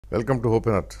Welcome to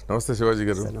open heart. నమస్తే శివాజీ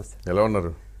గారు, ఎలా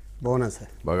ఉన్నారు? బాగున్నాను సార్.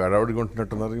 బాగా అడవాడిగా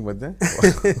ఉంటున్నట్టున్నారు ఈ మధ్య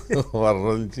వారం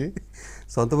రోజుల నుంచి.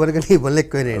 సొంత పనికి బళ్ళు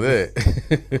ఎక్కువైనాయి. అదే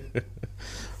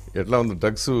ఎట్లా ఉంది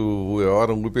డ్రగ్స్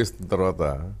వ్యవహారం ఊపేస్తున్న తర్వాత?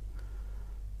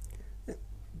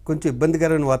 కొంచెం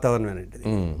ఇబ్బందికరమైన వాతావరణం అండి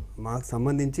మాకు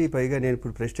సంబంధించి. పైగా నేను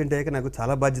ఇప్పుడు ప్రెసిడెంట్ అయ్యాక నాకు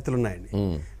చాలా బాధ్యతలు ఉన్నాయండి.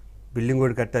 బిల్డింగ్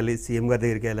కూడా కట్టాలి, సీఎం గారి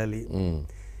దగ్గరికి వెళ్ళాలి.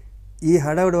 ఈ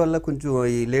హడావుడి వల్ల కొంచెం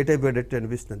ఈ లేట్ అయిపోయేటట్టు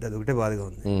అనిపిస్తుంది. అది ఒకటే బాధగా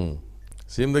ఉంది.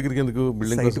 సీఎం దగ్గరికి ఎందుకు?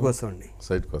 బిల్డింగ్ సైట్ కోసం అండి.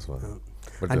 సైట్ కోసం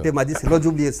అంటే మాది సిల్వర్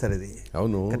జూబ్లీ చేస్తారు అది.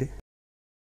 అవును,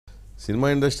 సినిమా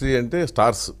ఇండస్ట్రీ అంటే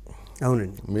స్టార్స్.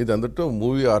 అవునండి. మీది అందటూ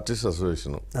మూవీ ఆర్టిస్ట్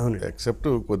అసోసియేషన్. అవునండి. ఎక్సెప్ట్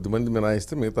కొద్దిమంది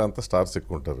మినాయిస్తే మిగతా అంతా స్టార్స్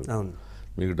ఎక్కువ ఉంటారు. అవును.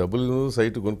 మీకు డబ్బులు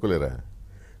సైట్ కొనుక్కోలేరా?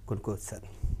 కొనుక్కోవచ్చు సార్.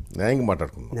 న్యాయంగా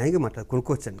మాట్లాడుకుందాం. న్యాయంగా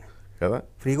కొనుక్కోవచ్చు అండి కదా.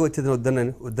 ఫ్రీగా వచ్చేది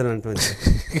వద్దని అంటుంది.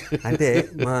 అంటే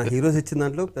మా హీరోస్ ఇచ్చిన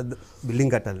దాంట్లో పెద్ద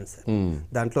బిల్డింగ్ కట్టాలండి సార్.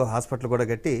 దాంట్లో హాస్పిటల్ కూడా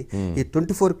కట్టి ఈ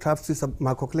 24 క్రాఫ్ట్స్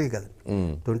మాకు ఒకరికి కదండి.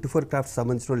 24 క్రాఫ్ట్స్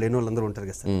సంబంధించిన లేని వాళ్ళందరూ ఉంటారు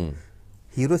కదా సార్.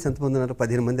 హీరోస్ ఎంతమంది ఉన్నారు?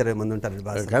 15 మంది 20 మంది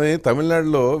ఉంటారు. కానీ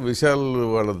తమిళనాడులో విశాల్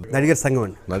వాళ్ళ నడిగర్ సంఘం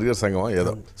అండి. నడిగర్ సంఘం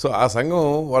ఏదో. సో ఆ సంఘం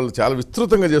వాళ్ళు చాలా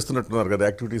విస్తృతంగా చేస్తున్నట్టున్నారు కదా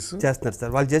యాక్టివిటీస్. చేస్తున్నారు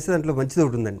సార్. వాళ్ళు చేసే దాంట్లో మంచిది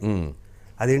ఒకటి ఉందండి.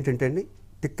 అదేంటంటే అండి,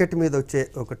 టికెట్ మీద వచ్చే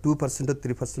ఒక 2%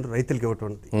 3% రైతులకి ఇవ్వటం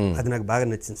ఉంది. అది నాకు బాగా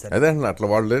నచ్చింది సార్. అదే అండి, అట్లా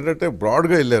వాళ్ళు ఏంటంటే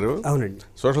బ్రాడ్గా వెళ్ళారు. అవునండి.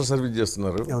 సోషల్ సర్వీస్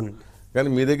చేస్తున్నారు. అవునండి. కానీ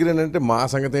మీ దగ్గర ఏంటంటే మా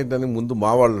సంగతి ఏంటని ముందు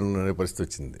మా వాళ్ళు అనే పరిస్థితి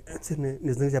వచ్చింది.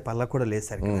 నిజంగా చెప్ప అలా కూడా లేదు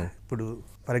సార్. ఇప్పుడు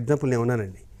ఫర్ ఎగ్జాంపుల్ నేను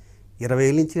ఉన్నానండి, 20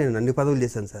 ఏళ్ళ నుంచి నేను అన్ని పదవులు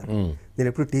చేశాను సార్. నేను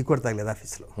ఎప్పుడు టీ కూడా తాగలేదు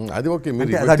ఆఫీస్లో. అది ఓకే,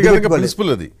 మీరు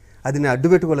ప్రిన్సిపల్ అది నేను అడ్డు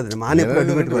పెట్టుకోలేదు. మానే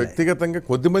వ్యక్తిగతంగా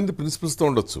కొద్దిమంది ప్రిన్సిపల్స్తో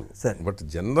ఉండొచ్చు సార్. బట్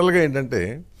జనరల్గా ఏంటంటే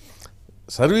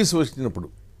సర్వీస్ వచ్చినప్పుడు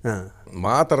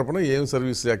మా తరపున ఏం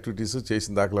సర్వీస్ యాక్టివిటీస్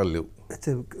చేసిన దాఖలాలు లేవు.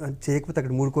 చేయకపోతే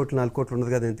అక్కడ 3 కోట్లు 4 కోట్లు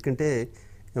ఉండదు కదా. ఎందుకంటే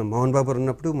మోహన్ బాబు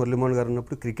ఉన్నప్పుడు, మురళీమోహన్ గారు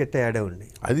ఉన్నప్పుడు క్రికెట్ ఆడేవండి.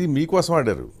 అది మీకోసం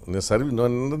ఆడారు.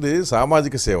 అన్నది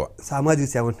సామాజిక సేవ. సామాజిక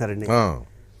సేవ అంటున్నారండి.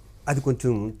 అది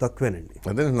కొంచెం తక్కువేనండి.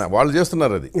 అదే వాళ్ళు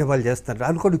చేస్తున్నారు. అది వాళ్ళు చేస్తారు.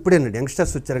 వాళ్ళు కూడా ఇప్పుడేనండి,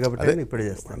 యంగ్స్టర్స్ వచ్చారు కాబట్టి ఇప్పుడే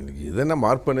చేస్తాను. ఏదైనా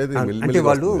మార్పు అనేది అంటే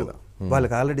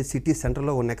వాళ్ళకి ఆల్రెడీ సిటీ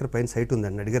సెంటర్లో 1 ఎకర్ పైన సైట్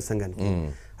ఉందండి నడిగర్ సంఘానికి.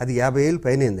 అది 50 ఏళ్ళు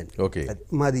పైన అయిందండి. ఓకే,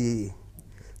 మాది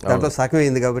దాంట్లో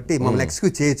సగమైంది కాబట్టి మమ్మల్ని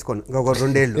ఎక్స్క్యూజ్ చేయించుకోండి ఒక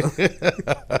 2 ఏళ్ళు.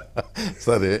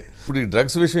 సరే, ఇప్పుడు ఈ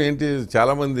డ్రగ్స్ విషయం ఏంటి?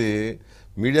 చాలామంది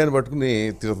మీడియాని పట్టుకుని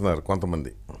తిరుగుతున్నారు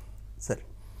కొంతమంది. సరే,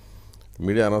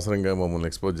 మీడియా అనవసరంగా మమ్మల్ని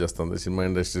ఎక్స్పోజ్ చేస్తుంది, సినిమా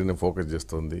ఇండస్ట్రీని ఫోకస్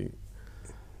చేస్తుంది,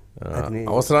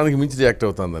 అవసరానికి మించి రియాక్ట్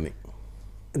అవుతుందని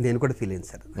నేను కూడా ఫీల్ అయింది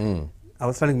సార్.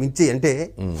 అవసరానికి మించి అంటే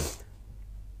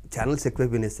ఛానల్స్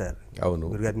ఎక్కువైపోయినాయి సార్. అవును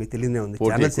గురుగారు, మీకు తెలియదే ఉంది.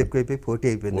 ఛానల్స్ ఎక్కువైపోయి పోటీ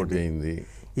అయిపోయింది.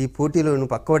 ఈ పోటీలో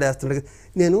నువ్వు పక్కవాడు వేస్తుండగా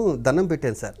నేను దండం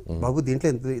పెట్టాను సార్. బాబు దీంట్లో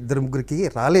 2-3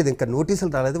 రాలేదు, ఇంకా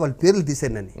నోటీసులు రాలేదు, వాళ్ళ పేర్లు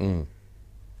తీసానని.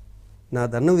 నా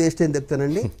దండం వేస్ట్ అని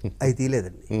చెప్తానండి, అవి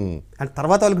తీయలేదండి. అంటే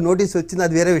తర్వాత వాళ్ళకి నోటీస్ వచ్చింది,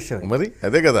 అది వేరే విషయం. మరి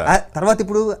అదే కదా. తర్వాత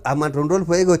ఇప్పుడు మన 2 రోజులు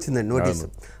పోయేగా వచ్చిందండి నోటీసు.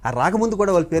 ఆ రాకముందు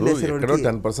కూడా వాళ్ళు పేర్లు వేసారు.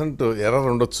 10% ఎర్రర్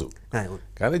ఉండొచ్చు.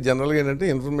 కానీ జనరల్గా ఏంటంటే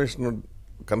ఇన్ఫర్మేషన్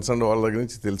కన్సర్న్ వాళ్ళ దగ్గర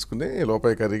నుంచి తెలుసుకుని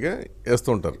లోపాయకారిగా వేస్తూ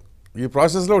ఉంటారు. ఈ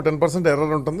ప్రాసెస్లో 10%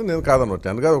 ఎర్రర్ ఉంటుంది. నేను కాదన్నట్టు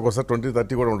అని కాదు, ఒకసారి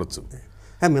 20-30 కూడా ఉండొచ్చు.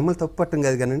 మిమ్మల్ని తప్పు పట్టం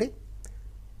కాదు కానండి,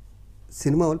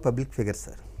 సినిమా వాళ్ళు పబ్లిక్ ఫిగర్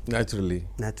సార్. న్యాచురల్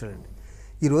అండి.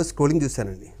 ఈరోజు స్క్రోలింగ్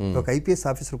చూశానండి, ఒక ఐపీఎస్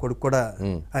ఆఫీసర్ కొడుకు కూడా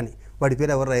అని వాడి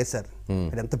పేరు ఎవరు రాశారు.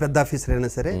 అది ఎంత పెద్ద ఆఫీసర్ అయినా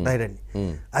సరే రాయడండి.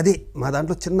 అది మా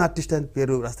దాంట్లో చిన్న ఆర్టిస్ట్ అని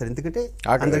పేరు రాస్తారు. ఎందుకంటే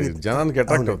జనానికి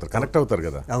కనెక్ట్ అవుతారు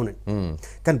కదా. అవునండి.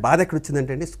 కానీ బాధ ఎక్కడ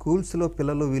వచ్చిందంటే అండి, స్కూల్స్లో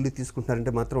పిల్లలు వీళ్ళు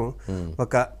తీసుకుంటున్నారంటే మాత్రం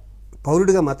ఒక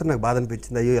పౌరుడిగా మాత్రం నాకు బాధ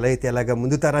అనిపించింది. అయ్యో ఎలా అయితే ఎలాగా,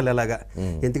 ముందు తరాలు ఎలాగా.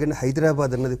 ఎందుకంటే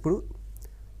హైదరాబాద్ అన్నది ఇప్పుడు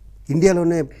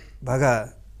ఇండియాలోనే బాగా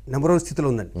నెంబర్ 1 స్థితిలో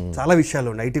ఉందండి. చాలా విషయాలు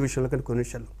ఉన్నాయి, ఐటీ విషయంలో కానీ కొన్ని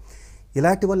విషయాలు.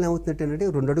 ఇలాంటి వాళ్ళు ఏమవుతుందంటే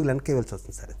 2 అడుగులు వెనక్కి వెళ్ళాల్సి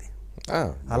వస్తుంది సార్. అది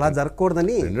అలా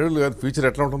జరగకూడదని. 2 అడుగులు కాదు, ఫ్యూచర్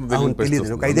ఎట్లా ఉంటుందో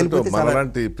తెలియదు. ఒక 5 ఏళ్ళు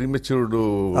అలాంటి ప్రీమెచ్యూర్డ్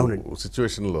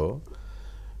సిచ్యువేషన్లో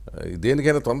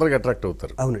దేనికైనా తొందరగా అట్రాక్ట్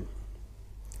అవుతారు. అవునండి,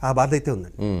 ఆ బాధ అయితే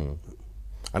ఉందండి.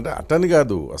 అంటే అట్టని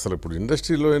కాదు, అసలు ఇప్పుడు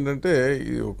ఇండస్ట్రీలో ఏంటంటే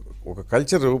ఒక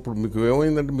కల్చర్. ఇప్పుడు మీకు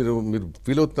ఏమైందంటే మీరు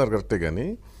ఫీల్ అవుతున్నారు కరెక్టే, కానీ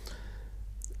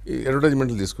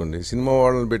అడ్వర్టైజ్మెంట్లు తీసుకోండి, సినిమా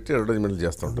వాళ్ళని పెట్టి అడ్వర్టైజ్మెంట్లు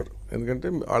చేస్తూ ఉంటారు. ఎందుకంటే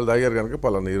వాళ్ళు తాగారు కనుక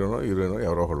పలానా హీరోయినో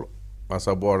ఎవరో ఒకళ్ళు ఆ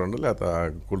సబ్బు వాడండి,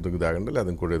 లేకపోతే కూల్ డ్రింక్ తాగండి, లేదా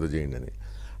ఇంకోటి ఏదో చేయండి అని.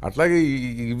 అట్లాగే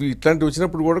ఇవి ఇట్లాంటివి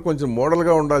వచ్చినప్పుడు కూడా కొంచెం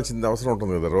మోడల్గా ఉండాల్సింది అవసరం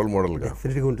ఉంటుంది కదా, రోల్ మోడల్గా.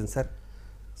 డెఫినెట్గా ఉంటుంది సార్.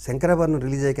 శంకరాభరణం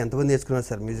రిలీజ్ అయ్యాక ఎంతమంది నేర్చుకున్నారు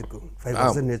సార్? మ్యూజిక్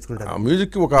 5% నేర్చుకుంటారు.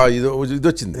 మ్యూజిక్కి ఒక ఇది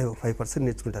వచ్చింది, 5%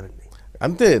 నేర్చుకుంటారండి.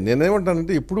 అంతే.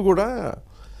 నేనేమంటానంటే ఇప్పుడు కూడా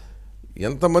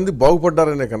ఎంతమంది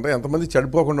బాగుపడ్డారనే కన్నా ఎంతమంది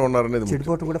చెడిపోకుండా ఉన్నారనేది.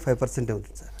 చెడిపోవటం కూడా 5%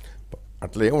 ఉంటుంది సార్.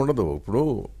 అట్లా ఏమి ఉండదు. ఇప్పుడు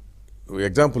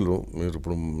ఎగ్జాంపుల్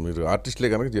మీరు ఆర్టిస్టులే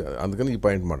కనుక, అందుకని ఈ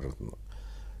పాయింట్ మాట్లాడుతున్నాం.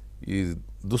 ఈ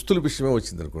దుస్తుల విషయమే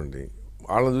వచ్చింది అనుకోండి,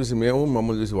 వాళ్ళని చూసి మేము,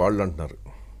 మమ్మల్ని చూసి వాళ్ళు అంటున్నారు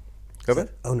కదా.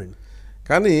 అవునండి.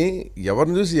 కానీ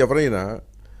ఎవరిని చూసి ఎవరైనా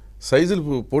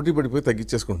సైజులు పోటీ పడిపోయి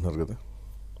తగ్గించేసుకుంటున్నారు కదా.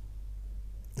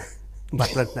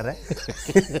 బట్టలు అంటున్నారా?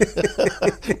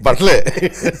 బట్టలే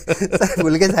సార్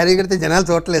ఉల్లిగా సారీ కడితే జనాలు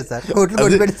చూడలేదు సార్, కోట్లు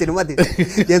కొట్టిపెట్టి సినిమా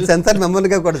నేను సెన్సార్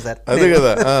మెంబర్గా కూడా సార్. అదే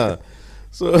కదా.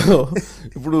 సో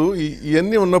ఇప్పుడు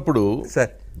ఇవన్నీ ఉన్నప్పుడు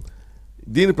సార్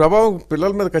దీని ప్రభావం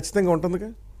పిల్లల మీద ఖచ్చితంగా ఉంటుందిగా.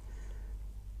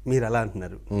 మీరు అలా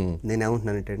అంటున్నారు,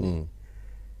 నేనేమంటున్నానంటే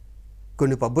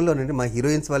కొన్ని పబ్బుల్లోనండి మా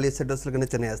హీరోయిన్స్ వాళ్ళు వేసే డ్రెస్సులు కన్నా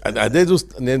చిన్న అదే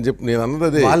చూస్తా నేను అన్నది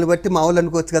అదే. వాళ్ళు బట్టి మా వాళ్ళు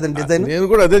అనుకోవచ్చు కదండి డిజైన్. నేను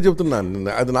కూడా అదే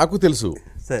చెప్తున్నాను, అది నాకు తెలుసు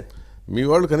సార్. మీ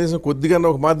వాళ్ళు కనీసం కొద్దిగా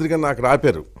ఒక మాదిరిగా నాకు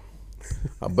రాపారు.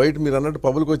 బయట మీరు అన్నట్టు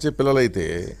పబ్బులకు వచ్చే పిల్లలు అయితే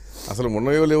అసలు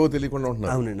ఉన్నవో లేవో తెలియకుండా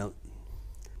ఉంటున్నారు. అవునండి, అవును.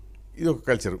 ఇది ఒక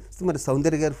కల్చర్. మరి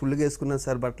సౌందర్య గారు ఫుల్గా వేసుకున్నారు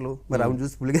సార్ బట్టలు, మరి ఆమె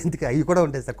చూసి ఫుల్గా ఎందుకు అవి కూడా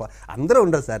ఉంటాయి సార్, అందరూ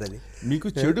ఉండదు సార్. అది మీకు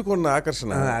చెడుకున్న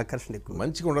ఆకర్షణ ఎక్కువ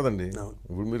మంచిగా ఉండదండి.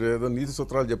 ఇప్పుడు మీరు ఏదో నీతి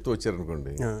సూత్రాలు చెప్తూ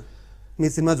వచ్చారనుకోండి,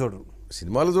 మీరు సినిమా చూడరు,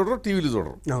 సినిమాలు చూడరు, టీవీలు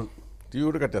చూడరు. అవును, టీవీ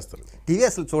కూడా కట్టేస్తారు, టీవీ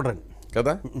అసలు చూడండి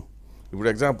కదా. ఇప్పుడు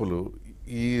ఎగ్జాంపుల్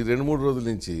ఈ 2-3 రోజుల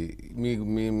నుంచి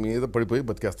మీ మీద పడిపోయి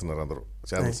బతికేస్తున్నారు అందరూ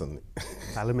ఛానల్స్ అన్ని.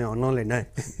 అలా మేము ఉన్నాంలేండి.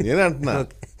 నేనే అంటున్నా,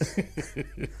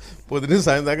 పొద్దున్నే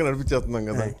సాయం దాకా నడిపించేస్తున్నాం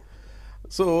కదా.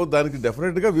 సో దానికి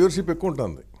డెఫినెట్గా వ్యూవర్షిప్ ఎక్కువ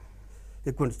ఉంటుంది.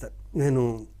 ఎక్కువ ఉంటుంది సార్. నేను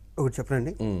ఒకటి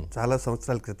చెప్పనండి, చాలా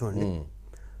సంవత్సరాల క్రితం అండి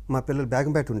మా పిల్లలు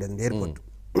బేగంపేట ఉండేది ఎయిర్పోర్ట్.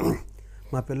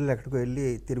 మా పిల్లలు ఎక్కడికో వెళ్ళి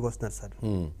తిరిగి వస్తున్నారు సార్.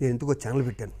 నేను ఎందుకో ఛానల్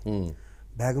పెట్టాను,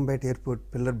 బేగంపేట ఎయిర్పోర్ట్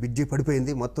పిల్లలు బిడ్జి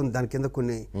పడిపోయింది, మొత్తం దాని కింద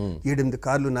కొన్ని 7-8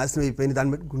 కార్లు నాశనం అయిపోయింది,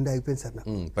 దాన్ని బట్టి గుండె అయిపోయింది సార్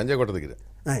నాకు. పంజాగుట్ట దగ్గర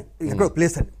ఎక్కడో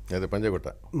ప్లేస్ అండి, అదే పంజాగుట్ట.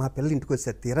 మా పిల్లలు ఇంటికి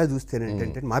వచ్చారు, తీరా చూస్తే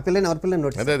ఏంటంటే మా పిల్లని ఎవరి పిల్లని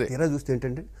నోట్ తీరా చూస్తే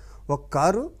ఏంటంటే ఒక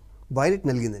కారు బాయిలెట్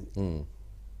నలిగిందండి.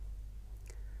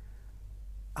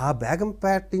 ఆ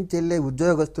బేగంపేట నుంచి వెళ్ళే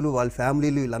ఉద్యోగస్తులు వాళ్ళ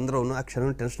ఫ్యామిలీలు వీళ్ళందరూ ఆ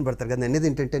క్షణం టెన్షన్ పడతారు కదా. అనేది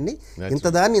ఏంటంటే ఇంత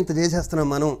దాన్ని ఇంత చేసేస్తున్నాం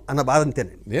మనం అన్న బాధ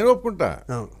అంతేనండి. నేను ఒప్పుకుంటా,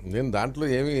 నేను దాంట్లో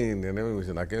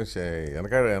నాకేం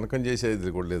వెనకం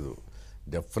చేసేది కూడా లేదు.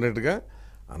 డెఫినెట్గా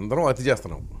అందరం అతి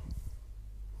చేస్తున్నాం,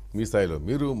 మీ స్థాయిలో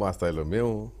మీరు, మా స్థాయిలో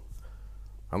మేము,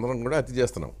 అందరం కూడా అతి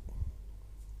చేస్తున్నాం.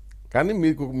 కానీ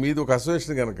మీది ఒక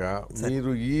అసోసియేషన్ కనుక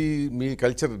మీరు మీ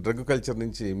కల్చర్, డ్రగ్ కల్చర్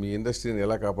నుంచి మీ ఇండస్ట్రీని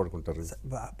ఎలా కాపాడుకుంటారు?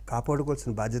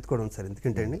 కాపాడుకోవాల్సిన బాధ్యత కూడా ఉంది సార్.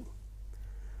 ఎందుకంటే అండి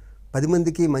 10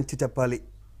 మందికి మంచి చెప్పాలి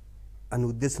అనే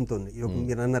ఉద్దేశంతో ఉంది.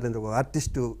 మీరు అన్నారు ఒక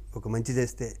ఆర్టిస్టు ఒక మంచి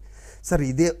చేస్తే సార్,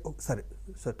 ఇదే ఒకసారి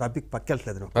సార్ టాపిక్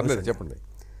పక్కెళ్ళట్లేదు, చెప్పండి.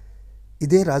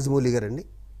 ఇదే రాజమౌళి గారు అండి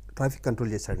ట్రాఫిక్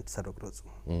కంట్రోల్ చేశాడండి సార్ ఒకరోజు.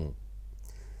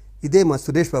 ఇదే మా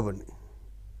సురేష్ బాబు అండి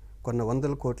కొన్న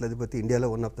 100 కోట్ల అధిపతి, ఇండియాలో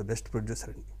one of the best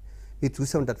producer అండి. మీరు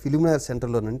చూసే ఉంటారు ఫిలింనగర్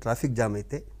సెంటర్లోనండి ట్రాఫిక్ జామ్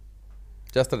అయితే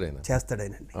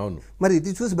చేస్తాడైనండి. అవును, మరి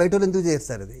ఇది చూసి బయట వాళ్ళు ఎందుకు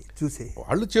చేస్తారు? అది చూసి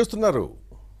వాళ్ళు చేస్తున్నారు,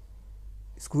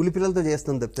 స్కూల్ పిల్లలతో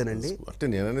చేస్తాం తప్పితేనండి. అంటే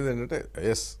నేను అనేది ఏంటంటే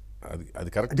అది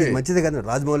కరెక్ట్, మంచిదే కదా.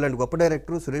 రాజమౌళి లాంటి గొప్ప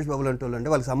డైరెక్టర్, సురేష్ బాబు లాంటి వాళ్ళు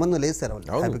అంటే వాళ్ళకి సంబంధం లేదు సార్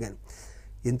వాళ్ళు హ్యాపీగా.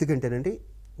 ఎందుకంటేనండి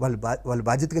వాళ్ళు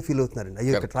బాధ్యతగా ఫీల్ అవుతున్నారండి.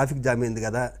 అయ్యో ఇక్కడ ట్రాఫిక్ జామ్ అయింది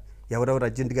కదా, ఎవరెవరు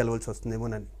అర్జెంట్గా వెళ్ళవలసి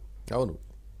వస్తుందేమోనని. అవును,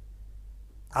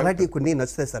 అలాంటివి కొన్ని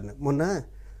నచ్చుతాయి సార్. మొన్న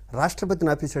రాష్ట్రపతిని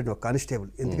ఆఫీసాడు ఒక కానిస్టేబుల్,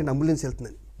 ఎందుకంటే అంబులెన్స్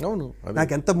వెళ్తుందని. అవును,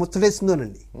 నాకు ఎంత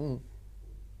ముచ్చటేస్తుందోనండి.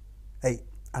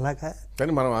 అలాగా.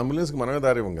 కానీ మనం అంబులెన్స్కి మనమే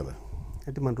దారి ఇవ్వం కదా.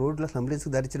 అంటే మన రోడ్లో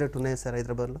అంబులెన్స్కి దారిచ్చినట్టు ఉన్నాయి సార్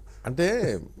హైదరాబాద్లో. అంటే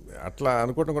అట్లా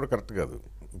అనుకోవడం కూడా కరెక్ట్ కాదు.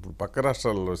 ఇప్పుడు పక్క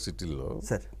రాష్ట్రాల్లో సిటీల్లో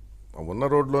సార్ ఉన్న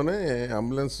రోడ్లోనే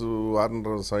అంబులెన్స్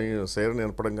సైరన్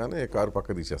వినపడంగానే కారు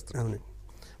పక్క తీసేస్తాం. అవును,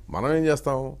 మనం ఏం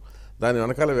చేస్తాం, దాని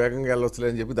వెనకాల వేగంగా వెళ్ళొచ్చులే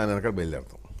అని చెప్పి దాని వెనకాల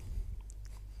బయలుదేరుతాం.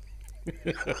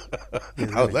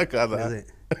 అవునా కాదా?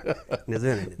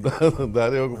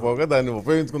 దాని ఒక పోగా దాన్ని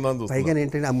ఉపయోగించుకుందాం చూస్తాం. పైగా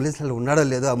ఏంటంటే అంబులెన్స్ ఉన్నాడో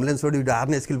లేదో, అంబులెన్స్ వాడు వీడు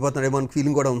ఆర్ని వేసుకెళ్ళిపోతున్నాడేమో అని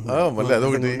ఫీలింగ్ కూడా ఉంది. మళ్ళీ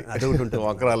అదొకటి ఉంటుంది,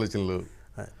 వంకర ఆలోచనలు.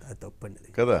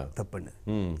 తప్పండి కదా, తప్పండి.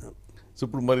 సో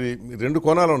ఇప్పుడు మరి 2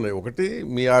 కోణాలు ఉన్నాయి. ఒకటి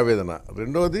మీ ఆవేదన,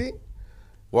 రెండోది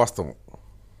వాస్తవం.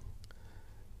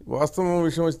 వాస్తవం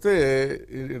విషయం వస్తే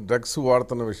డ్రగ్స్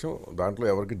వాడుతున్న విషయం దాంట్లో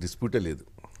ఎవరికి డిస్ప్యూటే లేదు,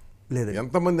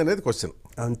 ఎంతమంది అనేది క్వశ్చన్.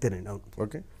 అంతేనండి, అవును.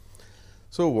 ఓకే,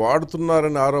 సో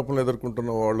వాడుతున్నారని ఆరోపణలు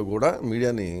ఎదుర్కొంటున్న వాళ్ళు కూడా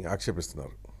మీడియాని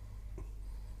ఆక్షేపిస్తున్నారు.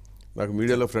 నాకు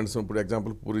మీడియాలో ఫ్రెండ్స్, ఇప్పుడు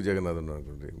ఎగ్జాంపుల్ పూరి జగన్నాథ్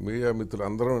అనుకోండి, మీడియా మిత్రులు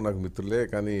అందరూ నాకు మిత్రులే,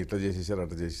 కానీ ఇట్లా చేసేసారు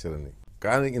అట్లా చేసేసారని.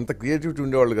 కానీ ఇంత క్రియేటివిటీ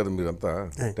ఉండేవాళ్ళు కదా, మీరంతా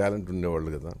టాలెంట్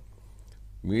ఉండేవాళ్ళు కదా.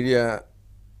 Media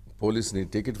పోలీస్ని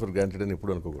take it for granted అని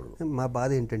ఎప్పుడు అనుకోకూడదు. మా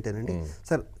బాధ ఏంటంటేనండి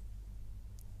సార్,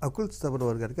 అకుల్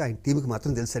సబర్వాల్ గారికి ఆయన టీంకి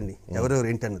మాత్రం తెలుసండి ఎవరెవరు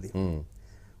ఏంటన్నది.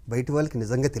 బయట వాళ్ళకి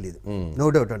నిజంగా తెలియదు, నో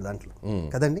డౌట్ అండి దాంట్లో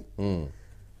కదండి.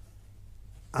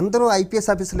 అందరూ ఐపీఎస్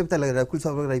ఆఫీసర్లు అయిపోతే అలాగే అకుల్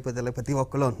సబర్వాల్ గారు అయిపోతే అలాగే ప్రతి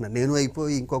ఒక్కరు ఉంటున్నారు. నేను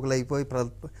అయిపోయి ఇంకొకరు అయిపోయి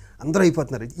అందరూ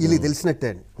అయిపోతున్నారు, వీళ్ళకి తెలిసినట్టే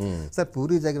అండి. సార్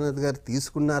పూరి జగన్నాథ్ గారు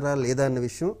తీసుకున్నారా లేదా అన్న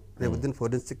విషయం రేపు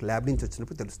ఫోరెన్సిక్ ల్యాబ్ నుంచి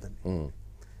వచ్చినప్పుడు తెలుస్తుంది,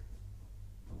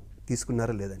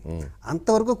 తీసుకున్నారా లేదని.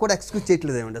 అంతవరకు కూడా ఎక్స్క్యూజ్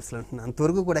చేయట్లేదు ఏమండి అసలు అంటున్నా,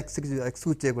 అంతవరకు కూడా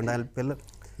ఎక్స్క్యూజ్ చేయకుండా వాళ్ళ పిల్లలు.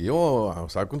 ఏమో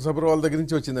అకుల్ సబర్వాల్ దగ్గర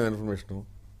నుంచి వచ్చింది ఇన్ఫర్మేషన్.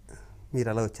 మీరు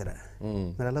అలా వచ్చారా,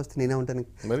 మరి అలా వస్తే నేనే ఉంటాను.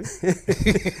 మరి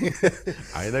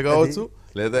ఆయన కావచ్చు,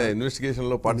 లేదా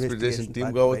ఇన్వెస్టిగేషన్లో పార్టిసిపేట్ చేసిన టీం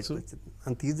కావచ్చు.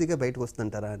 అంత ఈజీగా బయటకు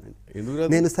వస్తుంటారా అని. ఎందుకు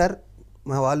నేను సార్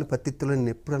మా వాళ్ళు పత్తిత్తులో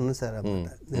నేను ఎప్పుడు అన్నాను సార్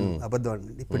అన్నమాట, నేను అబద్ధం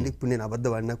ఆడినండి. ఇప్పుడు నేను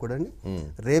అబద్ధం ఆడినా కూడా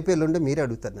రేపేళ్ళుండే మీరే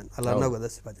అడుగుతారు నన్ను, అలా అన్నావు కదా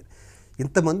శివాజీ,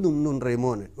 ఇంతమంది ఉండరేమో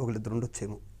అని, ఒకళ్ళిద్దరు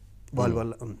ఉండొచ్చేమో వాళ్ళ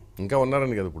వల్ల. ఇంకా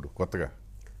ఉన్నారని కదా ఇప్పుడు కొత్తగా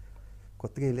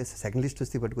ఏం లేదు, సెకండ్ లిస్ట్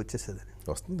వస్తే ఇప్పటికి వచ్చేస్తుంది.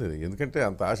 వస్తుంది, ఎందుకంటే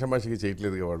అంత ఆషామాషిగా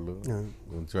చేయట్లేదుగా వాళ్ళు,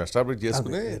 కొంచెం ఎస్టాబ్లిష్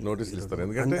చేసుకుని నోటీసులు ఇస్తారు.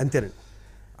 ఎందుకంటే అంతేనండి,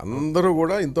 అందరూ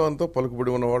కూడా ఇంతో అంతో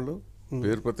పలుకుబడి ఉన్నవాళ్ళు,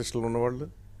 పేరు ప్రతిష్టలు ఉన్నవాళ్ళు.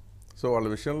 సో వాళ్ళ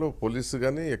విషయంలో పోలీసు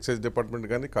కానీ ఎక్సైజ్ డిపార్ట్మెంట్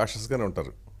కానీ కాషియస్గానే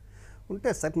ఉంటారు. ఉంటే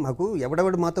సార్ మాకు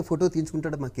ఎవడెవడు మాతో ఫోటో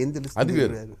తీయించుకుంటాడో మాకేం తెలుసు, అది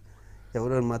వేరు,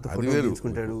 ఎవరెవరు మాతో ఫోటో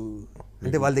తీసుకుంటాడు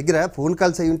అంటే వాళ్ళ దగ్గర ఫోన్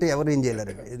కాల్స్ అయ్యి ఉంటే ఎవరు ఏం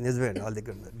చేయలేరు. నిజమే వాళ్ళ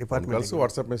దగ్గర డిపార్ట్మెంట్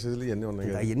వాట్సాప్ మెసేజ్లు ఇవన్నీ ఉన్నాయి,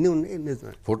 అవన్నీ ఉన్నాయి.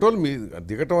 నిజమే, ఫోటోలు మీ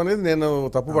దిగటం అనేది నేను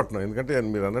తప్పు పట్టను. ఎందుకంటే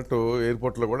మీరు అన్నట్టు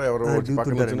ఎయిర్పోర్ట్లో కూడా ఎవరో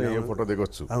పక్కన ఏ ఫోటో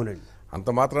దిగొచ్చు. అవునండి, అంత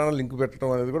మాత్రాన లింక్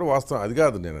పెట్టడం అనేది కూడా వాస్తవం, అది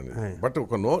కాదు నేను అనేది. బట్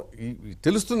ఒక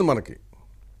తెలుస్తుంది మనకి.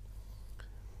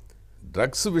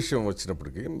 డ్రగ్స్ విషయం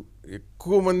వచ్చినప్పటికీ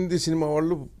ఎక్కువ మంది సినిమా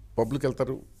వాళ్ళు పబ్లిక్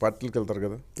వెళ్తారు, పార్టీలకు వెళ్తారు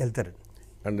కదా, వెళ్తారండి,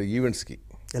 అండ్ ఈవెంట్స్కి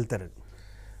వెళ్తారండి,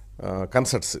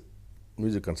 కన్సర్ట్స్,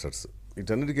 మ్యూజిక్ కన్సర్ట్స్,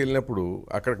 వీటన్నిటికి వెళ్ళినప్పుడు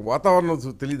అక్కడ వాతావరణం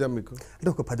తెలియదా మీకు? అంటే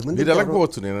ఒక 10 మంది మీరు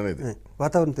వెళ్ళకపోవచ్చు, నేను అనేది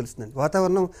వాతావరణం తెలుస్తుందండి.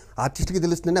 వాతావరణం ఆర్టిస్ట్కి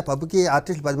తెలుస్తుందండి. ఆ పబ్కి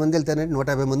ఆర్టిస్టులు 10 మంది వెళ్తారండి,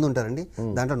 150 మంది ఉంటారండి,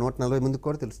 దాంట్లో 140 మందికి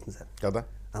కూడా తెలుస్తుంది సార్ కదా.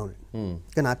 అవునండి,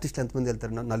 కానీ ఆర్టిస్టులు ఎంతమంది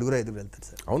వెళ్తారు? 4-5 వెళ్తారు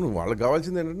సార్. అవును, వాళ్ళకి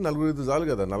కావాల్సింది ఏంటంటే 4-5 చాలు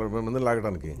కదా, 40 మందిని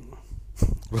లాగడానికి,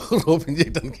 ఓపెన్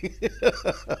చేయడానికి.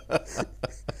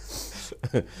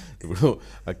 ఇప్పుడు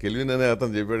ఆ కెల్విన్ అనే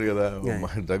అతను చెప్పాడు కదా,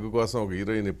 డ్రగ్ కోసం ఒక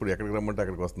హీరోయిన్ ఎప్పుడు ఎక్కడికి రమ్మంటే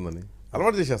అక్కడికి వస్తుందని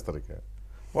అలవాటు చేసేస్తారు. ఇక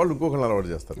వాళ్ళు ఇంకొకరిని అలవాటు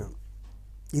చేస్తారు.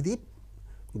 ఇది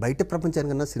బయట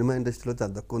ప్రపంచానికన్నా సినిమా ఇండస్ట్రీలో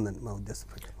చాలా తక్కువ ఉందండి మా ఉద్దేశం.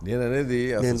 నేను అనేది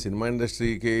అసలు సినిమా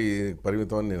ఇండస్ట్రీకి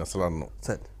పరిమితం అని నేను అసలు అన్నాను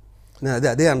సార్. నేను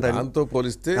అదే అంటాను. దాంతో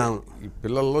పోలిస్తే ఈ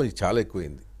పిల్లల్లో ఇది చాలా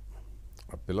ఎక్కువైంది.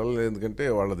 ఆ పిల్లలు ఎందుకంటే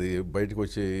వాళ్ళది బయటకు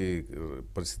వచ్చే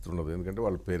పరిస్థితి ఉండదు, ఎందుకంటే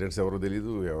వాళ్ళ పేరెంట్స్ ఎవరో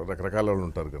తెలియదు, రకరకాల వాళ్ళు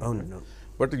ఉంటారు కదా.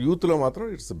 బట్ యూత్లో మాత్రం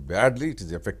it's badly it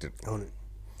is affected,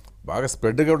 బాగా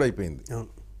స్ప్రెడ్ కూడా అయిపోయింది.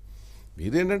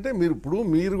 మీరేంటంటే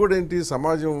మీరు కూడా ఏంటి,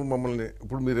 సమాజం మమ్మల్ని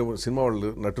ఇప్పుడు మీరు సినిమా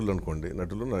వాళ్ళు నటులు అనుకోండి,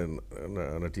 నటులు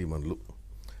నటీమణులు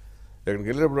ఎక్కడికి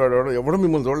వెళ్ళినప్పుడు ఎవడో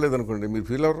మిమ్మల్ని చూడలేదు అనుకోండి, మీరు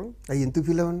ఫీల్ అవ్వరు? ఎందుకు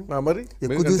ఫీల్ అవ్వండి, మరి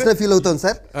ఎక్కువ చూసినా ఫీల్ అవుతాం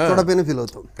సార్, చూడపోయినా ఫీల్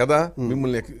అవుతాం కదా.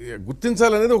 మిమ్మల్ని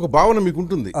గుర్తించాలనేది ఒక భావన మీకు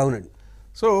ఉంటుంది. అవునండి.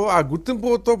 సో ఆ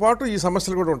గుర్తింపుతో పాటు ఈ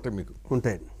సమస్యలు కూడా ఉంటాయి మీకు.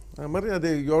 ఉంటాయండి. మరి అదే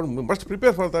you must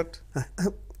prepare for that.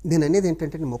 నేను అనేది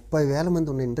ఏంటంటే 30,000 మంది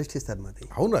ఉన్న ఇండస్ట్రీ సార్ మాది.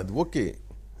 అవును, అది ఓకే.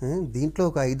 దీంట్లో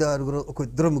ఒక 5-6 ఒక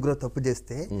 2-3 తప్పు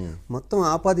చేస్తే మొత్తం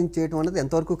ఆపాదించేయడం అనేది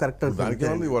ఎంతవరకు కరెక్ట్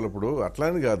అవుతుంది. ఇవాళ ఇప్పుడు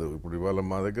అట్లానే కాదు, ఇప్పుడు ఇవాళ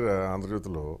మా దగ్గర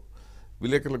ఆంధ్రజ్యోతిలో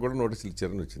విలేకరులకు కూడా నోటీసులు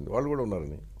ఇచ్చారని వచ్చింది, వాళ్ళు కూడా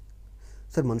ఉన్నారని.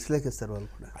 సార్ మనుషులేకే ఇస్తారు వాళ్ళు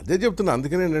కూడా. అదే చెప్తున్నా,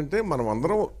 అందుకని ఏంటంటే మనం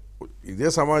అందరం ఇదే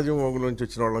సమాజం నుంచి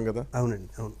వచ్చిన వాళ్ళం కదా.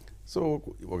 అవునండి, అవును. సో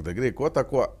ఒక దగ్గర ఎక్కువ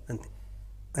తక్కువ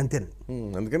అంతేనండి.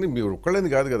 అందుకని మీరు ఒక్కళ్ళేది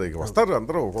కాదు కదా, ఇక వస్తారు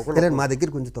అందరూ ఒక్కొక్కరు. మా దగ్గర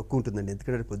కొంచెం తక్కువ ఉంటుందండి,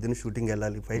 ఎందుకంటే పొద్దున్న షూటింగ్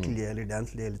వెళ్ళాలి, ఫైట్లు చేయాలి,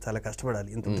 డాన్స్లు చేయాలి, చాలా కష్టపడాలి.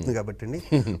 ఇంత ఉంటుంది కాబట్టి అండి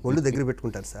ఒళ్ళు దగ్గర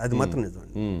పెట్టుకుంటారు సార్, అది మాత్రం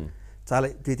నిజమండి.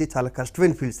 చాలా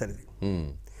కష్టమైన ఫీల్డ్ సార్ ఇది.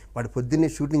 వాడు పొద్దున్నే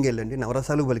షూటింగ్ వెళ్ళండి,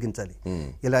 నవరసాలు పలికించాలి,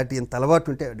 ఇలాంటి ఇంత అలవాటు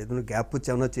ఉంటే ఏదైనా గ్యాప్ వచ్చి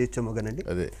ఏమన్నా చేయొచ్చామో కానండి.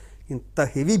 ఇంత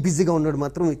హెవీ బిజీగా ఉన్నాడు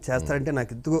మాత్రం చేస్తారంటే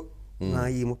నాకు ఎందుకో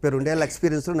ఈ 32 ఏళ్ళ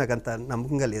ఎక్స్పీరియన్స్లో నాకు అంత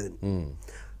నమ్మకంగా లేదండి.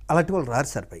 అలాంటి వాళ్ళు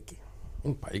రారు సార్ పైకి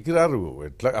రారు.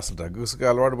 ఎట్లా అసలు డ్రగ్స్కి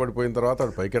అలవాటు పడిపోయిన తర్వాత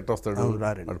వాడు పైకి ఎట్లా వస్తాడు?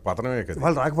 వాడు పతనమే కదా,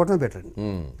 వాళ్ళు రాకపోవడమే బెటర్.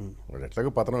 వాడు ఎట్లాగో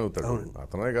పతనం అవుతాడు.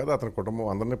 అతనే కాదు, అతని కుటుంబం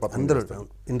అందరినీ పతనం,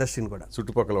 ఇండస్ట్రీని కూడా,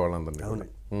 చుట్టుపక్కల వాళ్ళందరినీ.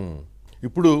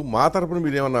 ఇప్పుడు మా తరపున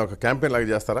మీరు ఏమన్నా ఒక క్యాంపెయిన్ లాగా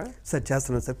చేస్తారా? సార్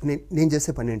చేస్తున్నాను సార్. నేను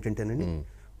చేసే పని ఏంటంటేనండి,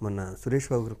 మొన్న సురేష్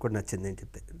బాబు గారికి కూడా నచ్చింది అని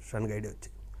చెప్తే సడన్గా ఐడియా వచ్చి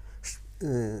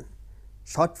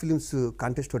షార్ట్ ఫిలిమ్స్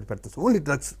కాంటెస్ట్ ఒకటి పెడతాం సార్, ఓన్లీ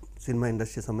డ్రగ్స్ సినిమా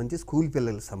ఇండస్ట్రీకి సంబంధించి స్కూల్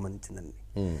పిల్లలకు సంబంధించిందండి.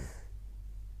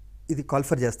 ఇది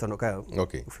కాల్ఫర్ చేస్తాను ఒక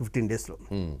 15 డేస్లో.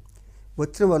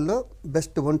 వచ్చిన వాళ్ళు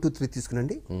బెస్ట్ 1, 2, 3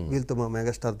 తీసుకునండి. వీళ్ళతో మా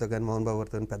మెగాస్టార్తో కానీ మోహన్ బాబు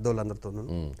గారితో కానీ పెద్దవాళ్ళందరితోనూ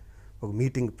ఒక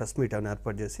మీటింగ్, ప్రెస్ మీట్ అని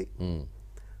ఏర్పాటు చేసి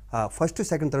ఫస్ట్,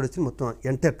 సెకండ్, థర్డ్ వచ్చి మొత్తం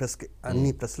ఎంటైర్ ప్రెస్కి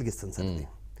అన్ని ప్రెస్లకి ఇస్తాను సార్.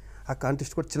 ఆ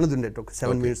కాంటెస్ట్ కూడా చిన్నది ఉండేది, ఒక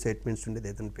 7 minutes 8 minutes ఉండేది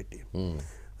ఏదైనా పెట్టి.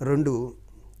 2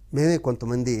 మేమే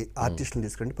కొంతమంది ఆర్టిస్టులను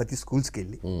తీసుకురండి, ప్రతి స్కూల్స్కి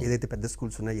వెళ్ళి ఏదైతే పెద్ద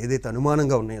స్కూల్స్ ఉన్నాయో, ఏదైతే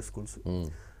అనుమానంగా ఉన్నాయో స్కూల్స్,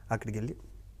 అక్కడికి వెళ్ళి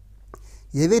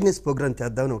అవేర్నెస్ ప్రోగ్రామ్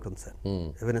చేద్దామని ఒకటి ఉంది సార్.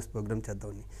 అవేర్నెస్ ప్రోగ్రామ్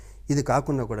చేద్దామని. ఇది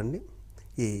కాకుండా కూడా అండి,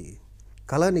 ఈ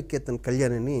కళానికేతన్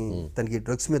కళ్యాణ్ అని తనకి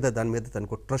డ్రగ్స్ మీద దాని మీద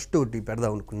తనకు ట్రస్ట్ ఒకటి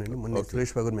పెడదాం అనుకున్నాను. మొన్న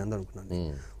సురేష్ బాబు మీద అనుకున్నాను.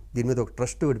 దీని మీద ఒక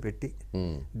ట్రస్ట్ ఒకటి పెట్టి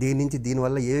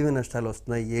దీనివల్ల ఏమేమి నష్టాలు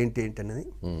వస్తున్నాయి ఏంటి అనేది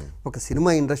ఒక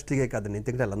సినిమా ఇండస్ట్రీకే కాదండి,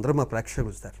 ఎందుకంటే వాళ్ళందరూ మా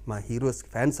ప్రేక్షకులు సార్, మా హీరోస్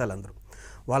ఫ్యాన్స్ వాళ్ళందరూ.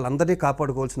 వాళ్ళందరినీ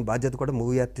కాపాడుకోవాల్సిన బాధ్యత కూడా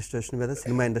మూవీ ఆర్టిస్టేషన్ మీద,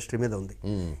 సినిమా ఇండస్ట్రీ మీద ఉంది.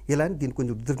 ఇలా దీన్ని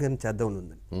కొంచెం ఉధృతంగా చేద్దామని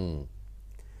ఉంది.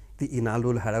 ఈ 4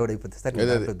 రోజులు హడావుడి అయిపోతే సార్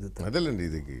అదేలేండి,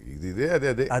 ఇదే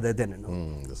అదే అదేనండి.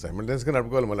 సైమల్టేనియస్గా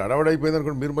నడుపుకోవాలి. మళ్ళీ హడావుడి అయిపోయింది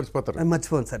అనుకోండి మీరు మర్చిపోతారు.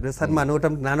 మర్చిపోను సార్. సార్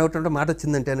నా నోట మాట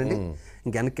వచ్చిందంటేనండి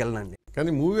వెనక్కి వెళ్ళనండి.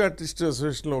 కానీ మూవీ ఆర్టిస్ట్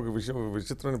అసోసియేషన్లో ఒక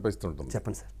విచిత్రమైన పరిస్థితి ఉంటుంది.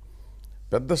 చెప్పండి సార్.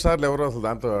 పెద్ద స్టార్లు ఎవరో అసలు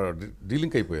దాంతో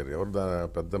డీలింక్ అయిపోయారు. ఎవరు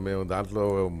పెద్ద మేము దాంట్లో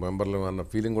మెంబర్లు అన్న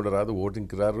ఫీలింగ్ కూడా రాదు,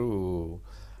 ఓటింగ్కి రారు,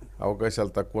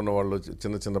 అవకాశాలు తక్కువ ఉన్న వాళ్ళు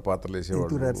చిన్న చిన్న పాత్రలు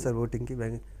వేసేవాళ్ళు రారు సార్ ఓటింగ్కి.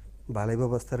 బాలయ్య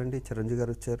బాబు వస్తారండి, చిరంజీవి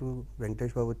గారు వచ్చారు,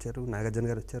 వెంకటేష్ బాబు వచ్చారు, నాగార్జున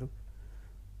గారు వచ్చారు,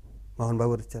 మోహన్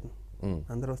బాబు గారు వచ్చారు.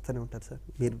 అందరూ వస్తూనే ఉంటారు సార్.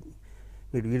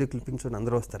 మీరు వీడియో క్లిప్పింగ్స్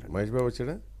అందరూ వస్తారండి. మహేష్ బాబు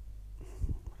వచ్చాడా?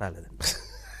 రాలేదండి.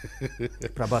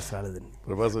 ప్రభాస్ రాలేదండి.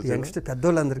 ప్రభాస్ యంగ్స్టర్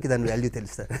పెద్దోళ్ళందరికీ దాని వాల్యూ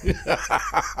తెలుస్తారు.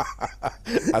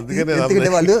 అందుకనే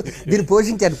ఎందుకంటే వాళ్ళు దీన్ని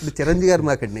పోషించారు. ఇప్పుడు చిరంజీవి గారు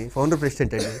మాకండి ఫౌండర్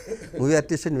ప్రెసిడెంట్ అండి. మూవీ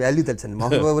ఆర్టిస్ట్ అని వాల్యూ తెలుసండి.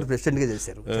 మోహన్ బాబు గారు ప్రెసిడెంట్గా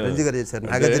చేశారు, చిరంజీవి గారు చేశారు,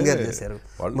 నాగార్జున గారు చేశారు,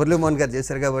 మురళీమోహన్ గారు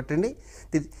చేశారు. కాబట్టి అండి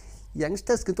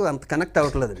యంగ్స్టర్స్కి అంత కనెక్ట్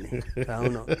అవ్వట్లేదండి.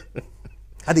 అవును,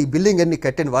 అది బిల్డింగ్ అన్ని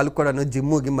కట్టండి వాళ్ళకి కూడా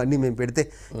జిమ్ గిమ్ అన్నీ మేము పెడితే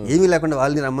ఏమీ లేకుండా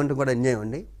వాళ్ళని రమ్మంటూ కూడా అన్యాయం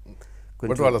అండి.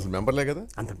 వాళ్ళు అసలు మెంబర్లే కదా.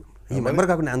 అంత ఈ మెంబర్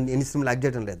కాకుండా ఎన్ని సినిమాలు యాక్ట్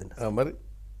చేయడం లేదండి మరి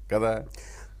కదా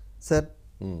సార్.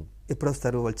 ఎప్పుడు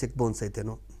వస్తారు వాళ్ళు? చెక్ బౌన్స్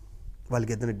అయితేనో,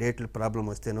 వాళ్ళకి ఏదైనా డేట్లు ప్రాబ్లం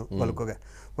వస్తేనో, వాళ్ళకి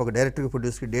ఒక డైరెక్టర్గా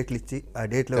ప్రొడ్యూసర్కి డేట్లు ఇచ్చి ఆ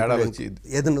డేట్లో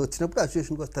ఏదైనా వచ్చినప్పుడు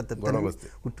అసోసియేషన్కి వస్తారు తప్ప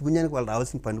ఉట్టి పుణ్యానికి వాళ్ళు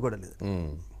రావాల్సిన పని కూడా లేదు.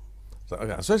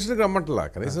 అసోసియేషన్కి రమ్మంటలా,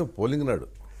 కనీసం పోలింగ్ నాడు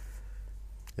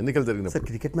ఎన్నికలు జరిగిన సార్.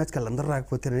 క్రికెట్ మ్యాచ్కి వాళ్ళందరూ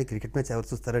రాకపోతేనండి, క్రికెట్ మ్యాచ్ ఎవరు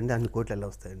చూస్తారండి? అన్ని కోట్లు ఎలా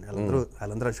వస్తాయండి?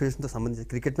 వాళ్ళందరూ అసోసియేషన్తో సంబంధించి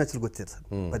క్రికెట్ మ్యాచ్లకు వచ్చారు సార్.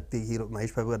 ప్రతి హీరో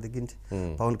మహేష్ బాబు గారి దగ్గర నుంచి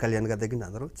పవన్ కళ్యాణ్ గారి దగ్గర నుంచి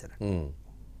అందరూ వచ్చారు.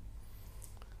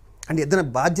 అంటే ఏదైనా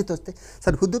బాధ్యత వస్తే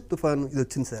సార్, హుదూద్ తుఫాను ఇది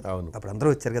వచ్చింది సార్, అప్పుడు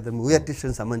అందరూ వచ్చారు కదా, మూవీ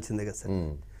ఆర్టిస్ట్కి సంబంధించిందే కదా సార్.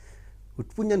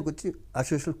 ఉట్పుణ్యానికి వచ్చి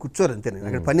అసోసియేషన్ కూర్చోరు అంతేనండి.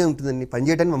 అక్కడ పని ఉంటుందండి, పని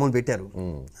చేయడానికి మమ్మల్ని పెట్టారు.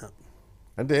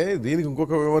 అంటే దీనికి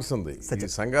ఇంకొక విమర్శ ఉంది.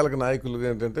 సంఘాలకు నాయకులు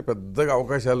ఏంటంటే పెద్దగా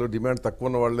అవకాశాలు డిమాండ్ తక్కువ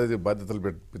ఉన్న వాళ్ళే బాధ్యతలు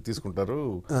తీసుకుంటారు.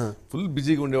 ఫుల్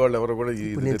బిజీగా ఉండేవాళ్ళు ఎవరో కూడా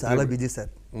చాలా బిజీ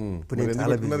సార్.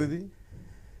 ఇది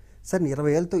సార్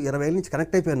 20 ఏళ్ళ నుంచి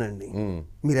కనెక్ట్ అయిపోయానండి.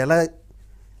 మీరు ఎలా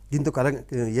దీంతో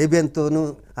ఏబిఎన్తోనూ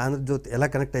ఆంధ్రజ్యోతి ఎలా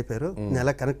కనెక్ట్ అయిపోయారో నేను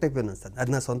ఎలా కనెక్ట్ అయిపోయాను సార్.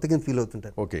 అది నా సొంతంగా ఫీల్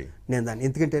అవుతుంటాను నేను దాన్ని.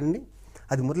 ఎందుకంటే అండి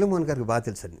అది మురళీమోహన్ గారికి బాగా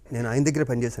తెలుసు అండి. నేను ఆయన దగ్గర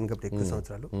పనిచేశాను కాబట్టి ఎక్కువ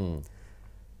సంవత్సరాలు.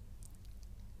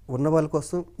 ఉన్న వాళ్ళ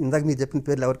కోసం ఇందాక మీరు చెప్పిన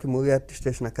పేర్లు ఎవరికి మూవీ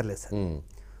ఆర్టిస్టేషన్ అక్కర్లేదు సార్.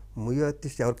 మూవీ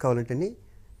ఆర్టిస్ట్ ఎవరికి కావాలంటే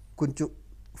కొంచెం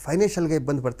ఫైనాన్షియల్గా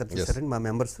ఇబ్బంది పడతారు సార్ మా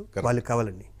మెంబర్స్, వాళ్ళకి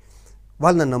కావాలండి.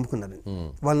 వాళ్ళు నన్ను నమ్ముకున్నారండి.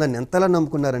 వాళ్ళు నన్ను ఎంతలా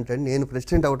నమ్ముకున్నారంటే నేను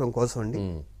ప్రెసిడెంట్ అవ్వడం కోసం అండి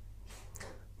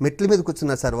మెట్ల మీద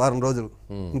కూర్చున్నారు సార్ వారం రోజులు.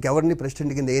 ఇంకెవరిని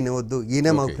ప్రెసిడెంట్ కింద ఏనివద్దు,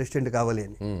 ఈయనే మాకు ప్రెసిడెంట్ కావాలి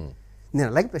అని. నేను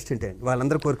అలాగే ప్రెసిడెంట్ అయ్యండి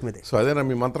వాళ్ళందరూ కోరిక మీదే. సో అదేనా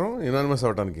మీ మంత్రం, యునానిమస్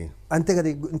అవడానికి? అంతే కదా.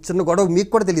 చిన్న గొడవ మీకు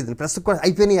కూడా తెలియదు, ప్రెస్ కూడా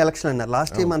అయిపోయినాయి ఎలక్షన్ అన్నారు.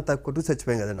 లాస్ట్ టైం అంతా కొట్టుకు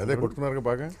చచ్చిపోయాం కదండి. అదే కొట్టుకున్నారు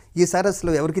బాగా. ఈసారి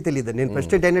అసలు ఎవరికి తెలియదు నేను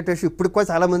ప్రెసిడెంట్ అయిన విషయం. ఇప్పుడు కూడా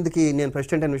చాలా మందికి నేను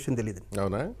ప్రెసిడెంట్ అయిన విషయం తెలియదు.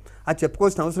 అవునా? అది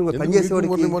చెప్పుకోవాల్సిన అవసరం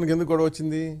పనిచేసేవాడికి. ఎందుకు గొడవ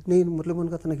వచ్చింది? నేను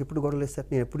మురళీమోహన్ గారు నాకు ఎప్పుడు గొడవ లేదు సార్.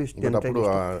 నేను ఎప్పుడు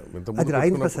అది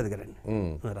రాజేంద్ర ప్రసాద్ గారు అండి.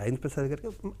 రాజేంద్ర ప్రసాద్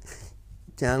గారికి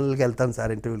ఛానల్కి వెళ్తాం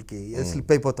సార్ ఇంటర్వ్యూలకి,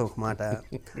 స్లిప్ అయిపోతాం ఒక మాట.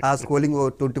 ఆ స్కోలింగ్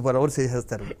 24 hours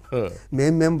చేసేస్తారు.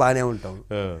 మేము బాగానే ఉంటాం.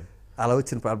 అలా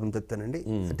వచ్చిన ప్రాబ్లం చెప్తానండి.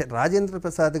 అంటే రాజేంద్ర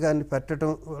ప్రసాద్ గారిని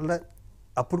పెట్టడం వల్ల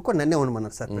అప్పుడు కూడా నన్నే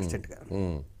ఉండమన్నారు సార్ ప్రెసిడెంట్గా.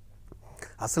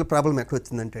 అసలు ప్రాబ్లం ఎక్కడ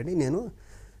వచ్చిందంటే అండి, నేను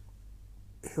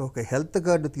ఒక హెల్త్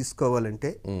కార్డు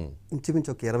తీసుకోవాలంటే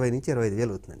ఇంచుమించు ఒక 20 నుంచి 25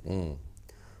 వేలు అవుతుందండి.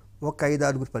 ఒక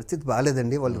 5-6 పరిస్థితి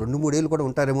బాగాలేదండి. వాళ్ళు 2-3 ఏళ్ళు కూడా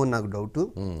ఉంటారేమో అని నాకు డౌట్.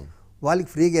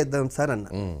 వాళ్ళకి ఫ్రీగా ఇద్దాం సార్ అన్న.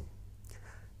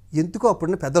 ఎందుకో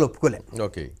అప్పుడు పెద్దలు ఒప్పుకోలే.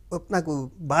 నాకు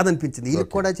బాధ అనిపించింది,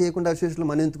 వీళ్ళకి కూడా చేయకుండా అసోసియేషన్లో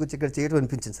మనం ఎందుకు వచ్చి ఇక్కడ చేయడం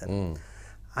అనిపించింది సార్.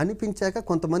 అనిపించాక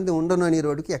కొంతమంది ఉండను అని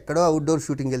రోడ్డుకి ఎక్కడో అవుట్డోర్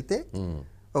షూటింగ్ వెళ్తే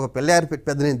ఒక పిల్లారి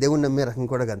పెద్ద, నేను దేవుణ్ణి నమ్మే రకం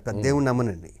కూడా కాదు, పెద్ద దేవుణ్ణి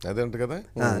నమ్మనండి.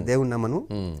 దేవుణ్ణి నమ్మను,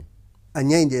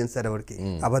 అన్యాయం చేయను సార్ ఎవరికి,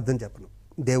 అబద్ధం చెప్పను,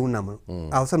 దేవుణ్ణి నమ్మను,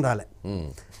 అవసరం రాలే.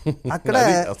 అక్కడ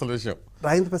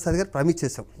రాజేంద్ర ప్రసాద్ గారు ప్రామిస్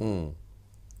చేశాం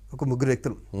ఒక 3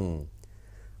 వ్యక్తులు.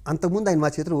 అంతకుముందు ఆయన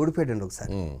మా చేతిలో ఓడిపోయాడండి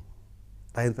ఒకసారి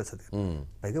రాజేంద్ర ప్రసాద్ గారు.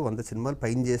 పైగా 100 సినిమాలు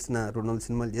పైన చేసిన, 200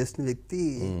 సినిమాలు చేసిన వ్యక్తి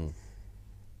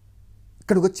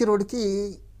ఇక్కడికి వచ్చే రోడ్డుకి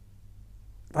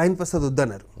రాజేంద్ర ప్రసాద్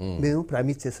వద్దన్నారు. మేము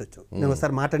ప్రామిస్ చేసి వచ్చాం. నేను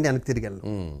ఒకసారి మాట్లాడి వెనక్కి తిరిగి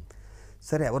వెళ్ళాను.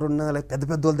 సరే ఎవరున్నా పెద్ద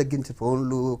పెద్ద వాళ్ళు తగ్గించి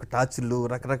ఫోన్లు, ఒక టార్చ్లు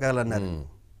రకరకాలు అన్నారు.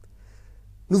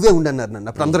 నువ్వే ఉండన్నారు నన్ను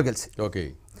అప్పుడు అందరూ కలిసి.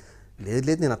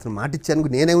 లేదు నేను అతను మాట ఇచ్చాను,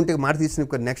 నేనే ఉంటే మాట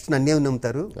తీసిన నెక్స్ట్ నన్నే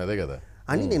నమ్ముతారు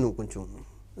అని నేను కొంచెం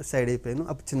సైడ్ అయిపోయాను.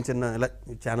 అప్పుడు చిన్న ఇలా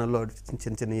ఛానల్లో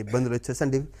చిన్న ఇబ్బందులు వచ్చేసి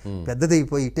అంటే పెద్దది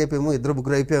అయిపోయి ఇటైపోయాము,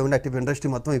 2-3 అయిపోయాము, అటు ఇండస్ట్రీ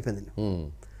మొత్తం అయిపోయింది.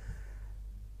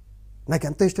 నాకు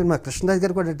ఎంతో ఇష్టం. మా కృష్ణరాజు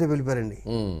గారు కూడా అట్టే వెళ్ళిపోయారండి.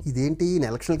 ఇదేంటి ఈయన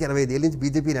ఎలక్షన్కి 25 ఏళ్ళ నుంచి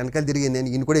బీజేపీ వెనకాల తిరిగింది, నేను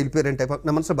ఈయన కూడా వెళ్ళిపోయారంటే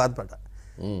నా మనసులో బాధపడ్డా.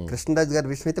 కృష్ణరాజు గారి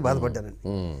విషయం అయితే బాధపడ్డానండి.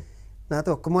 నాతో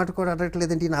ఒక్క మాట కూడా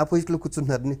అడగట్లేదండి, నా ఆపోజిట్లో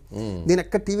కూర్చుంటున్నారు. నేను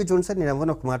ఎక్కడ టీవీ చూడండి సార్, నేను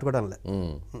ఎవరిని ఒక్క మాట కూడా అనలే.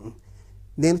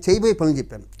 నేను చేయబోయే పనులు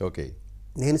చెప్పాను. ఓకే,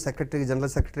 నేను సెక్రటరీ,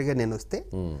 జనరల్ సెక్రటరీగా నేను వస్తే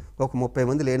ఒక 30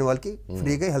 మంది లేని వాళ్ళకి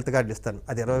ఫ్రీగా హెల్త్ కార్డులు ఇస్తాను.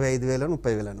 అది 25,000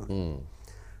 30,000.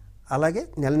 అలాగే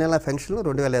నెల నెల పెన్షన్లు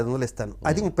 2,500 ఇస్తాను.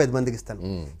 అది 35 మందికి ఇస్తాను.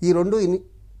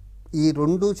 ఈ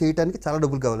రెండు చేయడానికి చాలా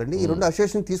డబ్బులు కావాలండి. ఈ 2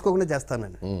 అసోసియేషన్ తీసుకోకుండా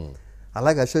చేస్తానండి.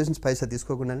 అలాగే అసోసియేషన్స్ పైసా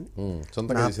తీసుకోకుండా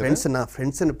నా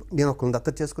ఫ్రెండ్స్ నేను ఒకరిని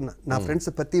దత్తత చేసుకున్నా. నా ఫ్రెండ్స్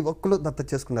ప్రతి ఒక్కరు దత్తత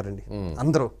చేసుకున్నారండి,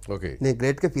 అందరూ. నేను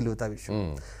గ్రేట్గా ఫీల్ అవుతా ఆ విషయం.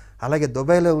 అలాగే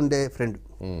దుబాయ్లో ఉండే ఫ్రెండ్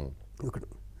ఒకడు,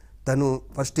 తను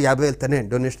ఫస్ట్ 50,000 తనే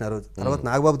డొనేషన్ ఆ రోజు. తర్వాత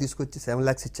నాగబాబు తీసుకొచ్చి 7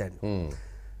 lakhs ఇచ్చాడు.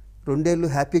 2 ఏళ్ళు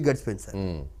హ్యాపీగా గడిచిపోయింది సార్.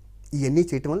 ఇవన్నీ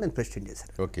చేయటం వల్ల నేను ప్రెసిడెంట్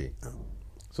చేశాను. ఓకే,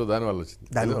 సో దానివల్ల వచ్చింది.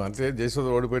 అంటే జయసోద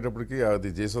ఓడిపోయేటప్పటికి అది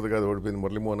జయసోద కాదు ఓడిపోయింది,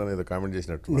 మురళీమోహన్ అనేది కామెంట్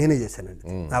చేసినట్టు నేనే చేశానండి.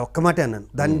 నా ఒక్క మాటే అన్నాను.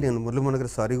 దాన్ని నేను మురళీమోహన్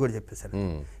గారు సారీ కూడా చెప్పేశాను.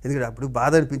 ఎందుకంటే అప్పుడు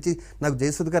బాధ అనిపించి, నాకు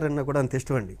జయసోద గారు అన్నా కూడా అంత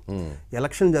ఇష్టం అండి.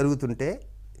 ఎలక్షన్ జరుగుతుంటే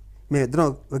మేమిద్దరం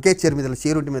ఒకే చైర్ మీద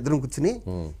చైర్ ఉంటే మేమిద్దరం కూర్చుని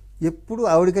ఎప్పుడు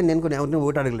ఆవిడకని నేను కొన్ని ఎవరిని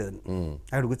ఓటు అడగలేదండి.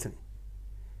 ఆవిడ కూర్చొని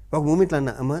ఒక మూమెంట్లో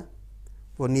అన్నా, అమ్మ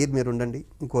ఓ నీరు మీరు ఉండండి,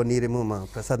 ఇంకో నీరేమో మా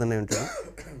ప్రసాద్ అన్నయ్య ఉంటాడు,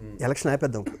 ఎలక్షన్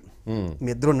ఆపేద్దాం, మీ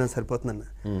ఇద్దరు ఉన్నాను సరిపోతుందన్న.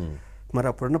 మరి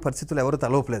అప్పుడున్న పరిస్థితులు ఎవరు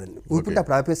తలవపలేదండి. ఊపితే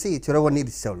అప్పుడు ఆపేసి చెరవ నీరు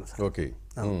ఇచ్చేవాళ్ళు సార్. ఓకే,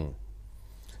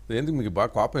 ఎందుకు మీకు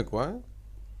బాగా కోపం ఎక్కువ?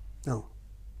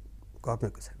 కోపం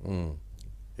ఎక్కువ సార్.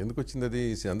 ఎందుకు వచ్చింది అది?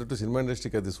 అందరూ సినిమా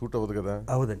ఇండస్ట్రీకి అది సూట్ అవ్వదు కదా?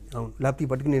 అవునండి, అవును. లేకపోతే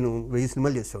ఇప్పటికి నేను 1000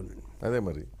 సినిమాలు చేసేవాడిని. అదే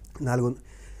మరి 400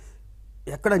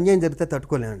 ఎక్కడ అన్యాయం జరిగితే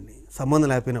తట్టుకోలేనండి, సంబంధం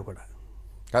లేకపోయినా కూడా.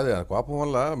 కాదు, ఆ కోపం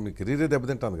వల్ల మీ కెరీరే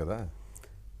దెబ్బతింటాను కదా.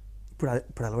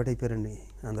 ఇప్పుడు అలవాటు అయిపోయారండి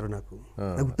అందరూ. నాకు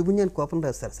గుట్టుపుంజాన్ని కోపం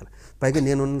రాస్తారు అసలు. పైగా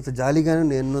నేను ఉన్నంత జాలీగాను,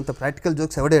 నేను ఉన్నంత ప్రాక్టికల్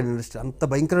జోక్స్ ఎవడే ఇండస్ట్రీ అంత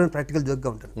భయంకరమైన ప్రాక్టికల్ జోక్గా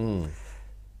ఉంటాను.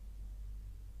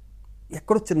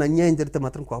 ఎక్కడొచ్చిన అన్యాయం జరిగితే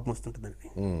మాత్రం కోపం వస్తుంటుందండి.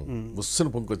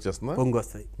 పొంగు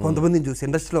వస్తాయి. కొంతమందిని చూసి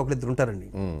ఇండస్ట్రీలో ఒకరిద్దరు ఉంటారండి,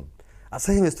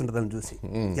 అసహ్యం వేస్తుంటుంది అని చూసి.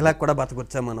 ఇలా కూడా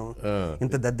బతకొచ్చా మనం,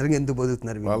 ఇంత దద్దరంగా ఎందుకు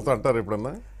బతుకుతున్నారు వాళ్ళతో అంటారు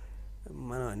ఎప్పుడన్నా?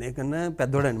 మనం అనేకన్నా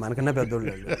పెద్దోడండి, మనకన్నా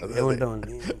పెద్దోళ్ళు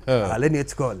ఏమంటామండి, వాళ్ళే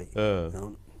నేర్చుకోవాలి.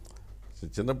 అవును,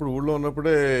 చిన్నప్పుడు ఊళ్ళో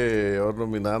ఉన్నప్పుడే ఎవరు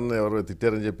మీ నాన్న ఎవరో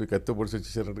తిట్టారని చెప్పి కత్తి పొడిచి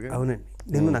వచ్చేసారట. అవునండి,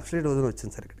 నేను నక్సలైట్ వదిలి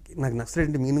వచ్చాను సార్ ఇక్కడికి. నాకు నక్సలైట్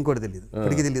అంటే మీనింగ్ కూడా తెలియదు,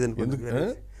 ఇక్కడికి తెలియదు అనుకుంటున్నాను.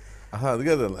 అది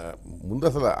కాదు, ముందు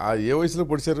అసలు ఆ ఏ వయసులో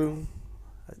పొడిచారు?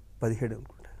 17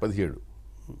 అనుకుంటా. 17.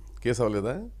 కేసు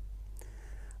అవ్వలేదా?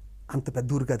 అంత పెద్ద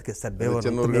ఊరు కాదు కదా సార్,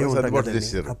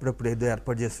 అప్పుడప్పుడు ఏదో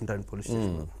ఏర్పాటు చేస్తుంటాను పోలీస్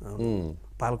స్టేషన్.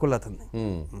 పాలకొల్లు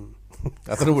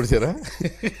అతను పొడిచారా?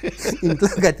 ఇంట్లో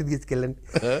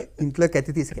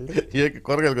కత్తి తీసుకెళ్ళి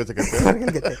కూరగాయలకు వచ్చా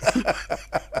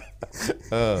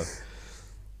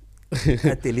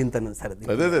తెలియనితనం సార్. అది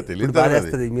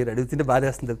బాధేస్తుంది, మీరు అడుగుతుంటే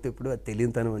బాధేస్తుంది తప్పితే ఇప్పుడు అది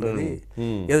తెలియనితనం అనేది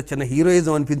ఏదో చిన్న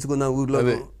హీరోయిజం అనిపించుకుందాం ఊర్లో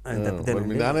అని తప్పితే.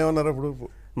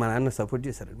 మా నాన్న సపోర్ట్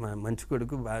చేశారు, మా మంచి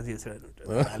కొడుకు బాగా చేశాడు.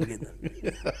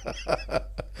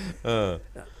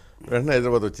 వెంటనే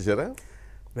హైదరాబాద్ వచ్చేసారా?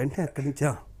 వెంటనే అక్కడి నుంచి.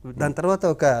 దాని తర్వాత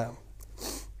ఒక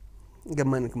ఇంకా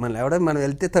మనం ఎవడో మనం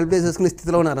వెళ్తే తలుపు వేసేసుకునే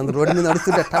స్థితిలో ఉన్నారు అందరు. రోడ్డు మీద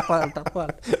నడుస్తుంటే టపా టపా.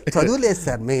 చదువు లేదు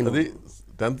సార్ మెయిన్.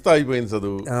 10th అయిపోయింది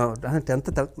చదువు. 10th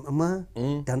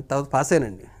పాస్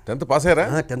అయ్యానండి. 10th పాస్ అయ్యారా?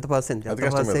 10th పాస్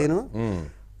అయ్యాను.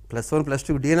 +1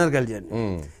 +2 డిఎన్ఆర్ కాలేజీ అండి.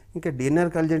 ఇంకా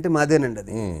డిఎన్ఆర్ కాలేజీ అంటే మాదేనండి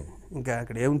అది. ఇంకా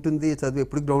అక్కడ ఏముంటుంది చదువు,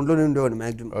 ఎప్పుడు గ్రౌండ్లోనే ఉండేవాడు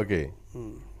మ్యాక్సిమం. ఓకే,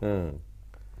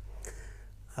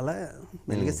 అలా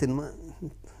మెల్లిగా సినిమా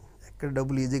ఎక్కడ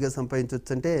డబ్బులు ఈజీగా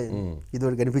సంపాదించవచ్చు అంటే ఇది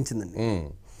ఒకటి కనిపించిందండి.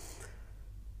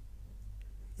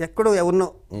 ఎక్కడో ఎవరినో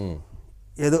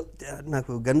ఏదో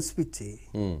నాకు గన్స్ పిచ్చి,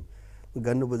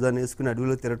 గన్ను భుజాన్ని వేసుకుని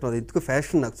అడవిలో తిరగటం అది ఎందుకు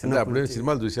ఫ్యాషన్ నాకు. చిన్నప్పుడు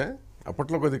సినిమాలు చూసా,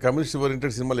 అప్పట్లో కొద్దిగా కమ్యూనిస్ట్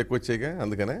ఓరియంటెడ్ సినిమాలు ఎక్కువ వచ్చాయిగా,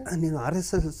 అందుకనే. నేను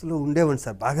ఆర్ఎస్ఎస్లో ఉండేవాడిని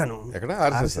సార్ బాగాను. ఎక్కడ?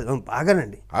 ఆర్ఎస్ఎస్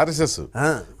బాగానండి.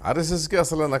 ఆర్ఎస్ఎస్కి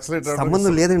అసలు నక్సలైట్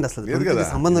సంబంధం లేదండి, అసలు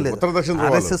సంబంధం లేదు.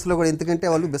 ఆర్ఎస్ఎస్లో కూడా ఎందుకంటే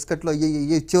వాళ్ళు బిస్కెట్లు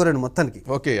అయ్యి ఇచ్చేవారండి మొత్తానికి.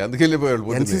 ఓకే, అందుకే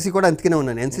వెళ్ళిపోయాడు. ఎన్సీసీ కూడా అందుకనే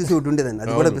ఉన్నాను. ఎన్సీసీ ఒకటి ఉండేదండి,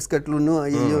 అది కూడా బిస్కెట్లు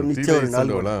అయ్యో ఇచ్చేవారండి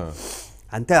వాళ్ళు.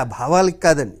 అంతే, ఆ భావాలకి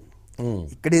కాదండి.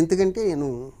 ఇక్కడ ఎందుకంటే నేను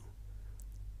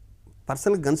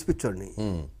పర్సనల్గా గన్స్ పిచ్చోడిని.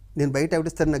 నేను బయట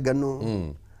ఎవడిస్తాను నాకు గన్ను,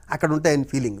 అక్కడ ఉంటాయని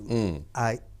ఫీలింగ్. ఆ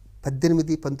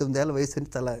 18-19 ఏళ్ళ వయసు అంటే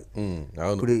చాలా,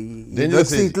 ఇప్పుడు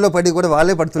ఇట్లో పడి కూడా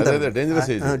వాళ్ళే పడుతుంటారు,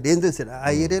 డేంజరస్.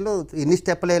 ఆ ఏరియాలో ఎన్ని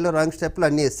స్టెప్లు వేయాలో రాంగ్ స్టెప్లు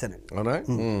అన్నీ వేస్తానండి.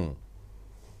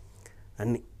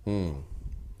 అన్నీ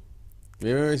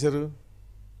ఏమేమి వేశారు?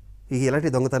 ఇక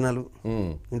ఇలాంటి దొంగతనాలు,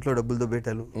 ఇంట్లో డబ్బులు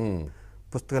దొబ్బేటాలు,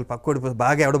 పుస్తకాలు పక్కోడి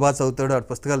బాగా ఎవడ బాగా చదువుతాడో ఆ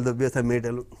పుస్తకాలు దొబ్బేసి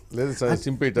అమ్మేయటాలు,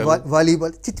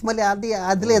 వాలీబాల్ చిచ్చి మళ్ళీ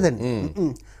అది లేదండి.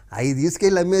 అవి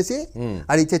తీసుకెళ్ళి అమ్మేసి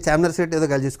అది ఇచ్చే చామ్నర్ సెట్ ఏదో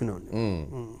కలిసి చేసుకునేవాడిని.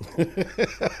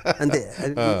 అంతే,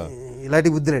 ఇలాంటి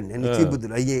బుద్ధులండి, నిశ్చయ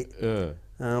బుద్ధులు అయ్యే.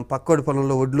 పక్కోడి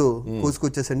పొలంలో ఒడ్లు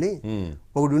కోసుకొచ్చేసండి.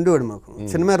 ఒకడు ఉండేవాడు మాకు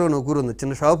చిన్నమేర ఒక ఊరు ఉంది,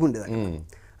 చిన్న షాప్ ఉండేది,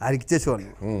 ఆడికి ఇచ్చేసేవాడు.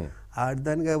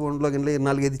 ఆడదానిగా ఒంట్లో గిన్నె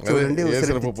 4-5 ఇచ్చేవాడండి,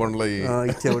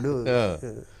 ఇచ్చేవాడు.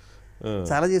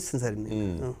 చాలా చేస్తాను సార్.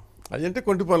 అదంటే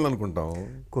కొంటి పనులు అనుకుంటాం.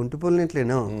 కొంటి పనులు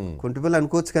ఇంట్లోనే కొంటి పనులు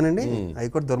అనుకోవచ్చు కానండి, అవి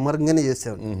కూడా దుర్మార్గంగానే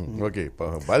చేసేవాడు.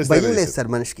 భయం లేదు సార్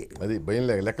మనిషికి,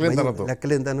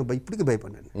 లెక్కలేని తను ఇప్పటికీ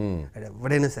భయపడ్డాను. అది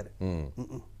ఎవడైనా సరే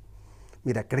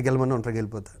మీరు ఎక్కడికి వెళ్ళమన్నా ఒంటరికి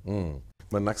వెళ్ళిపోతా.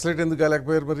 మరి నక్సలైట్ ఎందుకు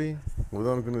కాలేకపోయారు? మరి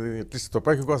అనుకునేది అట్లీస్ట్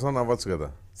తుపాకీ కోసం అవ్వచ్చు కదా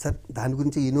సార్. దాని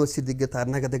గురించి యూనివర్సిటీ దగ్గర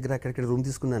తార్నాక దగ్గర అక్కడిక్కడ రూమ్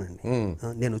తీసుకున్నానండి.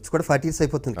 నేను వచ్చి కూడా 40 years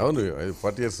అయిపోతుంది. అవును,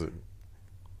 40 years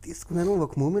తీసుకున్నాను.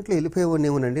 ఒక మూమెంట్లో వెళ్ళిపోయేవాడిని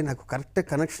ఏమోనండి, నాకు కరెక్ట్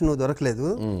కనెక్షన్ దొరకలేదు.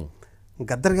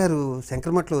 గద్దర్ గారు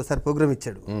శంకరమఠలో ఒకసారి ప్రోగ్రామ్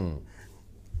ఇచ్చాడు,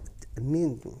 అన్నీ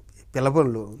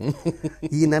పిల్లపనులు.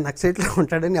 ఈయన నక్సలైట్లో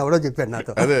ఉంటాడని ఎవడో చెప్పాడు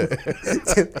నాతో.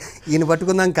 ఈయన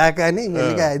పట్టుకుందాం కాక అని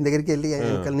మెల్లిగా ఆయన దగ్గరికి వెళ్ళి,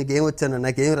 నీకేం వచ్చాను,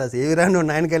 నాకేం రాసు, ఏమి రాను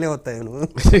నాయనకాలే వస్తాయి నువ్వు.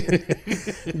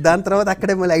 దాని తర్వాత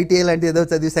అక్కడే మళ్ళీ ఐటీఐ లాంటి ఏదో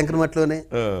చదివి శంకరమఠలోనే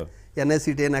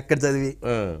ఎన్ఐసిటీ అని అక్కడ చదివి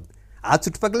ఆ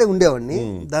చుట్టుపక్కలే ఉండేవాడిని.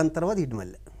 దాని తర్వాత ఇటు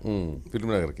మళ్ళీ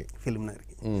ఫిల్మ్ నగర్కి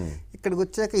ఇక్కడికి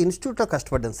వచ్చాక ఇన్స్టిట్యూట్లో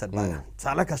కష్టపడ్డాను సార్, బాగా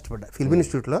చాలా కష్టపడ్డా. ఫిల్మ్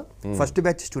ఇన్స్టిట్యూట్లో ఫస్ట్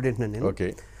బ్యాచ్ స్టూడెంట్ నేను.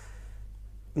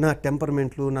 నా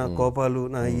టెంపర్మెంట్లు, నా కోపాలు,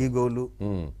 నా ఈగోలు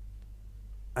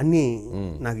అన్నీ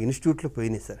నాకు ఇన్స్టిట్యూట్లో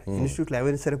పోయినాయి సార్. ఇన్స్టిట్యూట్లో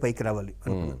ఏవైనా సరే పైకి రావాలి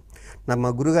అనుకున్నాను.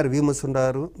 మా గురుగారు వి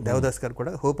మసుండారు, దేవదాస్ గారు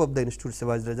కూడా hope of the institute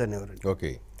Shivaji రాజా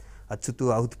అనేవారండి. అచ్యుత్,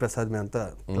 ఆహుతి ప్రసాద్, మేమంతా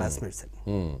క్లాస్మేట్స్ అండి.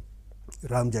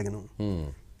 రామ్ జగన్,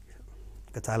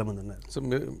 ఇంకా చాలామంది ఉన్నారు. సో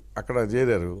మీరు అక్కడ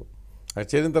చేరారు,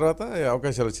 చేరిన తర్వాత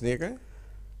అవకాశాలు వచ్చినాయిక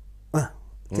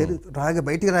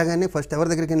బయటికి రాగానే ఫస్ట్ ఎవరి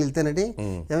దగ్గరికి వెళ్తానండి,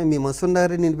 మీ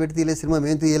మసుండారు నేను పెట్టి తీయలే సినిమా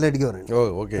మేము తీయాలి అడిగేవారండి.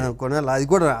 కొన్నాళ్ళు అది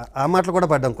కూడా ఆ మాటలు కూడా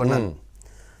పడ్డాం కొన్నాళ్ళు.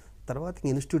 తర్వాత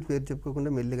ఇన్స్టిట్యూట్ పేరు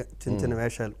చెప్పుకోకుండా మెల్లిగా చిన్న చిన్న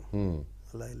వేషాలు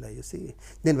అలా ఇలా వేసి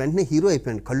నేను వెంటనే హీరో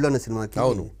అయిపోయాను కళ్ళు అన్న సినిమాకి,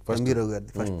 హీరో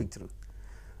గారిది ఫస్ట్ పిక్చర్.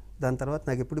 దాని తర్వాత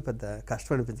నాకు ఎప్పుడు పెద్ద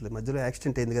కష్టం అనిపించలేదు. మధ్యలో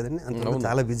యాక్సిడెంట్ అయింది కదండి, అంత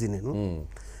చాలా బిజీ నేను.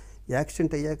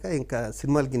 యాక్సిడెంట్ అయ్యాక ఇంకా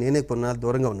సినిమాలకి నేనే కొన్నాళ్ళు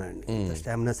దూరంగా ఉన్నానండి,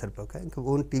 స్టామినా సరిపోక. ఇంకా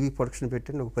ఓన్ టీవీ ప్రొడక్షన్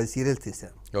పెట్టండి, ఒక 10 సీరియల్స్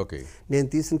తీసాను. నేను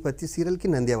తీసిన ప్రతి సీరియల్కి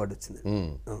నంది అవార్డు వచ్చింది.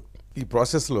 ఈ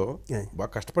ప్రాసెస్లో బాగా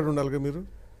కష్టపడి ఉండాలిగా మీరు,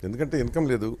 ఎందుకంటే ఇన్కమ్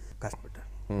లేదు. కష్టపడ్డాను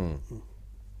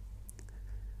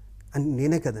అని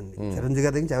నేనే కదండి, చిరంజీవి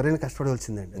గారి దగ్గర ఎవరైనా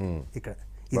కష్టపడవలసిందండి ఇక్కడ.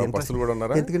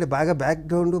 ఎందుకంటే బాగా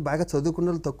బ్యాక్గ్రౌండ్ బాగా చదువుకున్న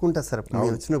వాళ్ళు తక్కువ ఉంటారు సార్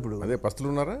వచ్చినప్పుడు.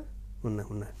 ఉన్నా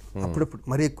అప్పుడప్పుడు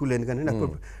మరీ ఎక్కువ లేను కానీ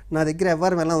అప్పుడప్పుడు నా దగ్గర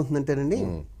వ్యవహారం ఎలా ఉంటుందంటేనండి,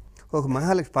 ఒక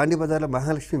మహాలక్ష్మి పాండ్య బజార్లో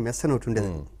మహాలక్ష్మి మెస్ అని ఒకటి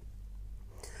ఉండేది.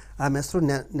 ఆ మెస్లో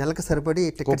నెలకు సరిపడి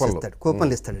టికెట్స్ ఇస్తాడు,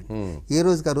 కూపన్లు ఇస్తాడండి. ఏ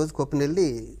రోజుకి ఆ రోజు కూపన్ వెళ్ళి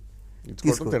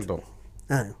తీసుకుంటాం.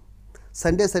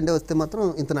 సండే వస్తే మాత్రం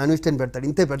ఇంత నాన్ వెజిటేరియన్ పెడతాడు,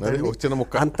 ఇంతే పెడతాడు,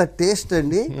 అంత టేస్ట్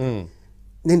అండి.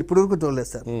 నేను ఇప్పుడు వరకు చూడలేదు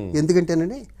సార్,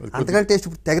 ఎందుకంటేనండి అంతకంటే టేస్ట్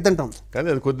తెగ తింటాం,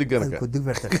 కొద్దిగా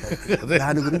పెడతాడు.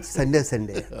 దాని గురించి సండే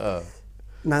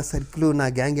నా సర్కిల్, నా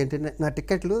గ్యాంగ్ ఏంటంటే నా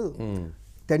టికెట్లు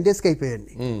 10 daysకి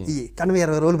అయిపోయాయండి. కానీ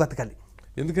 20 రోజులు బతకాలి.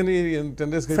 ఎందుకని?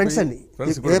 ఫ్రెండ్స్ అండి,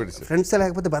 ఫ్రెండ్స్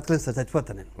లేకపోతే బతకలేదు సార్,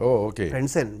 చచ్చిపోతాను నేను.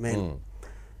 ఫ్రెండ్స్ అండి మెయిన్.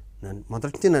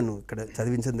 మొదటి నుంచి నన్ను ఇక్కడ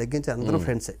చదివించిన దగ్గర నుంచి అందరూ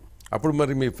ఫ్రెండ్సే. అప్పుడు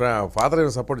మరి మీ ఫాదర్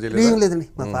ఏమైనా సపోర్ట్ చేయలేదు? ఏం లేదండి,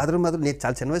 మా ఫాదర్ మదర్ నేను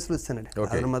చాలా చిన్న వయసులో వచ్చానండి.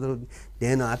 ఫాదర్ మదర్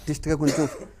నేను ఆర్టిస్ట్గా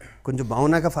కొంచెం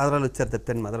బాగున్నాక ఫాదర్ వాళ్ళు వచ్చారు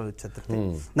తప్పాను, మదర్ వాళ్ళు వచ్చారు తప్ప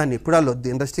నన్ను ఎప్పుడు వాళ్ళు వద్దు,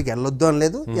 ఇండస్ట్రీకి వెళ్ళొద్దు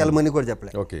అనలేదు, వెళ్ళమని కూడా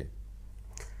చెప్పలేదు.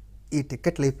 ఈ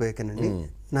టికెట్లు అయిపోయాకనండి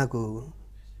నాకు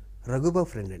రఘుబాబు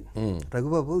ఫ్రెండ్ అండి,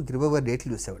 రఘుబాబు గిరిబాబు గారు డేట్లు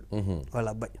చూసేవాడు, వాళ్ళ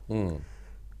అబ్బాయి.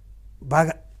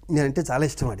 బాగా నేనంటే చాలా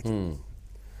ఇష్టం వాడికి.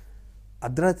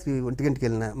 అర్ధరాత్రి 1 గంటకి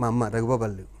వెళ్ళిన మా అమ్మ రఘుబాబు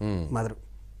వాళ్ళు మదర్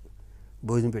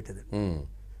భోజనం పెట్టేది.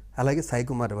 అలాగే సాయి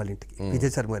కుమార్ వాళ్ళ ఇంటికి,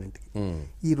 విజయ్ శర్మ గారి ఇంటికి.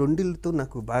 ఈ రెండిళ్ళతో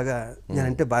నాకు బాగా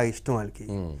నేనంటే బాగా ఇష్టం వాళ్ళకి.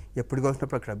 ఎప్పుడు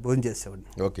వచ్చినప్పుడు అక్కడ భోజనం చేసేవాడిని.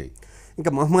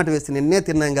 ఇంకా మొహమాట వేస్తే నిన్నే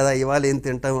తిన్నాం కదా ఇవాళ ఏం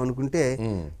తింటాం అనుకుంటే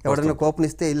ఎవడన్నా కోపం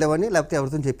ఇస్తే వెళ్ళేవాడిని, లేకపోతే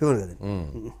ఎవరితో చెప్పేవాడు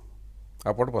కదండి.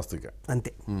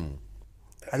 అంతే.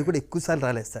 అది కూడా ఎక్కువసార్లు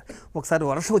రాలేదు సార్. ఒకసారి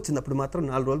వర్షం వచ్చినప్పుడు మాత్రం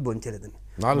 4 రోజులు భోంచలేదండి.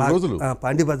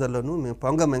 పాండ్య బజార్లోను మేము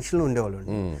పొంగ మెన్షన్లో ఉండేవాళ్ళం,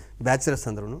 బ్యాచిలర్స్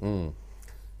అందరూ.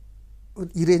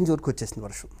 ఈ రేంజ్ వరకు వచ్చేసింది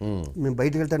వర్షం, మేము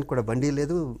బయటకు వెళ్ళడానికి కూడా బండి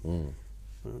లేదు.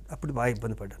 అప్పుడు బాగా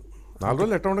ఇబ్బంది పడ్డాను. 4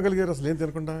 రోజులు ఎట్లా ఉండగలిగారు అసలు ఏం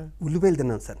తినకుండా? ఉల్లిపాయలు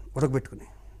తిన్నాను సార్, ఉడకబెట్టుకుని.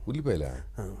 ఉల్లిపాయలా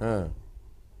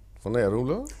ఉన్నాయా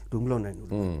రూమ్లో? రూమ్లో ఉన్నాయండి.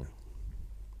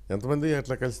 ఎంతమంది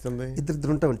ఎట్లా కలిసింది? 2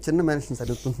 ఉంటామండి, చిన్న మ్యాన్షన్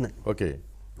చదువుకుంటున్నాయి.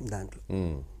 దాంట్లో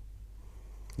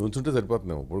నుంచుంటే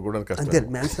సరిపోతున్నాం ఇప్పుడు కూడా. అంతే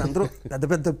మ్యాన్షన్ అందరూ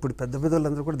ఇప్పుడు పెద్ద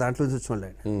వాళ్ళందరూ కూడా దాంట్లో చూసుకోండి,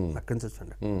 అక్కడి నుంచి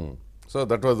వచ్చాండి. So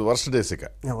that was worst days. ఇక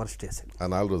వర్స్ట్ డేస్ ఆ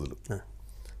 4 రోజులు.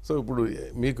 సో ఇప్పుడు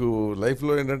మీకు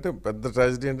లైఫ్లో ఏంటంటే పెద్ద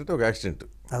ట్రాజడీ ఏంటంటే ఒక యాక్సిడెంట్.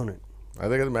 అవునండి,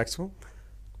 అదే కదా మ్యాక్సిమం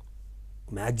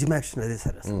యాక్షన్ అదే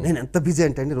సార్. నేను ఎంత బిజీ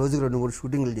అంటే అండి, రోజుకి 2-3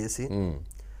 షూటింగ్లు చేసి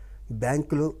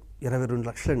బ్యాంకులో 22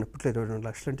 లక్షలు అండి. అప్పట్లో 22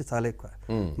 లక్షలు అంటే చాలా ఎక్కువ.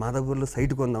 మాదాపూర్లో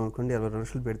సైట్ కొందాం అనుకోండి, 22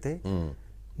 లక్షలు పెడితే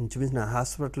ఇంచుమించు నా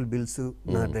హాస్పిటల్ బిల్స్,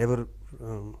 నా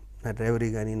డ్రైవరీ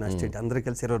కానీ, నా స్టేట్ అందరూ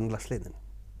కలిసి 22 లక్షలు అయిందండి.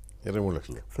 23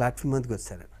 లక్షలు ప్లాట్ఫామ్ మీదకి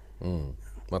వచ్చారు.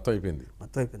 మొత్తం అయిపోయింది.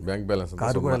 బ్యాంక్ బ్యాలెన్స్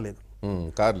కారు కూడా లేదు.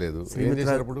 కార్ లేదు. ఏం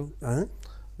చేశారు అప్పుడు?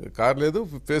 కార్ లేదు,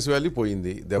 ఫేస్ వాల్యూ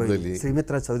పోయింది, దెబ్బతల్లి.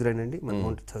 శ్రీమిత్రాజ్ చౌదరి అండి,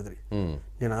 మన్మోహన్ చౌదరి.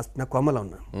 నేను నా కోమలో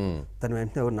ఉన్నాను. తను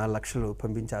వెంటనే 4 లక్షలు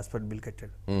పంపించి హాస్పిటల్ బిల్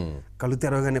కట్టాడు. కళ్ళు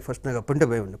తెరవగానే ఫస్ట్ నాకు అప్పుంటే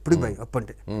భయం ఉండే, ఇప్పుడు భయం.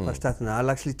 అప్పుంటే ఫస్ట్ అతను 4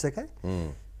 లక్షలు ఇచ్చాక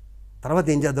తర్వాత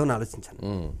ఏం చేద్దామని ఆలోచించాను.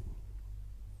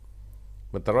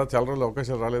 మరి తర్వాత చాలా రోజులు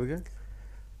అవకాశాలు రాలేదుగా?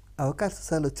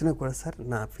 అవకాశాలు వచ్చినా కూడా సార్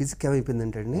నా ఫిజిక్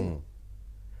ఏమైపోయిందంటే అండి,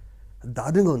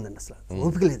 దారుణంగా ఉందండి. అసలు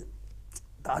ఓపిక లేదు.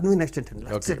 దారుణమైన యాక్సిడెంట్ అండి.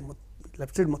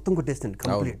 లెఫ్ట్ సైడ్ మొత్తం కొట్టేస్తుంది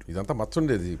కంప్లీట్. ఇదంతా మచ్చ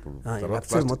ఉండేది. ఇప్పుడు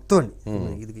లెఫ్ట్ సైడ్ మొత్తం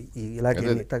అండి, ఇది ఇలాగే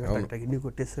ఇన్ని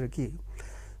కొట్టేసరికి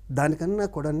దానికన్నా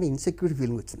కూడా ఇన్సెక్యూరిటీ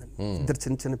ఫీలింగ్ వచ్చిందండి. ఇద్దరు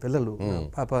చిన్న చిన్న పిల్లలు,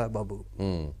 పాప బాబు,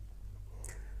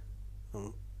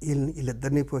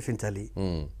 వీళ్ళిద్దరినీ పోషించాలి,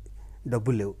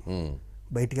 డబ్బులు లేవు,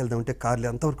 బయటికి వెళ్దామంటే కారు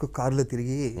లేదు. అంతవరకు కారులో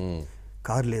తిరిగి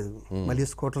కారు లేదు, మళ్ళీ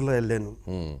స్కూటర్లో వెళ్ళాను.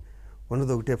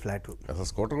 ఉన్నది ఒకటే ఫ్లాట్. అసలు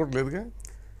స్కూటర్ కూడా లేదుగా?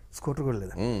 స్కూటర్ కూడా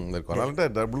లేదా? కొనాలంటే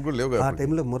డబ్బులు కూడా లేవు. ఆ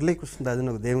టైంలో మురళీకృష్ణరాజు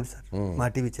నాకు దేవుడు సార్, మా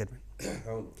టీవీ చైర్మన్.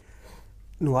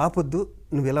 నువ్వు ఆపొద్దు,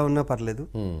 నువ్వు ఎలా ఉన్నా పర్లేదు,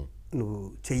 నువ్వు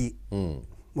చెయ్యి,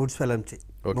 మూడు స్పెలం చెయ్యి.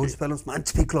 మూడు స్పెలమ్స్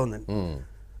మంచి పీక్లో ఉందండి.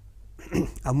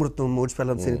 అమృతం మూడు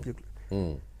స్పెలమ్స్ పీక్లో.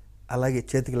 అలాగే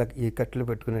చేతికి ఈ కట్టెలు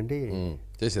పెట్టుకునండి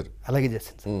చేశారు. అలాగే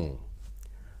చేశాను సార్.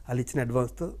 వాళ్ళు ఇచ్చిన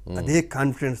అడ్వాన్స్తో అదే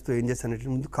కాన్ఫిడెన్స్తో ఏం చేశానంటే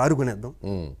ముందు కారు కొనేద్దాం,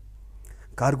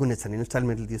 కారు కొనేసాను,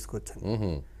 ఇన్స్టాల్మెంట్లు తీసుకొచ్చాను.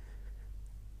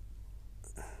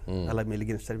 అలా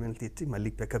మెలిగి ఇన్స్టాల్మెంట్లు తీసి మళ్ళీ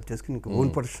పికప్ చేసుకుని ఇంకా ఓన్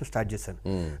ప్రొడక్షన్ స్టార్ట్ చేశాను.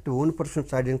 అంటే ఓన్ ప్రొడక్షన్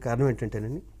స్టార్ట్ చేయడానికి కారణం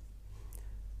ఏంటంటేనండి,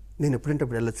 నేను ఎప్పుడంటే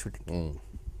అప్పుడు వెళ్ళొచ్చు షూటింగ్,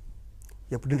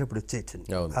 ఎప్పుడంటే అప్పుడు వచ్చేయచ్చండి,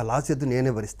 ఆ లాస్ ఎద్దు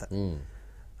నేనే భరిస్తా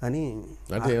అని.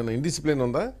 అంటే ఇండిసిప్లిన్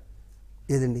ఉందా?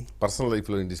 ఏదండి పర్సనల్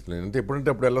లైఫ్లో ఇండిసిప్లిన్ అంటే ఎప్పుడంటే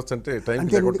అప్పుడు వెళ్ళొచ్చు అంటే టైం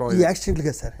ఈ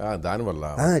యాక్సిడెంట్గా సార్ దానివల్ల?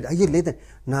 అయ్యో లేదండి,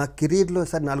 నా కెరీర్లో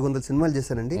సార్ 400 సినిమాలు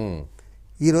చేశానండి.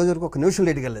 ఈ రోజు వరకు ఒక నిమిషం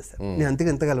లేట్కి వెళ్ళలేదు సార్. నేను అంతగా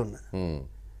ఎంతగాలో ఉన్నా,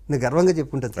 నేను గర్వంగా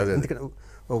చెప్పుకుంటాను సార్. ఎందుకంటే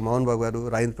ఒక మోహన్ బాబు గారు,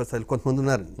 రాజేంద్ర ప్రసాద్ కొంతమంది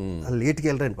ఉన్నారు, వాళ్ళు లేట్కి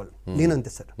వెళ్ళరండి వాళ్ళు. నేను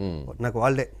అంతే సార్, నాకు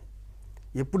వాళ్ళే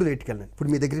ఎప్పుడు లేట్కి వెళ్ళాను. ఇప్పుడు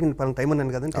మీ దగ్గరికి నేను పలానా టైం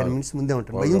అన్నాను కదండి, 10 minutes ముందే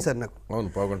ఉంటాను. భయం సార్ నాకు,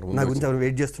 నా గురించి ఎవరు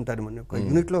వెయిట్ చేస్తుంటారు. మన ఒక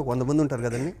యూనిట్లో 100 మంది ఉంటారు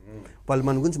కదండి, వాళ్ళు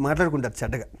మన గురించి మాట్లాడుకుంటారు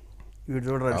చెడ్డగా, వీడు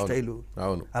చూడరా స్టైలు.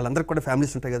 వాళ్ళందరికి కూడా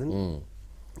ఫ్యామిలీస్ ఉంటాయి కదండి,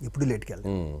 ఎప్పుడు లేట్కి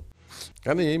వెళ్ళాను.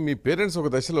 కానీ మీ పేరెంట్స్ ఒక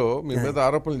దశలో మీ మీద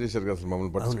ఆరోపణలు చేశారు కదా, అసలు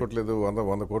మమ్మల్ని పట్టించుకోవట్లేదు,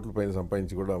 100 కోట్ల పైన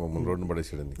సంపాదించి కూడా మమ్మల్ని రోడ్డును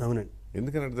పడేసాడని. అవునండి.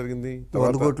 ఎందుకని అట్లా జరిగింది?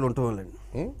 100 కోట్లు ఉంటాం వాళ్ళండి,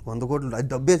 100 కోట్లు అది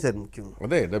డబ్బే సార్ ముఖ్యం.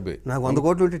 అదే డబ్బే. నాకు 100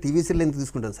 కోట్లు ఉంటే టీవీ సీరియల్ ఎందుకు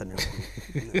తీసుకుంటాను సార్, నేను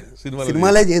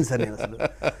సినిమాలే చేయను సార్ నేను అసలు.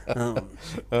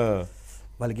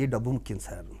 వాళ్ళకి డబ్బు ముఖ్యం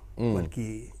సార్, వాళ్ళకి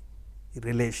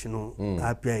రిలేషను,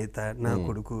 ఆప్యాయత. నా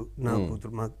కొడుకు, నా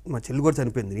కూతురు, మా చెల్లి కూడా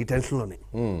చనిపోయింది ఈ టెన్షన్లోనే.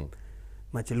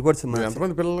 మా చెల్లి కూడా,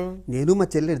 ఎంతమంది పిల్లలు? నేను మా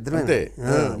చెల్లి ఇద్దరు.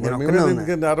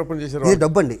 ఆరోపణ చేశారు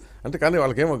డబ్బు అండి అంటే. కానీ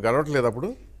వాళ్ళకేమో గడవట్లేదు అప్పుడు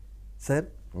సార్.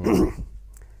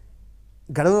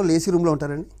 గడవని వాళ్ళు ఏసీ రూమ్లో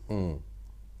ఉంటారండి,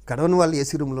 గడవని వాళ్ళు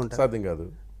ఏసీ రూమ్లో ఉంటారు. సాధ్యం కాదు,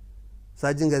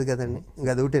 సాధ్యం కాదు కదండి. ఇంకా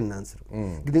అది ఒకటే ఆన్సర్.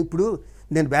 ఇప్పుడు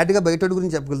నేను బ్యాడ్గా బయట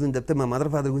గురించి చెప్పగలుగుతాను, చెప్తే మా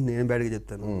మదర్ ఫాదర్ గురించి నేను బ్యాడ్గా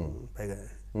చెప్తాను. పైగా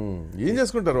ఏం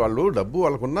చేసుకుంటారు వాళ్ళు? డబ్బు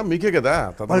వాళ్ళకున్నా మీకే కదా,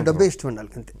 వాళ్ళ డబ్బే ఇష్టం అండి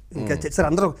వాళ్ళకి, అంతే. ఇంకా సార్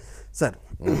అందరూ సార్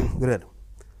గురారు,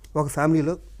 ఒక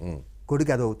ఫ్యామిలీలో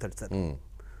కొడుకు అదో అవుతాడు సార్,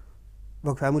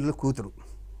 ఒక ఫ్యామిలీలో కూతురు,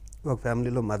 ఒక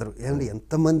ఫ్యామిలీలో మదర్. ఏమండి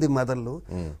ఎంతమంది మదర్లు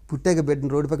పుట్టాక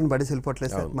బిడ్డను రోడ్డు పక్కన పడేసి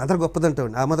వెళ్ళిపోవట్లేదు సార్. మదర్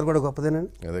గొప్పదంటామండి, ఆ మదర్ కూడా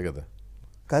గొప్పదేనండి. అదే కదా.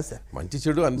 కాదు సార్, మంచి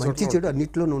చెడు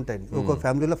అన్నింటిలోనూ ఉంటాయండి. ఒక్కొక్క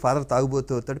ఫ్యామిలీలో ఫాదర్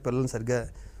తాగుబోతూ అవుతాడు, పిల్లల్ని సరిగ్గా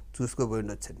చూసుకోబోయి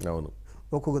ఉండొచ్చండి. అవును.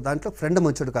 ఒక్కొక్క దాంట్లో ఫ్రెండ్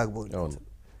మంచోడు కాకపోయింది.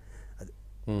 అది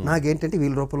నాకేంటంటే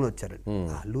వీళ్ళ రూపంలో వచ్చారండి.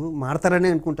 వాళ్ళు మారతారని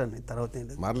అనుకుంటాను, తర్వాత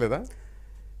మారలేదా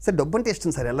సార్? డబ్బు అంటే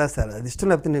ఇష్టం సార్, ఎలా సార్ అది ఇష్టం,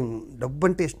 లేకపోతే నేను డబ్బు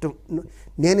అంటే ఇష్టం,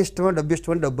 నేను ఇష్టమా డబ్బు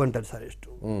ఇష్టమా, డబ్బు అంటారు సార్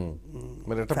ఇష్టం.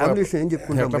 ఫ్యామిలీ విషయం ఏం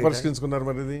చెప్పుకుంటాం, పరిష్కరించుకున్నారు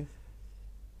మరి? ఇది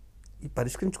ఈ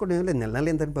పరిష్కరించుకోవడం ఏం లేదు, నెల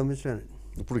ఎంతని పంపించాను.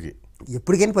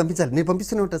 ఎప్పటికైనా పంపించాలి, నేను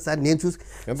పంపిస్తూనే ఉంటాను సార్. నేను చూసి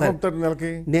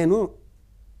నెలకి నేను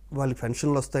వాళ్ళకి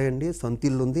పెన్షన్లు వస్తాయండి, సొంత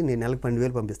ఇల్లు ఉంది, నేను నెలకు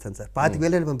 12,000 పంపిస్తాను సార్.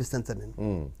 25,000 పంపిస్తాను సార్. నేను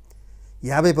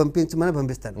 50 పంపించమని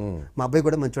పంపిస్తాను. మా అబ్బాయి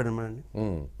కూడా మంచివాడు అనమానండి,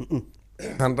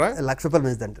 ₹1,00,000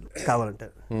 మంచిది అంటారు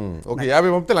కావాలంటారు. 50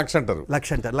 పంపితే 1,00,000 అంటారు.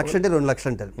 1,00,000 అంటారు, 1,00,000 అంటే 2,00,000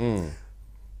 అంటారు.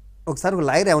 ఒకసారి ఒక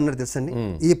లాయర్ ఏమన్నారు తెలుసండి,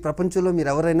 ఈ ప్రపంచంలో మీరు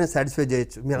ఎవరైనా సాటిస్ఫై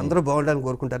చేయొచ్చు, మీరు అందరూ బాగుండాలని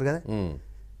కోరుకుంటారు కదా,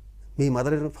 మీ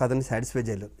మదర్ ఫాదర్ని సాటిస్ఫై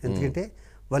చేయలేరు. ఎందుకంటే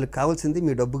వాళ్ళకి కావాల్సింది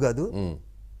మీ డబ్బు కాదు,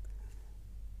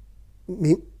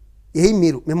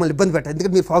 మీరు మిమ్మల్ని ఇబ్బంది పెట్టాలి.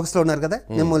 ఎందుకంటే మీరు ఫోకస్లో ఉన్నారు కదా,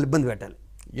 మిమ్మల్ని ఇబ్బంది పెట్టాలి.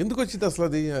 ఎందుకు వచ్చింది అసలు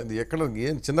అది? అది ఎక్కడ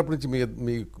చిన్నప్పటి నుంచి మీ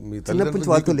చిన్నప్పటి నుంచి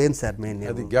వాళ్ళతో లేను సార్.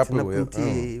 చిన్నప్పటి నుంచి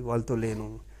వాళ్ళతో లేను.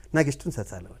 నాకు ఇష్టం సార్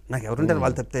చాలా. నాకు ఎవరుంటారు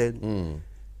వాళ్ళు తప్పితే,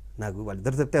 నాకు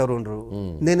వాళ్ళిద్దరు తప్పితే ఎవరు ఉండరు.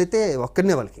 నేనైతే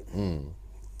ఒక్కడనే వాళ్ళకి.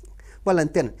 వాళ్ళు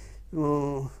అంతేనా,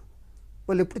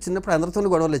 వాళ్ళు ఎప్పుడు చిన్నప్పుడు అందరితోనూ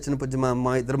గొడవలు, చిన్నప్పుడు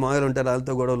మా ఇద్దరు మామయ్యలు ఉంటారు,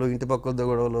 వాళ్ళతో గొడవలు, ఇంటి పక్కలతో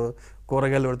గొడవలు,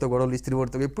 కూరగాయలు పడితే గొడవలు, ఇస్త్రీ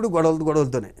పడితే ఎప్పుడు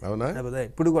గొడవలతోనే.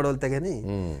 ఎప్పుడు గొడవలతో. కానీ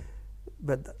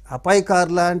పెద్ద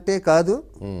అపాయకారులా అంటే కాదు,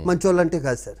 మంచోళ్ళు అంటే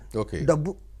కాదు సార్.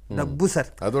 డబ్బు సార్,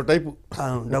 అదో టైపు.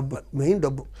 డబ్బు, మెయిన్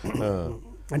డబ్బు.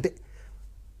 అంటే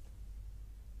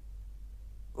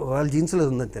వాళ్ళ జీన్స్లో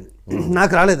ఉందంతే,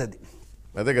 నాకు రాలేదు అది.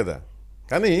 అదే కదా.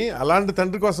 కానీ అలాంటి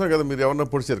తండ్రి కోసమే కదా మీరు ఎవరన్నా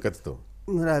పొడిచారు కత్తితో?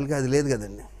 వాళ్ళకి అది లేదు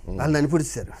కదండి, వాళ్ళు నన్ను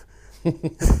పొడిచారు.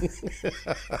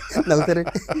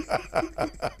 నవ్వుతారండి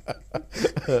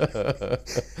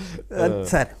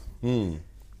సార్.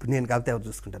 ఇప్పుడు నేను కాకపోతే ఎవరు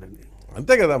చూసుకుంటారండి?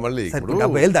 అంతే కదా. మళ్ళీ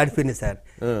 70 ఏళ్ళు దాటిపోయినాయి సార్.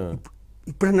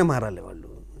 ఇప్పుడన్నా మారాలి వాళ్ళు.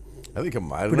 అది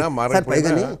మారినా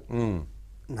పైగానే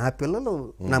నా పిల్లలు,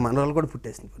 నా మనవాళ్ళు కూడా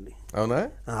పుట్టేసింది కొన్ని. అవునా?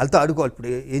 వాళ్ళతో ఆడుకోవాలి. ఇప్పుడు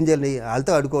ఏం చేయాలి,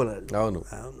 వాళ్ళతో ఆడుకోవాలి. అవును,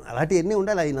 అలాంటివన్నీ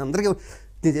ఉండాలి. ఆయన అందరికీ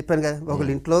నేను చెప్పాను కదా,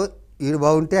 ఒకళ్ళ ఇంట్లో ఈడు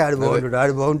బాగుంటే ఆడు బాగుంటాడు,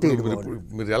 ఆడు బాగుంటే ఈడు బాగుంటాడు.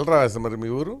 మీరు వెళ్ళరా మరి మీ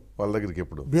ఊరు వాళ్ళ దగ్గరికి?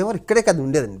 ఎప్పుడు భీమవరం ఇక్కడే కదా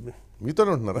ఉండేదండి. మీతోనే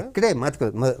ఉంటున్నారా? ఇక్కడే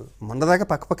మొన్నదాకా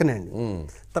పక్క పక్కనే అండి.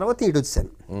 తర్వాత ఈడు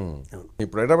వచ్చాను.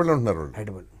 ఇప్పుడు హైదరాబాద్లో ఉంటున్నారు?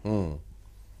 హైదరాబాద్.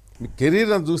 మీ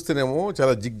కెరీర్ అని చూస్తేనేమో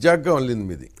చాలా జిగ్జాగ్గా వెళ్ళింది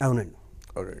మీది. అవునండి.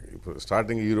 ఇప్పుడు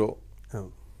స్టార్టింగ్ హీరో,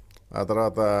 ఆ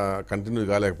తర్వాత కంటిన్యూ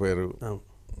కాలేకపోయారు,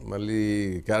 మళ్ళీ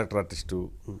క్యారెక్టర్ ఆర్టిస్టు,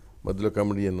 మధ్యలో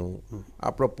కమెడియను,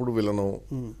 అప్పుడప్పుడు విలను,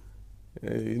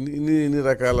 ఇన్ని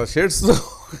రకాల షేడ్స్,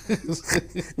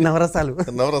 నవరసాలు.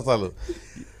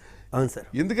 అవును సార్.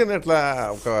 ఎందుకని అట్లా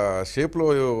ఒక షేప్లో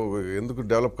ఎందుకు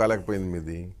డెవలప్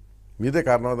కాలేకపోయింది? మీదే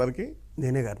కారణం దానికి?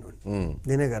 నేనే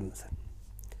కారణం సార్.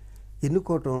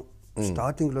 ఎన్నుకోవటం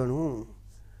స్టార్టింగ్లోనూ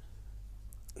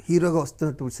హీరోగా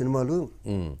వస్తున్నట్టు సినిమాలు,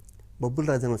 బొబ్బుల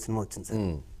రాజన్న సినిమా వచ్చింది సార్,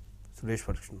 సురేష్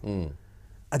ప్రొడక్షన్.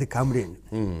 అది కామెడీ అండి.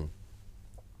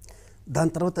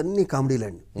 దాని తర్వాత అన్ని కామెడీలు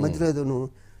అండి. మధ్యలో ఏదో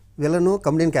విలను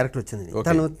కమెడియన్ క్యారెక్టర్ వచ్చింది.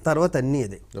 దాని తర్వాత అన్నీ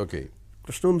అదే.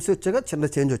 కృష్ణవంశీ వచ్చాక చిన్న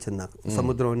చేంజ్ వచ్చింది నాకు,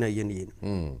 సముద్రం అయ్యని.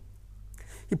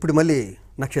 ఇప్పుడు మళ్ళీ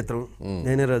నక్షత్రం,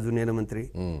 నేనే రాజు నేనే మంత్రి,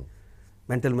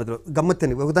 మెంటల్ మధ్యలో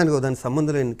గమ్మత్తని ఒకదానికి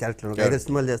సంబంధం లేని క్యారెక్టర్. 5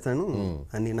 సినిమాలు చేస్తాను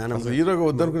అన్ని. హీరోగా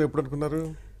వద్దనుకుని ఎప్పుడు అనుకున్నారు?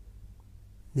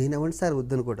 నేనేమంటే సార్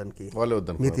వద్దనుకోవడానికి, వాళ్ళే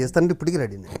వద్దు. మీరు తీస్తానంటే ఇప్పటికీ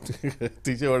రెడీ.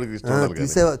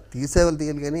 తీసేవాళ్ళు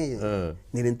తీయాలి, కానీ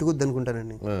నేను ఎందుకు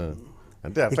వద్దనుకుంటానండి?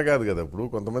 అంటే అట్లా కాదు కదా. ఇప్పుడు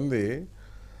కొంతమంది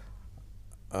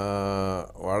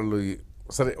వాళ్ళు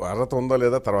సరే అర్హత ఉందా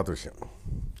లేదా తర్వాత విషయం,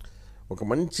 ఒక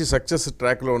మంచి సక్సెస్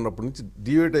ట్రాక్లో ఉన్నప్పటి నుంచి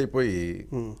డివేట్ అయిపోయి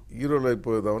హీరోలు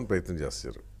అయిపోదామని ప్రయత్నం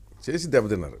చేస్తారు, చేసి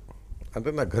దెబ్బతిన్నారు. అంటే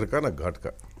నా ఘర్కా నా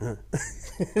ఘాట్కా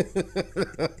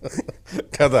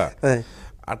కదా.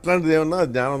 అట్లాంటిది ఏమన్నా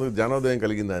జ్ఞానోదయం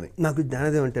కలిగిందా అని? నాకు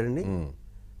జ్ఞానోదయం అంటారండి,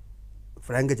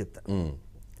 ఫ్రాంక్గా చెప్తా.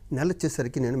 నెల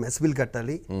వచ్చేసరికి నేను మెస్ బిల్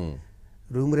కట్టాలి,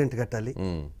 రూమ్ రెంట్ కట్టాలి,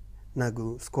 నాకు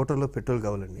స్కూటర్లో పెట్రోల్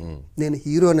కావాలండి. నేను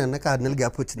హీరోని అన్నాక 6 నెలలు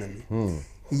గ్యాప్ వచ్చిందండి.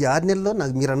 ఈ 6 నెలల్లో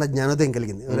నాకు మీరు అన్న జ్ఞానోదయం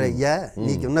కలిగింది. అయ్యా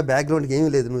నీకు ఉన్న బ్యాక్గ్రౌండ్కి ఏమీ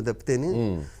లేదు, నువ్వు తప్పితేనే.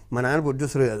 మా నాన్న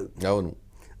ప్రొడ్యూసర్ కాదు, అవును,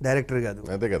 డైరెక్టర్ కాదు,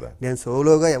 అదే కదా. నేను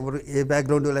సోలోగా ఎవరు ఏ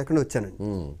బ్యాక్గ్రౌండ్ లేకుండా వచ్చానండి.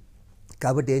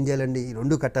 కాబట్టి ఏం చేయాలండి, ఈ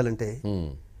 2 కట్టాలంటే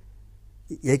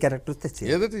ఏ క్యారెక్టర్ వస్తే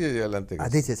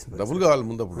అదే చేసాను. డబ్బులు కావాలి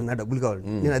ముందు, నా డబ్బులు కావాలి,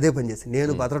 నేను అదే పని చేశాను.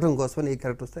 నేను బతకడం కోసం ఏ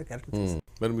క్యారెక్టర్ వస్తే క్యారెక్టర్ చేశాను.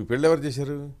 మరి మీ పెళ్ళి ఎవరు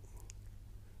చేశారు?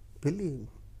 పెళ్ళి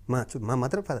మా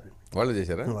మదర్ ఫాదర్ వాళ్ళే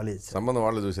చేశారా? వాళ్ళే చేశారు. సంబంధం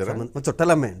వాళ్ళే చూసారా? మా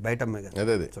చుట్టాలు అమ్మాయి, బయట అమ్మాయి కదా.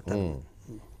 అదే చుట్టాలు.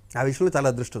 ఆ విషయంలో చాలా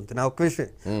అదృష్టం ఉంది. నా ఒక్క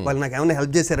విషయం, వాళ్ళు నాకు ఏమైనా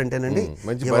హెల్ప్ చేశారంటేనండి,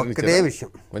 ఒక్కటే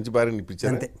విషయం, మంచి భార్యని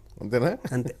ఇప్పించారు. అంతేనా?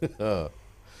 అంతే.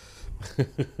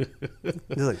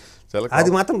 అది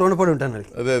మాత్రం రుణపడి ఉంటాను.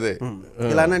 అదే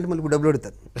ఇలా అంటే మళ్ళీ డబ్బులు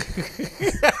అడుగుతారు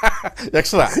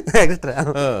ఎక్స్ట్రా.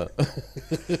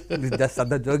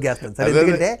 సదా జోక్ చేస్తాను సార్,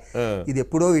 ఎందుకంటే ఇది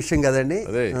ఎప్పుడో విషయం కదండి.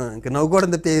 ఇంకా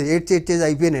నవ్వుకోవడం తప్పితే ఏడ్చేది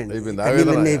అయిపోయినాయి.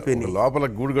 లోపల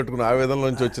గూడు కట్టుకున్న ఆవేదన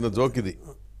నుంచి వచ్చిన జోక్ ఇది,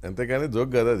 అంతేకాని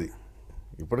జోక్ కదా అది.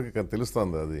 ఇప్పటికి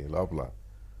తెలుస్తుంది అది లోపల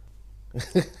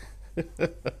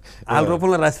వాళ్ళ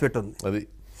రూపంలో రాసి పెట్టింది అది.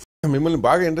 మిమ్మల్ని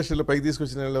బాగా ఇండస్ట్రీలో పైకి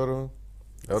తీసుకొచ్చిన వాళ్ళు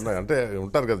ఎవరన్నా అంటే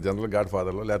ఉంటారు కదా జనరల్ గాడ్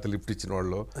ఫాదర్లో, లేకపోతే లిఫ్ట్ ఇచ్చిన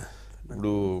వాళ్ళు.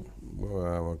 ఇప్పుడు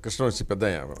కృష్ణవంశీ పెద్ద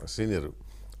సీనియర్,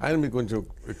 ఆయన మీకు కొంచెం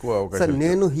ఎక్కువ అవకాశం.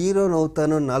 నేను హీరోని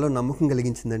అవుతాను నాలో నమ్మకం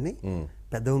కలిగించిందండి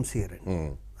పెద్ద వంశీ గారు అండి.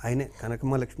 ఆయనే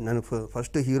కనకమహాలక్ష్మి నన్ను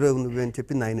ఫస్ట్ హీరో నువ్వు అని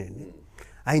చెప్పింది ఆయనే అండి.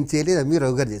 ఆయన చేయలేదు, అమ్మి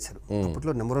రావు గారు చేశారు.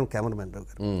 అప్పట్లో నెంబర్ 1 కెమెరామెన్ రావు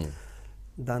గారు.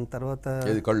 దాని తర్వాత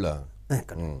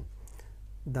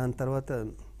దాని తర్వాత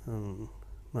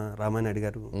మా రామానాయుడు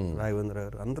గారు, రాఘవేంద్ర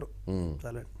గారు, అందరూ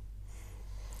చాలా.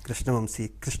 కృష్ణవంశీ,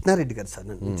 కృష్ణారెడ్డి గారు సార్,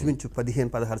 నన్ను ఇంచుమించు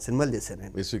 15-16 సినిమాలు చేశాను.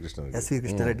 ఎస్వి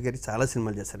కృష్ణారెడ్డి గారు చాలా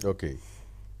సినిమాలు చేశారు.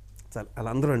 చాలా అలా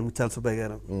అందరూ అండి. ముత్యాల సుబ్బయ్య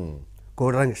గారు,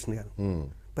 కోడరామకృష్ణ గారు,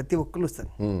 ప్రతి ఒక్కరు సార్.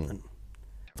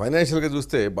 ఫైనాన్షియల్గా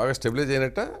చూస్తే బాగా స్టెబిలైజ్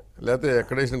అయినట్ట, లేకపోతే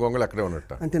ఎక్కడ వేసిన గొంగళి అక్కడే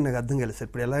ఉన్నట్ట? అంటే నాకు అర్థం కాలేదు సార్.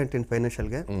 ఇప్పుడు ఎలా అంటే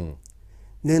ఫైనాన్షియల్గా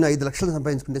నేను 5 లక్షలు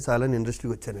సంపాదించుకుంటే చాలా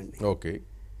ఇండస్ట్రీకి వచ్చానండి. ఓకే.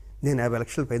 నేను 50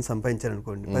 లక్షల పైన సంపాదించాను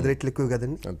అనుకోండి, 10 రెట్లు ఎక్కువ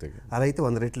కదండి. అంతే. అలా అయితే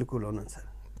 100 రెట్లు ఎక్కువలో ఉన్నాను సార్.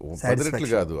 10 రెట్లు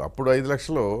కాదు, అప్పుడు 5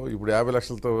 లక్షలు, ఇప్పుడు 50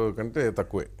 లక్షలతో కంటే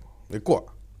తక్కువే, ఎక్కువ.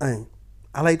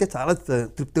 అలా అయితే చాలా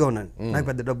తృప్తిగా ఉన్నాను. నాకు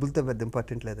పెద్ద డబ్బులతో పెద్ద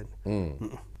ఇంపార్టెంట్ లేదండి.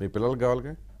 మీ పిల్లలకి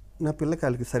కావాలిగా? నా పిల్లకి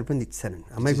వాళ్ళకి సరిపోయింది ఇచ్చానండి.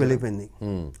 అమ్మాయికి వెళ్ళిపోయింది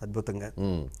అద్భుతంగా.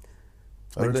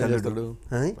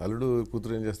 అల్లుడు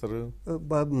కూతురు ఏం చేస్తారు?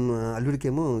 బాబు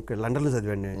అల్లుడికేమో ఇక్కడ లండన్లో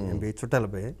చదివాండి ఎంబీఏ.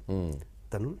 చుట్టాలపై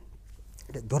తను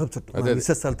అంటే దూరపు చుట్టూ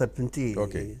మిస్సెస్ వాళ్ళ తరపు నుంచి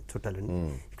చుట్టాలండి.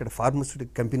 ఇక్కడ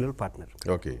ఫార్మస్యూటికల్ కంపెనీలో పార్ట్నర్.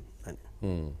 ఓకే.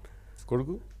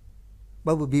 కొడుకు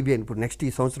బాబు బీబీఐ ఇప్పుడు నెక్స్ట్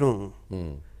ఈ సంవత్సరం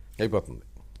అయిపోతుంది.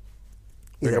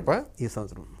 ఈ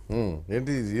సంవత్సరం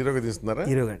ఏంటి హీరోగా తీస్తున్నారా?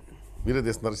 హీరోగా మీరే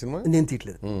తీస్తున్నారు సినిమా? నేను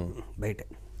తీయట్లేదు, బయట.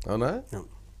 అవునా?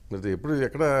 మరి ఎప్పుడు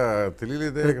ఎక్కడ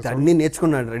తెలియలేదే? అన్నీ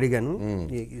నేర్చుకున్నాడు రెడీగాను.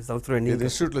 ఈ సంవత్సరం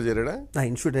ఇన్స్టిట్యూట్లో చేరాడా?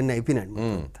 ఇన్స్టిట్యూట్ అన్నీ అయిపోయినాడు.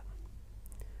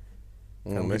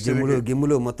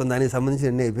 గిమ్ములు మొత్తం దానికి సంబంధించి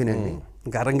అన్నీ అయిపోయినాయండి.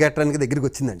 ఇంకా అరంగేట్రానికి దగ్గరికి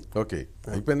వచ్చిందండి. ఓకే,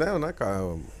 అయిపోయిందా?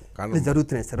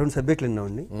 జరుగుతున్నాయి సార్. 2 సబ్జెక్టులు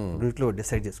ఉన్నామండి, రెండిట్లో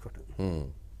డిసైడ్ చేసుకోవటం.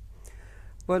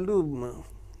 వాళ్ళు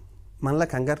మనలా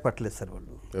కంగారు పట్టలేదు సార్.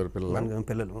 వాళ్ళు ఎవరు?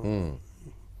 పిల్లలు.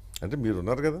 అంటే మీరు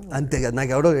ఉన్నారు కదా. అంతే కదా,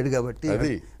 నాకు ఎవడో లేడు కాబట్టి.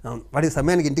 వాడికి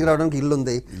సమయానికి ఇంటికి రావడానికి ఇల్లు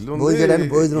ఉంది, భోజనం చేయడానికి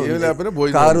భోజనం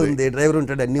ఉంది, కారు ఉంది, డ్రైవర్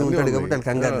ఉంటాడు, అన్నీ ఉంటాడు కాబట్టి వాళ్ళు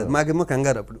కంగారు లేదు. మాకేమో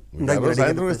కంగారు అప్పుడు.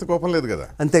 కోపం లేదు కదా.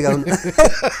 అంతే కాదు,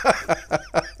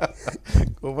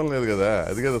 కోపం లేదు కదా,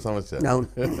 అది కదా సమస్య.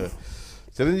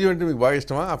 చిరంజీవి అంటే మీకు బాగా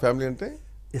ఇష్టమా? ఆ ఫ్యామిలీ అంటే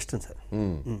ఇష్టం సార్.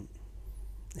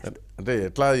 అంటే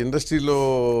ఎట్లా ఇండస్ట్రీలో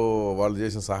వాళ్ళు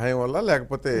చేసిన సహాయం వల్ల,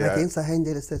 లేకపోతే ఏం సహాయం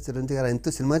చేయలేదు సార్. చిరంజీవి గారు ఎంతో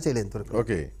సినిమా చేయలేదు ఇంతవరకు.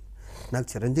 ఓకే. నాకు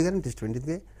చిరంజీవి గారు అంటే ఇష్టం.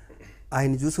 ఎందుకంటే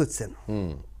ఆయన చూసి వచ్చాను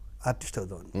ఆర్టిస్ట్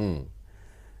అవుదామని.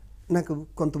 నాకు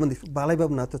కొంతమంది బాలయ్య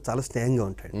బాబు నాతో చాలా స్నేహంగా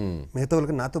ఉంటాడు. మిగతా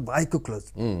వాళ్ళకి నాతో బాగా ఎక్కువ క్లోజ్,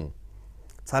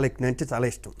 చాలా ఎక్కువ అంటే చాలా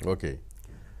ఇష్టం. ఓకే.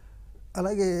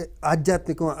 అలాగే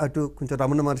ఆధ్యాత్మికం అటు కొంచెం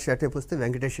రమణ మహర్షి అటేపు వస్తే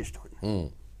వెంకటేష్ ఇష్టం అండి,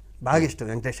 బాగా ఇష్టం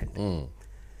వెంకటేష్ అంటే.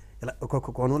 ఇలా ఒక్కొక్క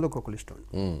కోణంలో ఒక్కొక్కరు ఇష్టం అండి.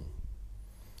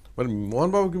 మరి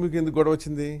మోహన్ బాబుకి మీకు ఎందుకు గొడవ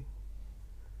వచ్చింది?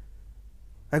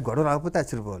 అది గొడవ రాకపోతే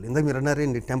ఆశ్చర్యపోవాలి. ఇందాక మీరు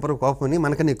అన్నారేంటి టెంపర్ కోపం అని,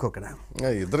 మనకన్నా ఎక్కువ అక్కడ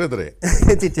ఇద్దరే.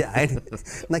 ఆయన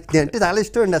నాకు అంటే చాలా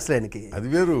ఇష్టం అండి అసలు ఆయనకి. అది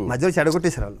వేరు, మధ్యలో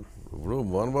చెడగొట్టేసారు వాళ్ళు. ఇప్పుడు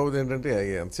మోహన్ బాబుది ఏంటంటే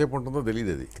ఎంతసేపు ఉంటుందో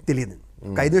తెలియదు. అది తెలియదు.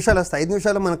 5 నిమిషాలు వస్తే 5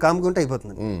 నిమిషాలు మనం కాముకుంటే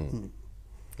అయిపోతుంది.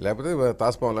 లేకపోతే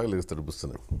తాస్పాం లాగా లేస్తాడు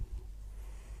బుస్తున్నాడు.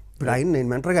 ఇప్పుడు నేను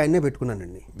మెంటర్గా ఆయన్నే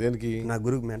పెట్టుకున్నానండి. దేనికి? నా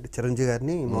గురువు మెంటర్ చిరంజీవి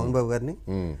గారిని, మోహన్ బాబు గారిని,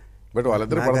 బట్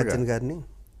వాళ్ళిద్దరు నాగార్జున గారిని.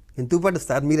 ఎందుకు పడదు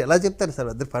సార్? మీరు ఎలా చెప్తారు సార్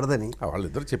ఇద్దరు పడదని?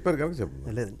 వాళ్ళిద్దరు చెప్పారు కనుక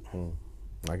చెప్పండి. లేదండి,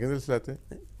 నాకేం తెలుసు. లేకపోతే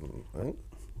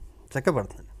చక్క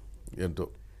పడుతుంది ఏంటో.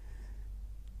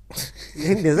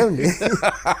 ఏంటి నిజం అండి?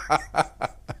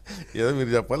 ఏదో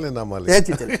మీరు చెప్పాలి, నేను నమ్మాలి,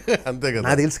 అంతే కదా.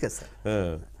 నాకు తెలుసు కదా సార్.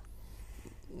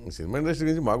 సినిమా ఇండస్ట్రీ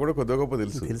గురించి మాకు కూడా కొద్దిగా గొప్ప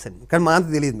తెలుసండి, కానీ మా అంత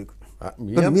తెలియదు మీకు.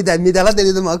 మీది ఎలా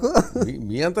తెలియదు మాకు?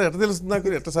 మీ అంతా ఎట్లా తెలుస్తుంది నాకు?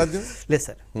 ఎట్లా సాధ్యం? లేదు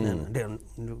సార్, అంటే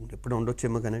ఎప్పుడు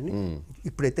ఉండొచ్చేమో కానీ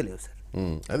ఇప్పుడైతే లేవు సార్.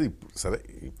 అది సరే.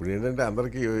 ఇప్పుడు ఏంటంటే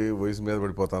అందరికీ వయసు మీద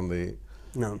పడిపోతుంది,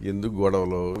 ఎందుకు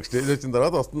గొడవలు. స్టేజ్ వచ్చిన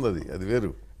తర్వాత వస్తుంది, అది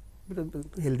వేరు.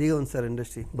 హెల్తీగా ఉంది సార్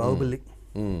ఇండస్ట్రీ. బాహుబలి,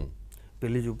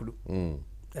 పెళ్లి చూపుడు,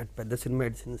 పెద్ద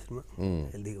సినిమా, చిన్న సినిమా,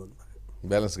 హెల్తీగా ఉంది,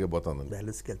 బ్యాలెన్స్గా పోతుంది.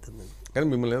 బ్యాలెన్స్కి వెళ్తుందండి. కానీ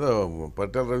మిమ్మల్ని ఏదో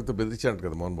పరిటాల రవితో బెదిరించాడు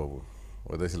కదా మోహన్ బాబు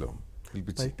ఓ దశలో.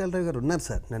 పరిటాల రవి గారు ఉన్నారు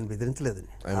సార్, నన్ను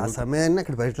బెదిరించలేదండి. ఆ సమయాన్ని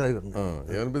అక్కడ పరిటాల రవి గారు ఉన్నారు.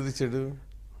 ఏమని బెదిరించాడు?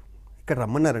 ఇక్కడ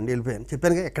రమ్మన్నారండి, వెళ్ళిపోయాను.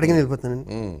 చెప్పాను కదా ఎక్కడికైనా వెళ్ళిపోతానండి.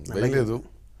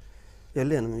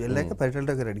 వెళ్ళాక పరిటాల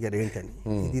రవి గారు అడిగారు ఏంటని,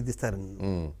 ఇది ఇస్తారని.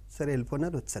 సరే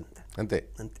వెళ్ళిపోయినారు, వచ్చాను అంతే.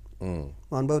 అంతే.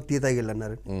 మోహన్ బాబు టీ తాగి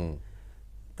వెళ్ళన్నారు,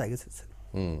 తాగేసి వచ్చాను.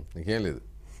 ఇంకేం లేదు.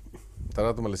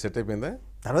 తర్వాత మళ్ళీ సెట్ అయిపోయిందా?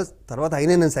 తర్వాత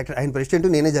ఆయనే నేను సెక్రటరీ, ఆయన ప్రెసిడెంట్,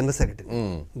 నేనే జనరల్ సెక్రటరీ.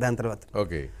 దాని తర్వాత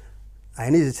ఓకే,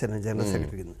 ఆయనే చేశారు జనరల్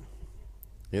సెక్రటరీ కింద.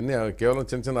 ఎన్ని కేవలం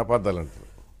చిన్న చిన్న అపార్థాలు అంటారు.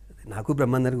 నాకు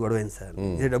బ్రహ్మాండానికి గొడవ అయింది సార్.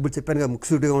 నేను డబ్బులు చెప్పాను కదా,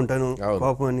 ముక్సూటిగా ఉంటాను,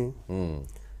 కోపం అని.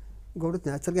 గొడవ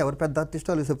న్యాచురల్గా ఎవరు పెద్ద ఆర్టిస్ట్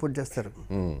వాళ్ళు సపోర్ట్ చేస్తారు,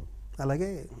 అలాగే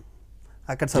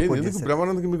అక్కడ సపోర్ట్ చేస్తారు.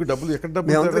 బ్రహ్మానందకి మీకు డబ్బులు ఎక్కడ?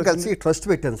 మేమందరం కలిసి ట్రస్ట్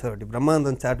పెట్టాను సార్, ఒకటి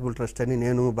బ్రహ్మానందం చారిటబుల్ ట్రస్ట్ అని.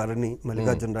 నేను, భరణి,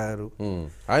 మల్లికార్జున రావు,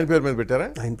 ఆయన పేరు మీద పెట్టారా?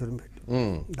 ఆయన పేరు పెట్టి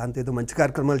దాంతో ఏదో మంచి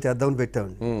కార్యక్రమాలు చేద్దామని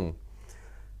పెట్టామండి.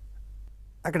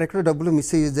 అక్కడెక్కడో డబ్బులు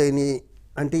మిస్ యూజ్ అయినాయి.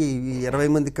 అంటే ఈ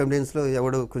 20 మంది కమిడియన్స్లో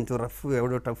ఎవడో కొంచెం రఫ్,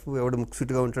 ఎవడో టఫ్, ఎవడో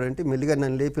ముక్సుట్గా ఉంటాడంటే మెల్లిగా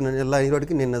నన్ను లేపి నన్ను ఇలా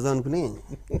ఈరోడికి నేను నిజం అనుకుని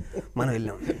మనం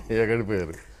వెళ్ళాం.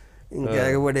 ఎక్కడిపోయారు? ఇంకా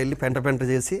ఎగబడి వెళ్ళి పెంట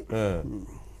చేసి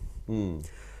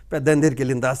పెద్ద దగ్గరికి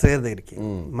వెళ్ళింది, దాసరి గారి దగ్గరికి.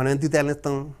 మనం ఎందుకు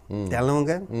తేలనిస్తాం?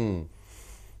 తేలనంగా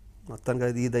మొత్తానికి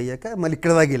అది ఇది అయ్యాక మళ్ళీ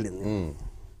ఇక్కడ దాకా వెళ్ళింది.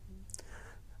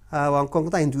 ఆ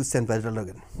వంకొంకతో ఆయన చూస్తాను పరిటాల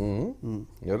గారిని.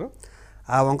 ఎవరు?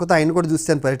 ఆ వంకతో ఆయన కూడా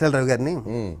చూస్తాను పరిటాల రావు గారిని.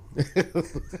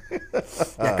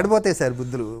 ఎక్కడ పోతాయి సార్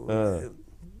బుద్ధులు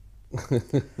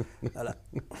అలా.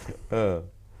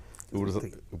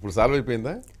 ఇప్పుడు సాల్వ్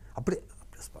అయిపోయిందా? అప్పుడే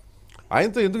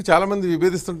ఆయనతో ఎందుకు చాలామంది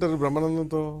విభేదిస్తుంటారు?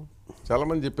 బ్రహ్మానందంతో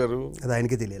చాలామంది చెప్పారు. అది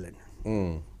ఆయనకే తెలియాలండి,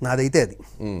 నాదైతే అది.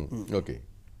 ఓకే,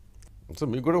 సో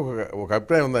మీకు కూడా ఒక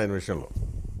అభిప్రాయం ఉంది ఆయన విషయంలో?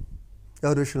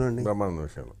 ఎవరి విషయంలో అండి? బ్రహ్మానందం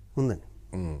విషయంలో ఉందండి.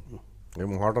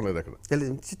 ఏమో హోటం లేదు అక్కడ.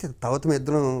 తర్వాత మీ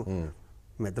ఇద్దరం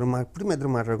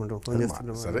మాట్లాడుకుంటాం, ఫోన్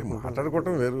చేస్తున్నాం. సరే,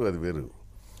 మాట్లాడుకోవటం వేరు, అది వేరు.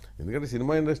 ఎందుకంటే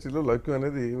సినిమా ఇండస్ట్రీలో లౌక్యం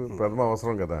అనేది ప్రథమ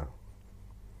అవసరం కదా.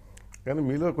 కానీ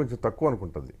మీలో కొంచెం తక్కువ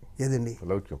అనుకుంటుంది ఏదండి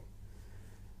లౌక్యం.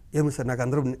 ఏమో సార్, నాకు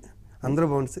అందరూ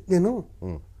బాగుంటుంది సార్. నేను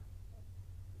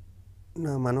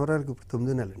నా మనవరాలకి ఇప్పుడు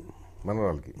 9 నెలలండి.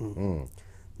 మనవరాలకి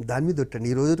దాని మీద ఒట్టండి.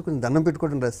 ఈ రోజు కొంచెం దండం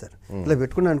పెట్టుకోవడం రాదు సార్. ఇలా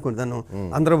పెట్టుకున్నాను అనుకోండి, దండం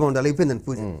అందరూ బాగుండాలి, అయిపోయిందండి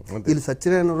పూజ. వీళ్ళు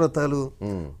సత్యనారాయణ వ్రతాలు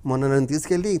మొన్న నన్ను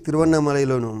తీసుకెళ్ళి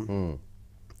తిరువన్నామలైలోను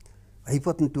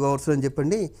అయిపోతుంది 2 hours అని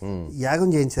చెప్పండి యాగం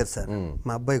చేయించారు సార్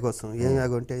మా అబ్బాయి కోసం. ఏం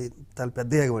యాగం అంటే చాలా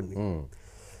పెద్ద యాగం అండి.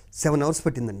 7 hours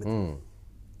పట్టిందండి.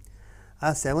 ఆ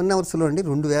 7 hoursలో అండి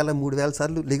 2,000-3,000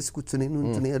 సార్లు లెగిసి కూర్చుని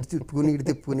నుంచుని అటు తిప్పుకుని ఇటు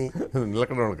తిప్పుకుని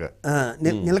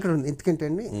నిలకడ. ఎందుకంటే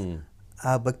అండి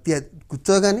ఆ భక్తి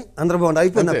కూర్చోగానే అందరూ బాగుండాలి,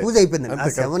 అయిపోయింది, పూజ అయిపోయింది. ఆ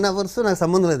 7 hours నాకు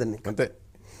సంబంధం లేదండి.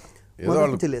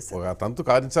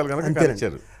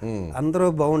 అందరూ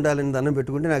బాగుండాలని దండం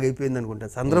పెట్టుకుంటే నాకు అయిపోయింది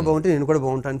అనుకుంటాను. అందరూ బాగుంటే నేను కూడా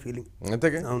బాగుంటాను ఫీలింగ్.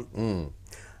 అవును,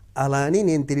 అలా అని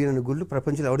నేను తిరిగిన గుళ్ళు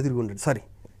ప్రపంచంలో ఎవడు తిరిగి ఉంటాడు, సారీ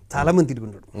చాలా మంది తిరిగి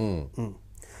ఉంటాడు.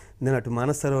 నేను అటు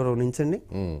మానస సరోవరం నుంచండి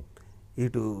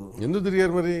ఇటు. ఎందుకు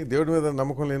తిరిగారు మరి? దేవుడి మీద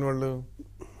నమ్మకం లేని వాళ్ళు?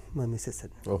 మా మిస్సెస్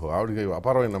అండి. ఓహో, ఆవిడకి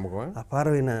అపారమైన నమ్మకం.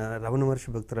 అపారమైన రమణ మహర్షి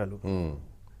భక్తురాలు,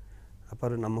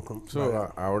 అపార నమ్మకం. సో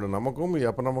ఆవిడ నమ్మకం, మీ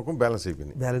అపనమ్మకం బ్యాలెన్స్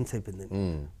అయిపోయింది.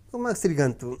 మాకు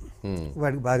శ్రీకాంత్,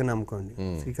 వాడికి బాగా నమ్మకం అండి.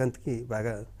 శ్రీకాంత్కి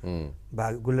బాగా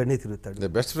గుళ్ళనే తిరుగుతాడు.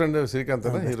 Best friend Srikanth,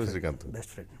 hero Srikanth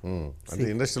best friend. అంటే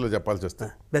ఇండస్ట్రీలో చెప్పాల్సి వస్తే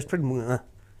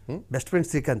బెస్ట్ ఫ్రెండ్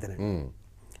శ్రీకాంత్ అండి.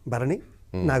 భరణి,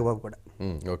 నాగబాబు కూడా.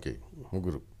 ఓకే,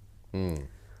 ముగ్గురు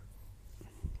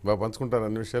బాగా పంచుకుంటారు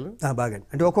అన్ని విషయాలు. బాగా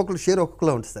అంటే ఒక్కొక్కరు షేర్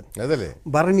ఒక్కొక్కలా ఉంటుంది సార్. అదేలే,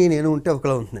 భరణి నేను ఉంటే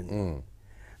ఒకలా ఉంటుందండి,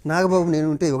 నాగబాబు నేను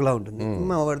ఉంటే ఒకలా ఉంటుంది,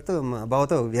 మా వాడితో మా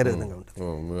బావతో వేరే విధంగా ఉంటుంది.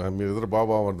 మీరిద్దరు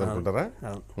బాబా అనుకుంటారా?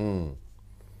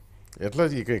 ఎట్లా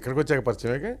ఇక్కడికి వచ్చాక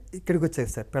పరిచయం? ఇక్కడికి వచ్చాక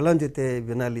సార్ పెళ్ళాం చేస్తే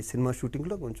వినాలి సినిమా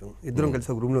షూటింగ్లో కొంచెం ఇద్దరం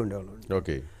కలిసి ఒక రూమ్లో ఉండేవాళ్ళం.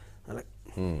 ఓకే, అలా.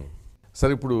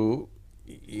 సార్ ఇప్పుడు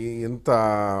ఎంత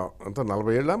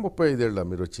 40 ఏళ్ళ 35 ఏళ్ళ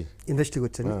మీరు వచ్చి ఇండస్ట్రీకి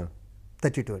వచ్చాను?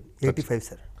 32 అండి, 85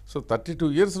 సార్. సో 32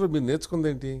 yearsలో మీరు నేర్చుకుంది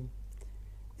ఏంటి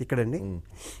ఇక్కడండి?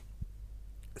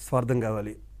 స్వార్థం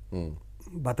కావాలి,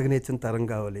 బతకనేర్చిన తరం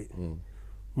కావాలి,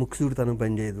 ముక్కుసూడి తనం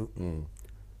పనిచేయదు,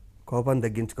 కోపాన్ని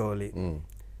తగ్గించుకోవాలి,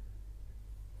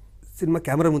 సినిమా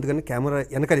కెమెరా ముందు కానీ కెమెరా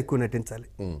వెనకాల ఎక్కువ నటించాలి.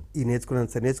 ఈ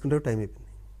నేర్చుకున్నాను సార్. నేర్చుకుంటే టైం అయిపోయింది.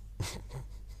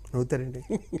 నవ్వుతారండి.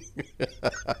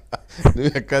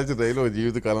 నువ్వు ఎక్కాల్సిన రైలు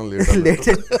జీవితకాలం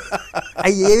లేదు,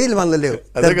 అవి ఏమీ మనలో లేవు.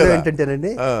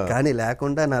 ఏంటంటేనండి, కానీ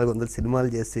లేకుండా 400 సినిమాలు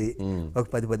చేసి ఒక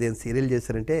 10-15 సీరియల్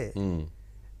చేశారంటే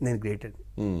నేను గ్రేట్ అండి.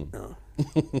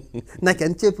 నాకు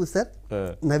ఎంతసేపు సార్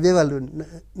నవ్వేవాళ్ళు.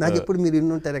 నాకు ఎప్పుడు మీరు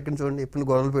ఇన్ని ఉంటారు ఎక్కడ చూడండి, ఎప్పుడు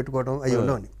గొడవలు పెట్టుకోవడం అవి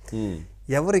ఉండవని.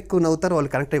 ఎవరు ఎక్కువ నవ్వుతారో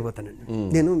వాళ్ళు కనెక్ట్ అయిపోతానండి.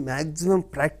 నేను మ్యాక్సిమం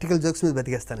ప్రాక్టికల్ జోక్స్ మీద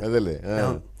బతికేస్తాను.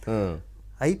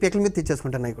 అవి పేకల మీద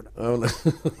తెచ్చేసుకుంటాను. అవి కూడా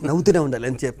నవ్వుతూనే ఉండాలి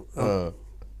ఎంతసేపు.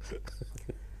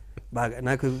 బాగా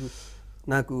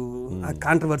నాకు ఆ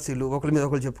కాంట్రవర్సీలు, ఒకరి మీద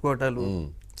ఒకరు చెప్పుకోవటాలు,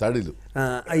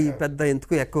 అవి పెద్ద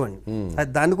ఎందుకు ఎక్కువ అండి.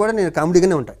 దాన్ని కూడా నేను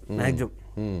కామెడీగానే ఉంటాను మ్యాక్సిమం.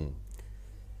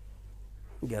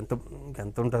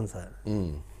 ఎంత ఉంటాను సార్?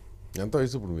 ఎంత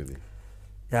వయసు ఇప్పుడు మీది?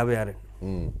 56 అండి,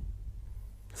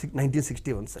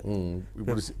 1961 సార్.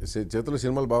 ఇప్పుడు చేతుల్లో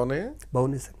సినిమాలు బాగున్నాయి?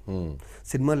 బాగున్నాయి సార్.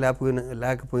 సినిమా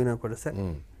లేకపోయినా కూడా సార్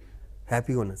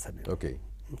హ్యాపీగా ఉన్నాను సార్. ఓకే,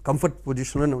 కంఫర్ట్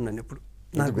పొజిషన్లోనే ఉన్నాను ఇప్పుడు.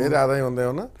 నాకు వేరే ఆదాయం ఉందా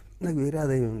ఏమన్నా? నాకు వేరే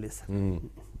ఆదాయం ఏం లేదు సార్.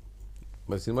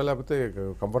 మరి సినిమా లేకపోతే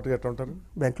కంఫర్ట్గా ఎట్లా ఉంటారు?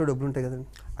 బ్యాంక్లో డబ్బులు ఉంటాయి కదండి.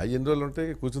 అవి ఎన్ని రోజులు ఉంటాయి?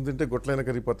 కూర్చొని తింటే గొట్లైనా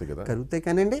కరిగిపోతాయి కదా. కరుగుతాయి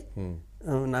కానండి,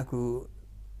 నాకు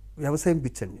వ్యవసాయం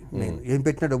పిచ్చండి. నేను ఏం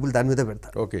పెట్టినా డబ్బులు దాని మీద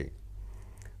పెడతాను. ఓకే,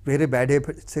 వేరే బ్యాడ్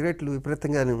సిగరెట్లు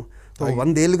విపరీతంగా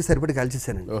 100 ఏళ్ళకి సరిపడి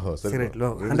కాల్చేసానండి. సిగరెట్లు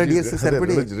 100 years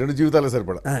సరిపడి, 2 జీవితాలకు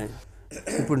సరిపడా.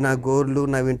 ఇప్పుడు నా గోర్లు,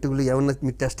 నా వెంట్రుకలు ఏమన్నా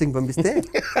మీరు టెస్టింగ్ పంపిస్తే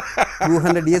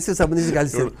 200 years సంబంధించి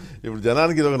కాల్చేసాను. ఇప్పుడు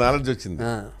జనానికి ఇది ఒక నాలెడ్జ్ వచ్చింది.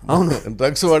 అవును,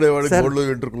 డ్రగ్స్ వాడేవాడు గోర్లు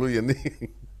వెంట్రుకలు ఇవన్నీ.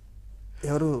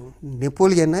 ఎవరు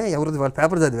నెపోలియన్ ఎవరు వాళ్ళ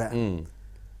పేపర్ చదివా,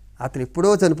 అతను ఎప్పుడో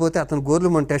చనిపోతే అతను గోర్లు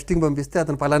మనం టెస్టింగ్ పంపిస్తే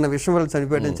అతను పలానా విషయం వల్ల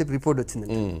చనిపోయాడని చెప్పి రిపోర్ట్ వచ్చింది.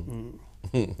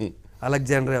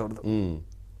 అలెగ్జాండర్ ఎవరిదో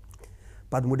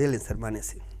 13 ఏళ్ళు సార్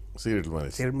మానేసి సిగరెట్లు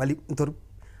మానేసి. మళ్ళీ ఇంతవరకు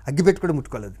అగ్గిపెట్టి కూడా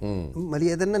ముట్టుకోలేదు. మళ్ళీ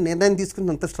ఏదైనా నిర్ణయం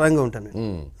తీసుకుని అంత స్ట్రాంగ్గా ఉంటాను.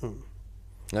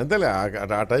 అంతేలే,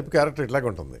 ఆ టైప్ క్యారెక్టర్ ఇట్లాగే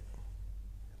ఉంటుంది.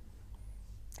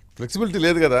 ఫ్లెక్సిబిలిటీ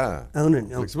లేదు కదా.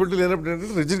 అవునండి. ఫ్లెక్సిబిలిటీ లేనప్పుడు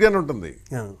ఏంటంటే రిజిడ్గానే ఉంటుంది.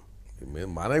 అవును.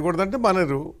 మానేయకూడదంటే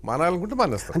మానేరు, మానాలనుకుంటే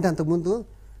మానేస్తారు. అంటే అంతకుముందు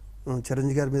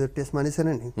చిరంజీవి గారి మీద ఒట్టేసి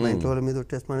మానేశానండి, మా ఇంట్లో వాళ్ళ మీద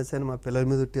ఒట్టేసి మానేశాను, మా పిల్లల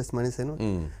మీద ఒట్టేసి మానేశాను,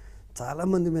 చాలా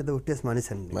మంది మీద ఒట్టేసి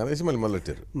మానేశానండి. మానేసి మళ్ళీ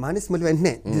వచ్చారు. మానేసి మళ్ళీ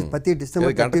వెంటనే ప్రతి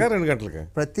డిసెంబర్ గంటకా 2 గంటలకి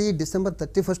ప్రతి డిసెంబర్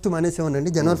 31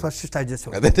 మానేసామనండి. జనవరి 1 స్టార్ట్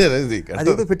చేసాం. అదే అది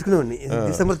కూడా పెట్టుకునేవాడిని.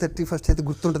 డిసెంబర్ 31 అయితే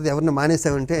గుర్తుంటుంది, ఎవరిని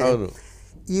మానేసామంటే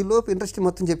ఈ లోపు ఇండస్ట్రీ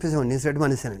మొత్తం చెప్పేసామండి, నేను సైడ్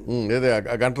మానేశానండి.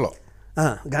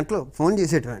 గంటలో ఫోన్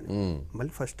చేసేటవాడిని.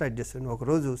 మళ్ళీ ఫస్ట్ స్టార్ట్ చేశాను.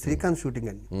 ఒకరోజు శ్రీకాంత్ షూటింగ్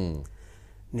అండి,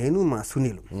 నేను మా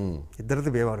సునీల్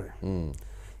ఇద్దరిది భీమవరమే.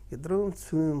 ఇద్దరు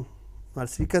మా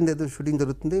శ్రీకాంత్ ఏదో షూటింగ్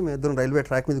జరుగుతుంది, మేము ఇద్దరం రైల్వే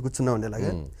ట్రాక్ మీద కూర్చున్నామండి.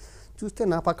 అలాగే చూస్తే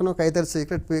నా పక్కన ఒక 5-6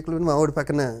 సిగరెట్ పేకులు, మా ఆవిడ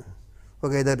పక్కన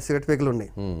ఒక 5-6 సిగరెట్ పేకులు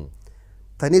ఉన్నాయి.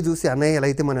 తనే చూసి అన్నయ్య ఎలా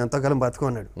అయితే మనం ఎంతోకాలం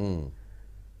బతుకున్నాడు,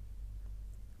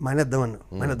 మానేద్దామన్నా,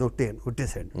 మానేద్దాం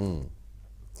ఒట్టేసాడు.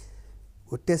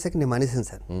 ఒట్టేసాక నేను మానేసాను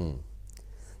సార్.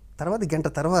 తర్వాత గంట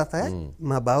తర్వాత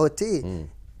మా బావ వచ్చి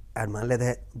ఆడు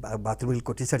మానలేదే, బాత్రూమ్ వెళ్ళి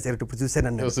కొట్టేసాడు సిగరెట్, ఇప్పుడు చూశాను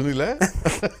అన్నాడు.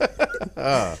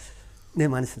 నేను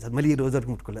మానేసాను సార్. మళ్ళీ ఈ రోజు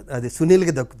వరకు ముట్టుకోలేదు. అది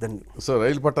సునీల్కి దక్కుతుందండి. సో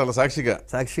రైలు పట్టాల సాక్షిగా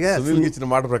సునీల్కి ఇచ్చిన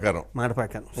మాట ప్రకారం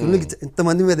సునీల్కి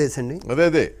ఇంతమంది మీద వేసండి.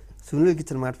 అదే సునీల్కి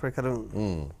ఇచ్చిన మాట ప్రకారం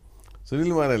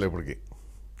సునీల్ మానేయాలి. ఇప్పటికి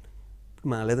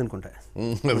మానేదనుకుంటా.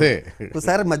 అదే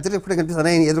ఒకసారి మధ్యలో ఎప్పుడే కనిపిస్తుంది,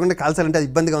 ఆయన ఎదురుకుంటే కాల్చాలంటే అది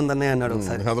ఇబ్బందిగా ఉందన్నయ్య అన్నాడు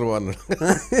ఒకసారి.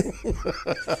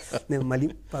 నేను మళ్ళీ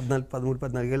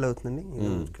 13-14 ఏళ్ళు అవుతుందండి.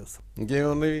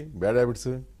 ఇంకేమున్నాయి బ్యాడ్ హ్యాబిట్స్?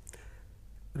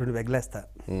 2 వెగలేస్తా.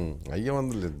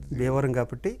 అయ్యేమందులేదు భీమవరం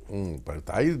కాబట్టి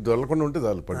తాయి దొల్లకుండా ఉంటే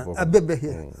చాలు పడిపో. అబ్బే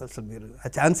అసలు మీరు ఆ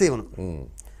ఛాన్సే ఇవ్వను.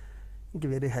 ఇంక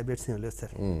వేరే హ్యాబిట్స్ ఏం లేదు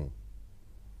సార్.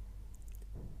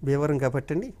 భీమవరం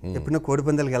కాబట్టి అండి ఎప్పుడైనా కోడి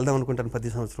పందాలకు వెళ్దాం అనుకుంటాను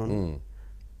ప్రతి సంవత్సరం.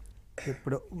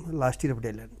 ఎప్పుడో లాస్ట్ ఇయర్ ఎప్పుడు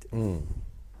వెళ్ళాను.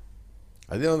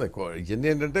 అదే ఉంది. ఇవన్నీ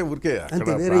ఏంటంటే ఊరికే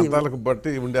ప్రాంతాలకు బట్టి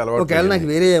ఉండే అలవాటు. ఒకవేళ నాకు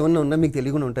వేరే ఏమన్నా ఉన్నా మీకు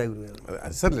తెలియకుండా ఉంటాయి.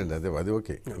 అది సర్లేండి, అది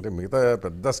ఓకే. అంటే మిగతా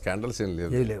పెద్ద స్కాండల్స్ ఏం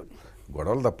లేవు,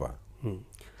 గొడవలు తప్ప.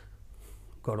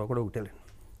 గొడవ కూడా ఒకటేలేండి,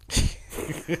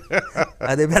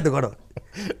 అదే పెద్ద గొడవ.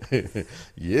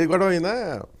 ఏ గొడవ అయినా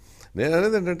నేను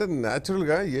అనేది ఏంటంటే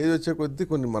న్యాచురల్గా ఏజ్ వచ్చే కొద్దీ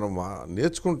కొన్ని మనం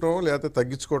నేర్చుకుంటాం, లేకపోతే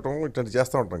తగ్గించుకోవటం ఇట్లాంటి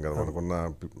చేస్తూ ఉంటాం కదా మనకున్న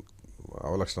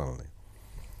అవలక్షణాలని.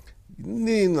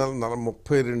 ఇన్ని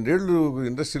 32 ఏళ్ళు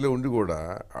ఇండస్ట్రీలో ఉండి కూడా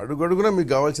అడుగడుగునా మీకు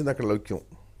కావాల్సింది అక్కడ లౌక్యం.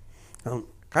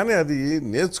 కానీ అది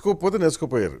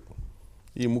నేర్చుకోపోయారు.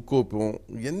 ఈ ముక్కోపం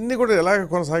ఇవన్నీ కూడా ఎలాగ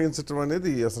కొనసాగించడం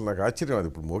అనేది అసలు నాకు ఆశ్చర్యం. అది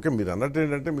ఇప్పుడు ఓకే మీరు అన్నట్టు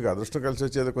ఏంటంటే మీకు అదృష్టం కలిసి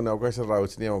వచ్చేది, కొన్ని అవకాశాలు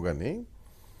రావచ్చినాయేమో కానీ,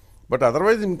 బట్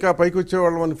అదర్వైజ్ ఇంకా పైకి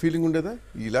వచ్చేవాళ్ళం అని ఫీలింగ్ ఉండేదా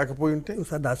ఈ లేకపోయి ఉంటే?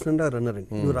 సార్ దాసన్ గారు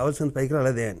అన్నారండి, నువ్వు రావాల్సిన పైకి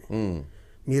రాలేదే అని.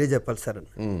 మీరే చెప్పాలి సార్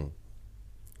అని.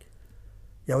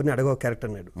 ఎవరిని అడగో క్యారెక్టర్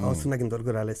అన్నాడు. అవసరం నాకు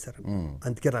ఇంతవరకు రాలేదు సార్,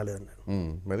 అందుకే రాలేదన్నాడు.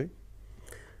 మరి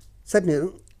సార్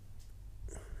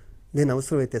నేను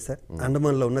అవసరం అయితే సార్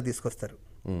అండమాన్లో ఉన్న తీసుకొస్తారు,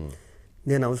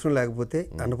 నేను అవసరం లేకపోతే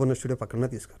అన్నపూర్ణ స్టూడియో పక్కన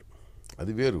తీసుకోరు.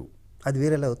 అది వేరు. అది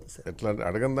వేరే ఎలా అవుతుంది సార్? ఎట్లా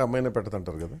అడగందా అమ్మాయినా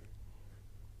పెట్టదంటారు కదా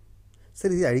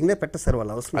సార్. ఇది అడిగినా పెట్టరు సార్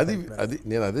వాళ్ళ అవసరం. అది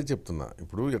నేను అదే చెప్తున్నా.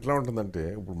 ఇప్పుడు ఎట్లా ఉంటుందంటే,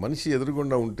 ఇప్పుడు మనిషి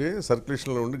ఎదురుగుండా ఉంటే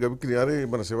సర్క్యులేషన్లో ఉండి గబిక్కి అరే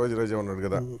మన శివాజీ రాజా ఉన్నాడు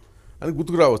కదా అని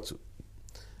గుర్తుకు రావచ్చు.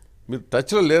 మీరు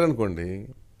టచ్లో లేరనుకోండి,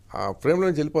 ఆ ఫ్రేమ్లో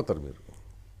నుంచి వెళ్ళిపోతారు మీరు.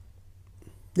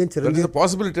 నేను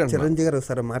పాసిబిలిటీ చిరంజీవి గారు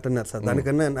ఒకసారి మాట అన్నారు సార్,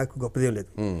 దానికన్నా నాకు గొప్పదేం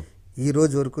లేదు. ఈ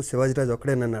రోజు వరకు శివాజీ రాజు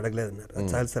ఒక్కడే నన్ను అడగలేదన్నారు. అది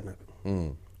చాలు సార్ నాకు.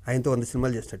 ఆయనతో 100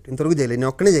 సినిమాలు చేసినట్టు ఇంతవరకు చేయలేదు,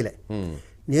 నేను ఒక్కడే చేయలే.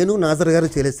 నేను నాజర్ గారు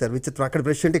చేయలేదు సార్. విచిత్రం, అక్కడ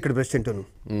ప్రెసిడెంట్ ఇక్కడ ప్రెసిడెంట్.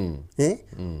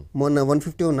 మొన్న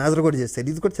 150 నాజర్ కూడా చేస్తాడు,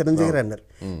 ఇది కూడా చిరంజీవి గారు అన్నారు.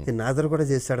 నాజర్ కూడా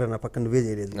చేస్తాడు, నా పక్కన నువ్వే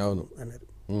చేయలేదు అన్నారు.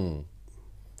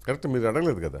 కరెక్ట్, మీరు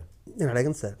అడగలేదు కదా. నేను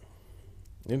అడగను సార్.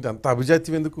 ఏంటి అంత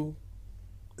అభిజాత్యం ఎందుకు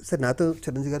సార్? నాతో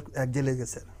చిరంజీవి గారు యాక్ట్ చేయలేదు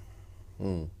కదా సార్.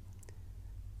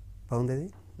 బాగుంది అది.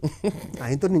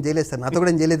 ఆయనతో నేను చేయలేదు సార్, నాతో కూడా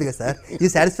నేను చేయలేదు కదా సార్. ఈ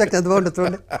సాటిస్ఫాక్షన్ ఎంత బాగుంటుంది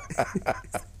చూడండి.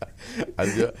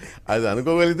 అది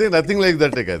అనుకోగలిగితే నథింగ్ లైక్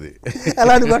దట్. అది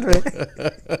అలా అనుకోవటమే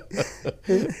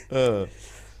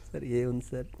సార్. ఏముంది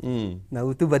సార్,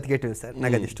 నవ్వుతూ బతికేటవి సార్.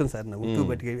 నాకు అది ఇష్టం సార్, నవ్వుతూ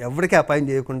బతికేవి, ఎవరికీ అపాయం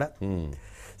చేయకుండా.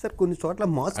 సార్ కొన్ని చోట్ల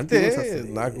మోసం అంటే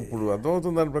నాకు ఇప్పుడు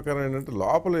అర్థమవుతుంది. దాని ప్రకారం ఏంటంటే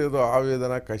లోపల ఏదో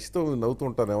ఆవేదన కసితో నవ్వుతూ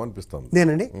ఉంటానేమో అనిపిస్తుంది.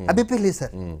 నేనండి అభిప్రాయం లేదు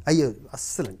సార్. అయ్యో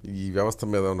అస్సలు ఈ వ్యవస్థ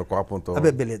మీద ఉన్న కోపంతో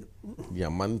అభిప్రాయం లేదు. ఈ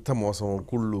అమ్మంతా మోసం,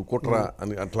 కుళ్ళు, కుట్ర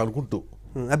అని అట్లా అనుకుంటూ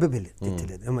అభిప్రాయం లేదు.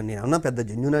 నేను ఏమన్నా పెద్ద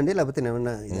జెన్యూన్ అండి, లేకపోతే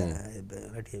ఏమన్నా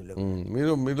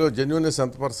మీలో జెన్యూనెస్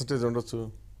ఎంత పర్సెంటేజ్ ఉండొచ్చు?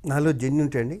 నాలో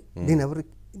జెన్యూనిటీ అండి నేను ఎవరు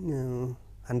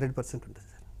 100% ఉంటుంది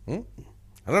సార్.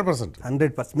 100%.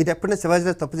 మీరు ఎప్పుడైనా శివాజీ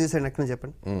రాజు తప్పు చేశాడు ఎక్కడ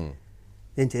చెప్పండి?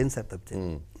 నేను చేయను సార్ తప్పు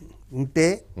చేయను. ఉంటే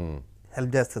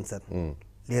హెల్ప్ చేస్తాను సార్,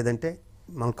 లేదంటే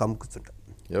మనం కమ్ముకుంటాం.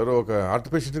 ఎవరో ఒక హార్ట్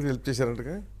పేషెంట్కి హెల్ప్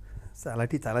చేశారంటగా?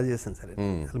 అలాంటివి చాలా చేస్తాను సార్.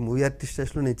 అసలు మూవీ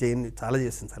ఆర్టిస్టేషన్లో నేను చేయను, చాలా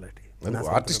చేస్తాను సార్ అలాంటివి.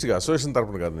 ఆర్టిస్ట్గా అసోసియేషన్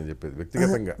తరపున కాదు నేను చెప్పేది,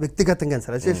 వ్యక్తిగతంగా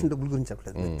సార్. అసోసియేషన్ డబ్బుల గురించి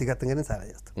చెప్పలేదు, వ్యక్తిగతంగానే చాలా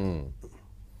చేస్తాను.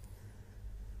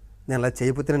 నేను అలా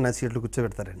చేయకపోతే నా సీట్లు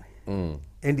కూర్చోబెడతారండి.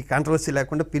 ఏంటి కాంట్రవర్సీ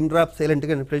లేకుండా పిన్ డ్రాప్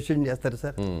సైలెంట్గా ప్రెసిడెంట్ చేస్తారు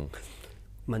సార్.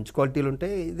 మంచి క్వాలిటీలు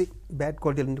ఉంటాయి, ఇది బ్యాడ్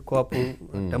క్వాలిటీలు ఉంటే కోపం,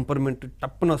 టెంపర్మెంట్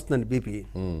టప్పున వస్తుందండి బీపీ.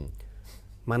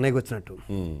 మా అన్నయ్యకి వచ్చినట్టు.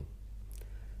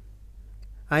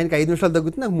 ఆయనకి 5 నిమిషాలు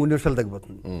తగ్గుతుంది, నాకు 3 నిమిషాలు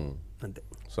తగ్గిపోతుంది అంతే.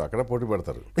 సో అక్కడ పోటీ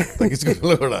పడతారు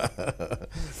తగ్గించుకోవడంలో కూడా.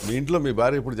 మీ ఇంట్లో మీ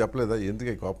భార్య ఇప్పుడు చెప్పలేదా ఎందుకు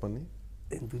ఈ కోపాన్ని?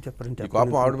 ఎందుకు చెప్పారంటే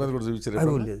కోపం ఆవిడ మీద కూడా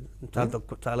చూపించారు? లేదు, చాలా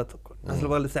తక్కువ, చాలా తక్కువ. అసలు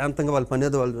వాళ్ళు శాంతంగా వాళ్ళ పని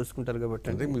ఏదో వాళ్ళు చూసుకుంటారు కాబట్టి.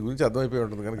 అంటే మీ గురించి అర్థమైపోయి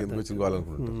ఉంటుంది కనుక ఎందుకు వచ్చి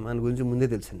కావాలనుకుంటున్నాను. మన గురించి ముందే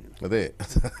తెలిసింది. అదే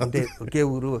అంటే ఒకే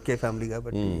ఊరు ఒకే ఫ్యామిలీ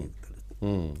కాబట్టి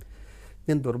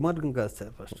నేను దుర్మార్గం కాదు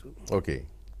సార్ ఫస్ట్. ఓకే.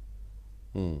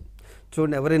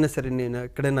 చూడండి, ఎవరైనా సరే నేను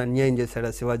ఎక్కడైనా అన్యాయం చేశాడా,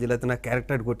 శివాజీ లేకపోతే నా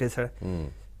క్యారెక్టర్ కొట్టేశాడా,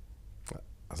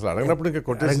 అసలు అడగినప్పుడు ఇంకా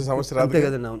కొట్టేసే సమస్య రాదు. అంతే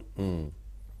కదండి. అవును,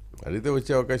 అడిగితే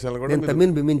వచ్చే అవకాశాలు కూడా నేను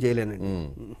తమ్మిని బిమ్మిని చేయలేనండి.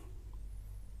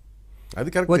 అది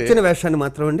కరెక్ట్. వచ్చిన వేషాన్ని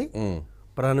మాత్రం అండి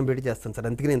ప్రాణం పెట్టి చేస్తాను సార్.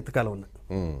 అందుకని ఇంతకాలం ఉన్నా.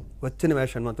 వచ్చిన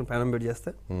వేషాన్ని మాత్రం ప్రాణం పెట్టి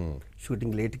చేస్తా.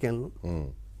 షూటింగ్ లేట్కి వెళ్ళను.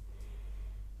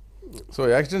 సో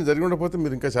యాక్సిడెంట్ జరిగి ఉండకపోతే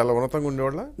మీరు ఇంకా చాలా ఉన్నతంగా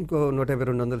ఉండేవాళ్ళ? ఇంకో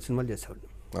 150-200 సినిమాలు చేసేవాడిని.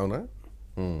 అవునా?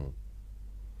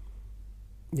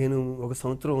 నేను ఒక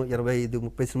సంవత్సరం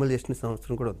 25-30 సినిమాలు చేసిన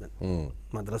సంవత్సరం కూడా ఉందండి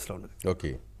మద్రాసులో ఉన్నది. ఓకే.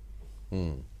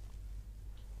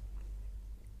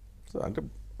 సో అంటే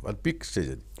పీక్ స్టేజ్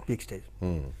అది. Peak stage.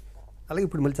 అలాగే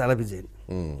ఇప్పుడు మళ్ళీ చాలా బిజీ అయింది.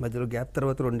 మధ్యలో గ్యాప్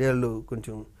తర్వాత 2 ఏళ్ళు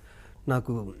కొంచెం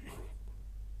నాకు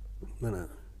మన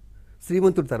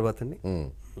శ్రీమంతుడి తర్వాత అండి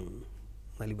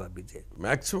మళ్ళీ బాగా బిజీ అయింది.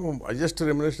 మ్యాక్సిమం హైయెస్ట్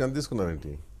రెమ్యునరేషన్ ఎంత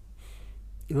తీసుకున్నారేంటి?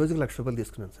 ఈ రోజుకి ₹1,00,000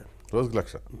 తీసుకున్నాను సార్. రోజుకి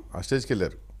 1,00,000? ఆ స్టేజ్కి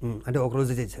వెళ్ళారు? అంటే ఒక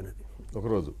రోజు చేశాను అది.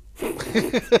 ఒకరోజు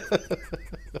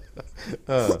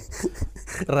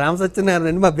రామ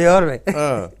సత్యనారాయణ మా బేవరమే.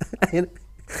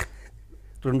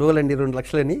 2 రోజులండి, 2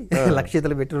 లక్షలని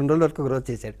లక్షితలు పెట్టి 2 రోజుల వరకు ఒక రోజు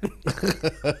చేశాడు.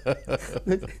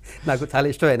 నాకు చాలా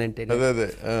ఇష్టం ఆయన అంటే.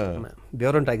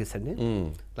 బేవరం టాకీస్ అండి.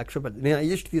 ₹1,00,000 నేను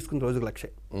హైయెస్ట్ తీసుకున్న రోజుకు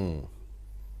 1,00,000.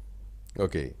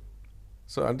 ఓకే.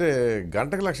 సో అంటే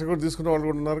గంటకు 1,00,000 కూడా తీసుకున్న వాళ్ళు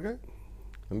కూడా ఉన్నారుగా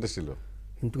ఇండస్ట్రీలో?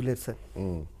 ఎందుకు లేదు సార్,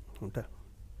 ఉంటారు.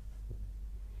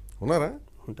 ఉన్నారా?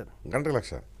 ఉంటారు. గంటకు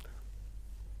 1,00,000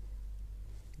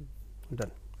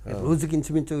 ఉంటారు. రోజుకి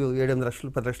ఇంచుమించు 7-8 లక్షలు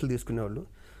 10 లక్షలు తీసుకునేవాళ్ళు.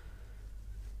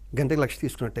 గంటకి 1,00,000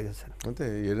 తీసుకున్నట్టే కదా సార్. అంతే.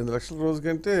 7-8 లక్షల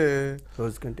రోజుకంటే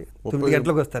 9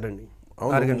 గంటలకు వస్తారండి.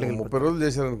 6 గంటలకు 30 రోజులు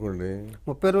చేశారనుకోండి.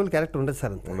 30 రోజులు క్యారెక్టర్ ఉండదు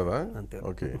సార్. అంతే ఉండదా? అంతే.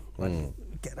 ఓకే.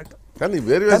 క్యారెక్టర్ కానీ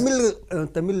వేరే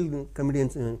తమిళ్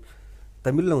కమెడియన్స్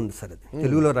తమిళ్లో ఉంది సార్. అది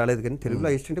తెలుగులో రాలేదు, కానీ తెలుగులో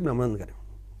ఇష్టంటే బ్రహ్మానంద్ గారు.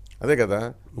 అదే కదా.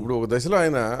 ఇప్పుడు ఒక దశలో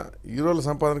ఆయన హీరోల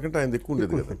సంపాదన కంటే ఆయన ఎక్కువ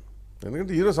ఉండేది కదా.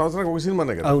 ఎందుకంటే హీరో సంవత్సరానికి ఒక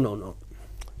సినిమానే కదా. అవునవును.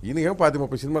 ఈయనకేమో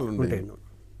 10-30 సినిమాలు ఉంటాయి.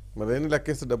 మరి ఏం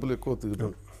లెక్కేస్తే డబ్బులు ఎక్కువ అవుతుంది.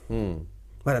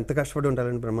 మరి ఎంత కష్టపడి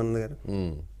ఉంటారండి బ్రహ్మానంద్ గారు.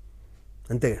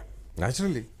 అంతేగా.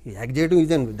 న్యాచురల్లీ యాక్ట్ చేయడం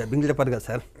ఇదే, డబ్బింగ్ చెప్పాలి కదా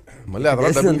సార్. మళ్ళీ అదలా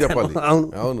డబ్బింగ్ చెప్పాలి. అవును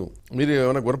అవును. మీరు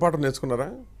ఏమైనా గుణపాఠం నేర్చుకున్నారా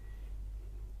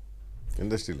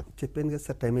ఇండస్ట్రీలో? చెప్పాను కదా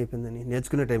సార్, టైం అయిపోయిందని.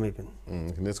 నేర్చుకునే టైం అయిపోయింది.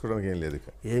 నేర్చుకోవడానికి ఏం లేదు.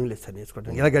 ఏం లేదు సార్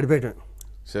నేర్చుకోవడానికి. ఇలా గడిపేయటం,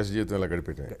 శేష జీవితం ఎలా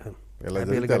గడిపేయటం,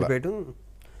 గడిపేయటం.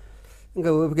 ఇంకా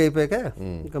ఓపిక అయిపోయాక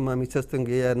ఇంకా మా మిస్సెస్తో ఇంక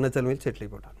అరుణాచలం వెళ్ళి సెటిల్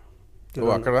అయిపోవటం.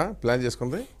 అక్కడ ప్లాన్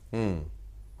చేసుకుంది.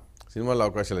 సినిమాలో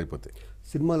అవకాశాలు అయిపోతాయి.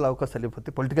 సినిమాలో అవకాశాలు అయిపోతే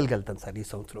పొలిటికల్కి వెళ్తాను సార్ ఈ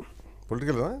సంవత్సరం.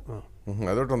 పొలిటికల్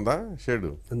అదొకటి ఉందా? షేడ్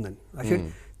ఉందండి. ఆ షేడ్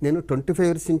నేను 25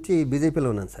 ఇయర్స్ నుంచి బీజేపీలో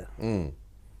ఉన్నాను సార్.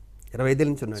 25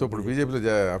 నుంచి ఉన్నాను. సో ఇప్పుడు బీజేపీలో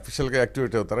అఫీషియల్గా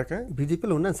యాక్టివేట్ అవుతారా?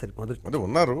 బీజేపీలో ఉన్నాను సార్ మొదటి. అదే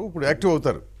ఉన్నారు, ఇప్పుడు యాక్టివ్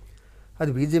అవుతారు.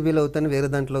 అది బీజేపీలో అవుతాను, వేరే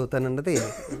దాంట్లో అవుతాను అన్నది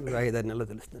 5-6 నెలల్లో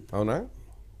తెలుస్తుంది. అవునా?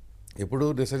 ఎప్పుడు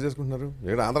డిసైడ్ చేసుకుంటున్నారు?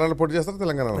 ఏడు ఆంధ్రాలో పోటీ చేస్తారా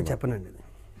తెలంగాణలో? చెప్పనండి అది.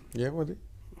 ఏమది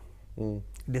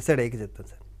డిసైడ్ అయ్యి చెప్తాను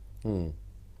సార్.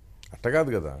 అట్ట కాదు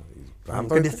కదా.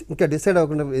 ఇంకా డిసైడ్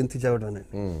అవ్వకుండా ఎందుకు చెప్పడం అండి.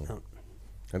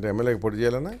 అంటే ఎమ్మెల్యేకి పోటీ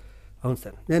చేయాలన్నా? అవును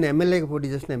సార్. నేను ఎమ్మెల్యేకి పోటీ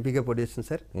చేసిన, ఎంపీగా పోటీ చేసిన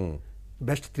సార్.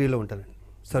 బెస్ట్ 3లో ఉంటానండి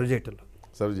సర్వ్ చేయటంలో.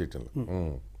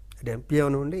 అంటే ఎంపీ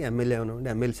అవనివ్వండి, ఎమ్మెల్యే అవనివ్వండి,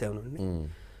 ఎమ్మెల్సీ అవనివ్వండి.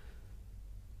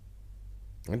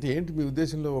 అంటే ఏంటి మీ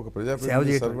ఉద్దేశంలో? ఒక సేవ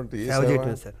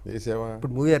చేయటం సార్. ఏ సేవ?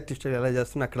 ఇప్పుడు మూవీ ఆర్టిస్ట్ ఎలా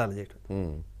చేస్తున్నా అక్కడ అలా చేయటం.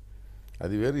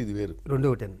 అది వేరు, ఇది వేరు. రెండు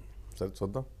ఒకటేనండి. సరే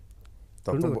చూద్దాం,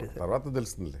 తర్వాత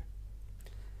తెలుస్తుందిలే.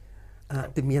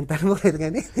 అంటే మీ అంత అనుభవం లేదు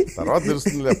కానీ తర్వాత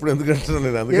తెలుస్తుంది. ఎప్పుడు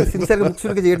ఎందుకంటే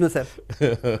సిన్సియర్గా చేయడం సార్.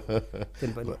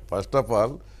 ఫస్ట్ ఆఫ్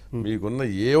ఆల్ మీకున్న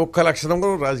ఏ ఒక్క లక్షణం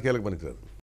కూడా రాజకీయాలకు పనికిరాదు.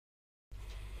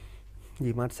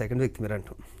 ఈ మాట సెకండ్ వ్యక్తి మీరు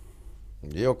అంటాం.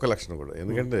 ఏ ఒక్క లక్షణం కూడా.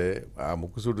 ఎందుకంటే ఆ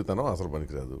ముక్కుసూటితనం అసలు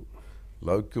పనికిరాదు.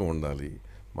 లౌక్యం ఉండాలి,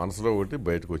 మనసులో ఒకటి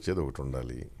బయటకు వచ్చేది ఒకటి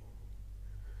ఉండాలి.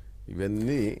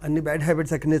 ఇవన్నీ అన్ని బ్యాడ్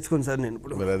హ్యాబిట్స్ ఎక్కడ నేర్చుకోండి సార్ నేను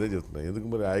ఇప్పుడు. మరి అదే చెప్తున్నా. ఎందుకు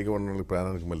మరి హాయిగా ఉన్న వాళ్ళకి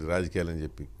ప్రాణానికి మళ్ళీ రాజకీయాలని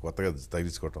చెప్పి కొత్తగా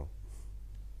తగిలించుకోవటం?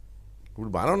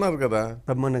 ఇప్పుడు బాగానే ఉన్నారు కదా,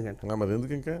 బ్రహ్మాండంగా. మరి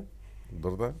ఎందుకు ఇంకా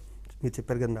దురద? మీరు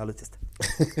చెప్పారు కదా, ఆలోచిస్తా.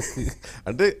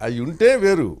 అంటే అవి ఉంటే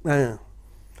వేరు.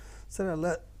 సరే,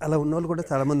 అలా ఉన్న వాళ్ళు కూడా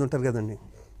చాలామంది ఉంటారు కదండి.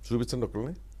 చూపించండి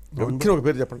ఒకరిని. గబిక్కిన ఒక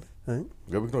పేరు చెప్పండి.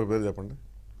 గబిక్కిన ఒక పేరు చెప్పండి.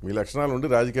 మీ లక్షణాలు ఉండి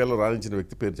రాజకీయాల్లో రాణించిన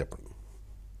వ్యక్తి పేరు చెప్పండి.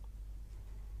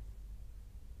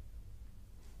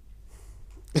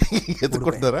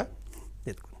 ఎత్తుకుంటున్నారా?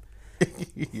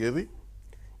 ఏది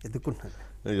ఎత్తుకుంటున్నాను.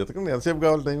 ఎతకండి. ఎంతసేపు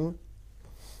కావాలి టైము?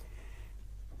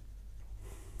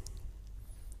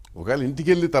 ఒకవేళ ఇంటికి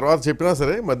వెళ్ళి తర్వాత చెప్పినా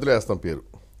సరే మధ్యలో వేస్తాం పేరు.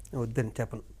 వద్దని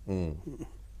చెప్పను.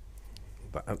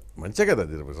 మంచిగా కదా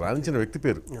అది, రాణించిన వ్యక్తి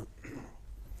పేరు.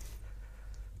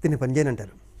 దీన్ని పని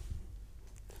చేయనంటారు.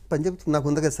 పని చెప్తే నాకు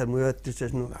ఉంది కదా సార్, మూవీ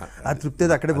అడ్మినిస్ట్రేషన్, ఆ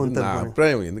తృప్తి అక్కడే పొందుతాను. నా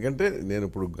అభిప్రాయం. ఎందుకంటే నేను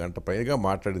ఇప్పుడు గంట పైగా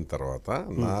మాట్లాడిన తర్వాత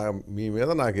మీ మీద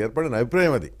నాకు ఏర్పడిన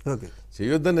అభిప్రాయం అది. ఓకే,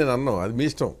 చేయొద్దని నేను అన్నాను, అది మీ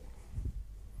ఇష్టం,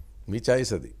 మీ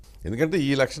చాయిస్ అది. ఎందుకంటే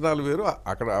ఈ లక్షణాలు వేరు,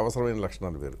 అక్కడ అవసరమైన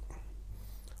లక్షణాలు వేరు.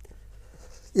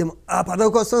 ఏమో ఆ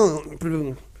పదవి కోసం ఇప్పుడు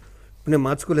నేను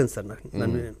మార్చుకోలేను సార్.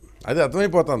 నన్ను అది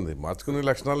అర్థమైపోతుంది. మార్చుకునే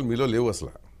లక్షణాలు మీలో లేవు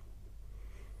అసలు.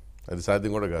 అది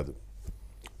సాధ్యం కూడా కాదు.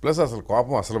 ప్లస్ అసలు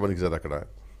కోపం అసలు పనికిరాదు అక్కడ.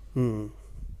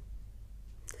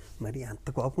 మరి అంత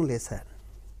కోపం లేదు సార్.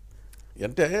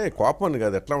 అంటే కోపం అని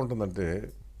కాదు, ఎట్లా ఉంటుందంటే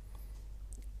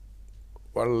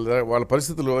వాళ్ళ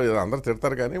పరిస్థితుల్లో అందరూ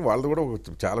తిడతారు, కానీ వాళ్ళది కూడా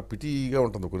చాలా పిటీగా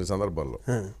ఉంటుంది కొన్ని సందర్భాల్లో.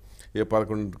 ఏ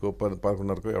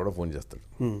 11:30కో ఎవడో ఫోన్ చేస్తాడు.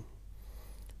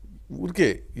 ఊరికే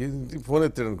ఫోన్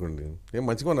ఎత్తాడు అనుకోండి, ఏం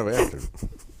మంచిగా ఉన్నావే అంటాడు.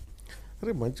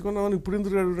 అరే మంచిగా ఉన్నావని ఇప్పుడు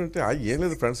ఎందుకు అడుగుడు అంటే, ఏం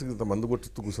లేదు ఫ్రెండ్స్కి ఇంత మందు కొట్టి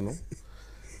కూర్చున్నావు,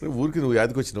 ఊరికి నువ్వు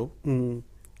యాదికి వచ్చినావు.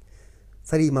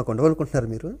 సరే, మాకు ఉండవనుకుంటున్నారు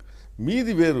మీరు.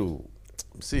 మీది వేరు.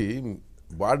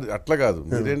 అట్లా కాదు.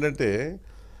 మీరేంటంటే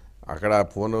అక్కడ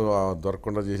ఫోన్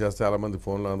దొరకకుండా చేసేస్తే చాలామంది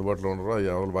ఫోన్లో అందుబాటులో ఉండరు,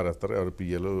 ఎవరు బారేస్తారు, ఎవరు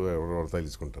పియ్యలు ఎవరు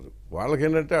తగిలించుకుంటారు. వాళ్ళకి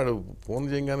ఏంటంటే ఆడు ఫోన్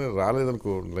చేయగానే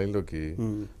రాలేదనుకో లైన్లోకి,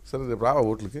 సరే రేపు రావా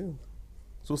ఓట్లకి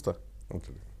చూస్తా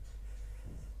అంటాడు.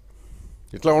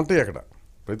 ఇట్లా ఉంటాయి అక్కడ.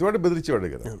 ప్రతివాడు బెదిరించేవాడే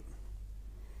కదా.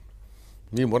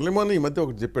 మీ మురళీమోహన్ ఈ మధ్య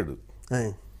ఒకటి చెప్పాడు.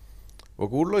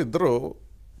 ఒక ఊళ్ళో ఇద్దరు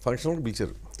ఫంక్షన్కి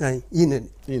పిలిచారు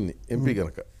ఈయన్ని, ఎంపీ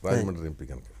కనుక, రాజమండ్రి ఎంపీ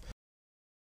కనుక.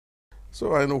 సో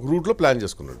ఆయన ఒక రూట్లో ప్లాన్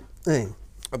చేసుకున్నాడు,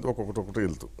 అది ఒక్కొక్కటి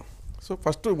వెళ్తూ. సో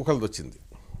ఫస్ట్ ముఖలది వచ్చింది,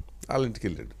 వాళ్ళ ఇంటికి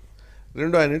వెళ్ళాడు.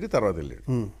 రెండో ఆయన ఇంటికి తర్వాత వెళ్ళాడు.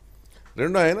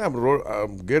 రెండో ఆయన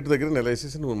గేట్ దగ్గర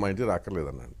నిలవేసేసి నువ్వు మా ఇంటికి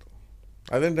రాక్కర్లేదన్నాడు.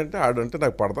 అదేంటంటే ఆడంటే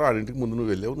నాకు పడతావు, ఆడింటికి ముందు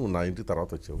నువ్వు వెళ్ళావు, నువ్వు నా ఇంటికి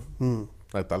తర్వాత వచ్చావు,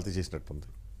 నాకు తల తీసేసినట్టుంది.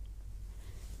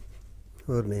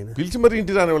 పిలిచి మరి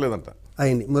ఇంటికి రానివ్వలేదంట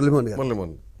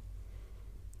మురళీమోహన్.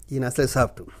 ఈయన అసలు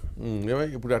సాఫ్ట్. ఏమై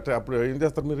ఇప్పుడు అప్పుడు ఏం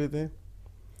చేస్తారు మీరు అయితే?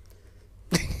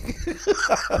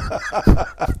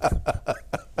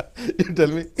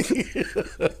 Tell me.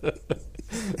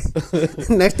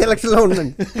 నెక్స్ట్ ఎలక్షన్లో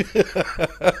ఉండండి.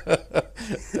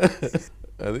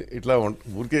 అది ఇట్లా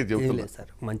ఊరికే చెబుతున్నా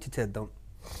సార్, మంచి చేద్దాం.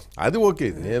 అది ఓకే.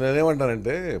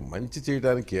 నేనేమంటానంటే మంచి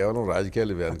చేయడానికి కేవలం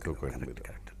రాజకీయాలు అనుకోకండి.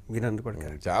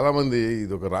 చాలామంది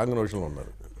ఇది ఒక రాంగ్ నోషన్లో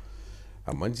ఉన్నారు.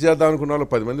 ఆ మంచి చేద్దాం అనుకున్న వాళ్ళు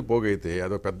 10 మంది పోగైతే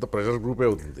అదొక పెద్ద ప్రెషర్ గ్రూపే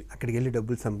అవుతుంది. అక్కడికి వెళ్ళి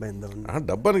డబ్బులు సంపాదిద్దాం.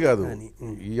 డబ్బని కాదు,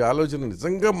 ఈ ఆలోచన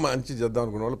నిజంగా మంచి చేద్దాం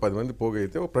అనుకున్న వాళ్ళు 10 మంది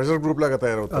పోగైతే ఒక ప్రెషర్ గ్రూప్ లాగా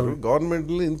తయారవుతారు.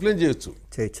 గవర్నమెంట్ని ఇన్ఫ్లుయెన్స్ చేయొచ్చు.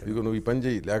 ఇక నువ్వు ఈ పని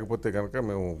చేయి, లేకపోతే కనుక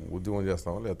మేము ఉద్యమం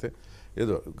చేస్తామో, లేకపోతే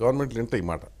ఏదో గవర్నమెంట్లు వింటాయి ఈ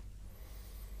మాట.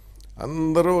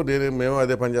 అందరూ మేము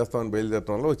అదే పని చేస్తామని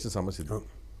బయలుదేరటం వల్ల వచ్చిన సమస్య.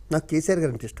 నాకు కేసీఆర్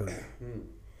గారు అంటే ఇష్టం.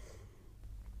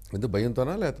 ఎందుకు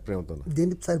భయంతోనా లేకపోతే ప్రేమతోనా?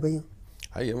 దేనికి సార్ భయం?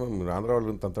 ఏమో మీరు ఆంధ్ర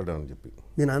వాళ్ళు తంతాడు అని చెప్పి.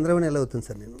 నేను ఆంధ్రావని ఎలా అవుతుంది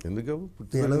సార్? నేను ఎందుకు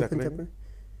పుట్టి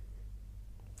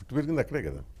పెరిగింది అక్కడే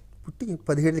కదా. పుట్టి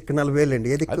 17 ఇక్కడ 40,000 అండి.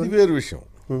 అది వేరు విషయం.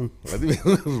 అది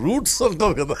రూట్స్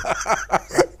అంటారు కదా.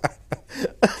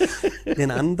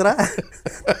 నేను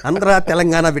ఆంధ్ర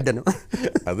తెలంగాణ బిడ్డను.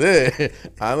 అదే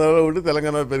ఆంధ్రలో ఉండి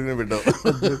తెలంగాణ పెరిగిన బిడ్డ.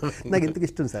 నాకు ఎందుకు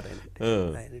ఇష్టం సార్,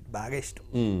 ఆయన బాగా ఇష్టం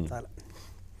చాలా.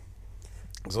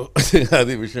 సో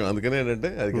అది విషయం. అందుకనే ఏంటంటే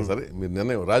అది సరే మీరు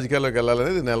నిర్ణయం రాజకీయాల్లోకి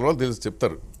వెళ్ళాలనేది నెల రోజులు తెలిసి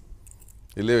చెప్తారు.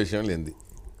 వెళ్ళే విషయం లేనిది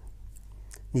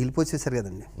నీళ్ళు పోసేసారు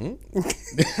కదండి.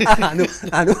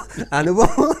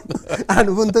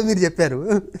 అనుభవంతో మీరు చెప్పారు,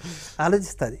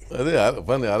 ఆలోచిస్తుంది. అదే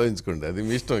పని ఆలోచించుకోండి, అది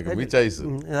మీ ఇష్టం, మీ చాయిస్.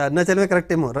 అరుణాచలమే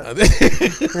కరెక్ట్ ఏమో. అదే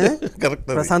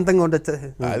కరెక్ట్, ప్రశాంతంగా ఉండొచ్చు,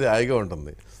 అది హాయిగా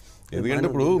ఉంటుంది. ఎందుకంటే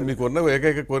ఇప్పుడు మీకున్న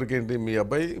ఏకైక కోరిక ఏంటి? మీ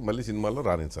అబ్బాయి మళ్ళీ సినిమాల్లో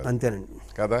రాణించాలి. అంతేనండి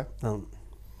కదా. అవును,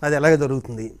 అది ఎలాగ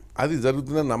జరుగుతుంది. అది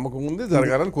జరుగుతుందని నమ్మకం ఉంది,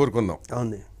 జరగాలని కోరుకుందాం.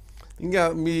 అవును. ఇంకా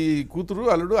మీ కూతురు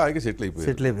అల్లుడు హాయిగా సెటిల్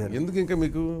అయిపోయారు. ఎందుకు ఇంకా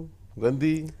మీకు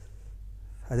రంది?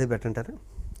 అదే బెటర్ అంటారు.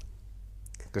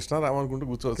 కృష్ణ రామ అనుకుంటూ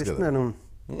కూర్చోవచ్చు కదా.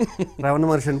 రావణ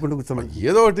మహర్షి అనుకుంటూ కూర్చోమని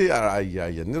ఏదో ఒకటి.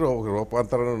 అవన్నీ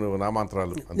రూపాంతరాలు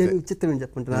నామాంతరాలు. నేను విచిత్రం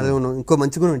చెప్పుకుంటాను, అదే ఇంకో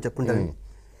మంచి గుణం చెప్పుకుంటాను.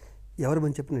 ఎవరు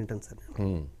మంచి చెప్పిన వింటాను సార్.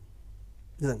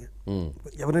 నిజంగా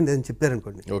ఎవరైనా ఏదైనా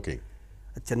చెప్పారనుకోండి, ఓకే,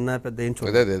 చిన్న పెద్ద ఏం అదే,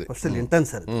 చూడండి, అదే. ఫస్ట్ వింటాను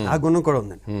సార్. ఆ గుణం కూడా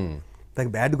ఉందండి. నాకు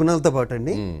బ్యాడ్ గుణాలతో పాటు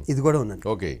అండి ఇది కూడా ఉందండి.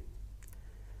 ఓకే.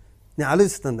 నేను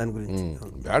ఆలోచిస్తాను దాని గురించి.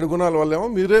 బ్యాడ్ గుణాల వల్ల ఏమో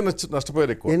మీరే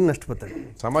నష్టపోయారు ఎక్కువ, నేను నష్టపోతాను.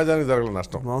 సమాజానికి జరగల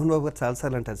నష్టం. మోహన్ బాబు గారు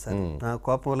చాలాసార్లు అంటారు సార్, నా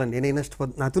కోపం వల్ల నేనే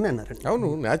నష్టపోతాను. నాతోనే అన్నారండి. అవును,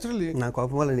 న్యాచురల్లీ నా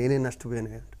కోపం వల్ల నేనే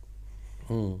నష్టపోయాను కదా.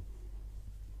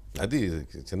 అది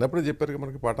చిన్నప్పుడే చెప్పారు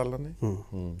మనకి పాఠాలన్నీ,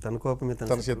 తన కోపమే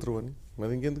తన శత్రువు అని.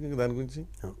 మరి ఇంకెందుకు ఇంక దాని గురించి.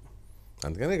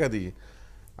 అందుకనే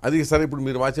అది సరే. ఇప్పుడు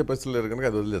మీరు మార్చే పరిస్థితులు లేరు కనుక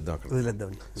అది వదిలేద్దాం అక్కడ.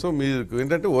 వదిలేద్దాం. సో మీరు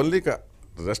ఏంటంటే only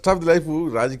rest of the life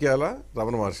రాజకీయాల,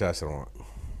 రమణ మహర్షి ఆశ్రమం,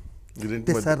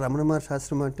 అంటే సార్ రమణ మహర్షి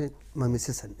ఆశ్రమం అంటే మా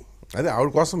మిస్సెస్ అండి. అదే ఆవిడ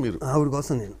కోసం మీరు. ఆవిడ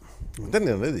కోసం నేను. అంటే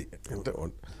నేను అనేది అంటే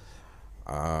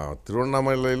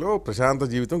తిరువణామలలో ప్రశాంత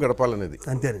జీవితం గడపాలనేది.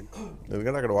 అంతేనండి.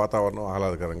 ఎందుకంటే అక్కడ వాతావరణం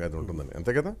ఆహ్లాదకరంగా అది ఉంటుందని.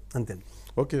 అంతే కదా. అంతేనండి.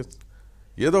 ఓకే,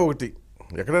 ఏదో ఒకటి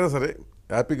ఎక్కడైనా సరే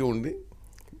హ్యాపీగా ఉండి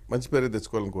మంచి పేరు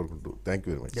తెచ్చుకోవాలని కోరుకుంటూ thank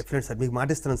you very much. Definite sir, మీకు మాట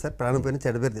ఇస్తున్నాను సార్, ప్రాణం పైన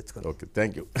చెడ్డ పేరు తెచ్చుకోవాలి. Okay,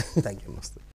 thank you. Thank you. నమస్తే.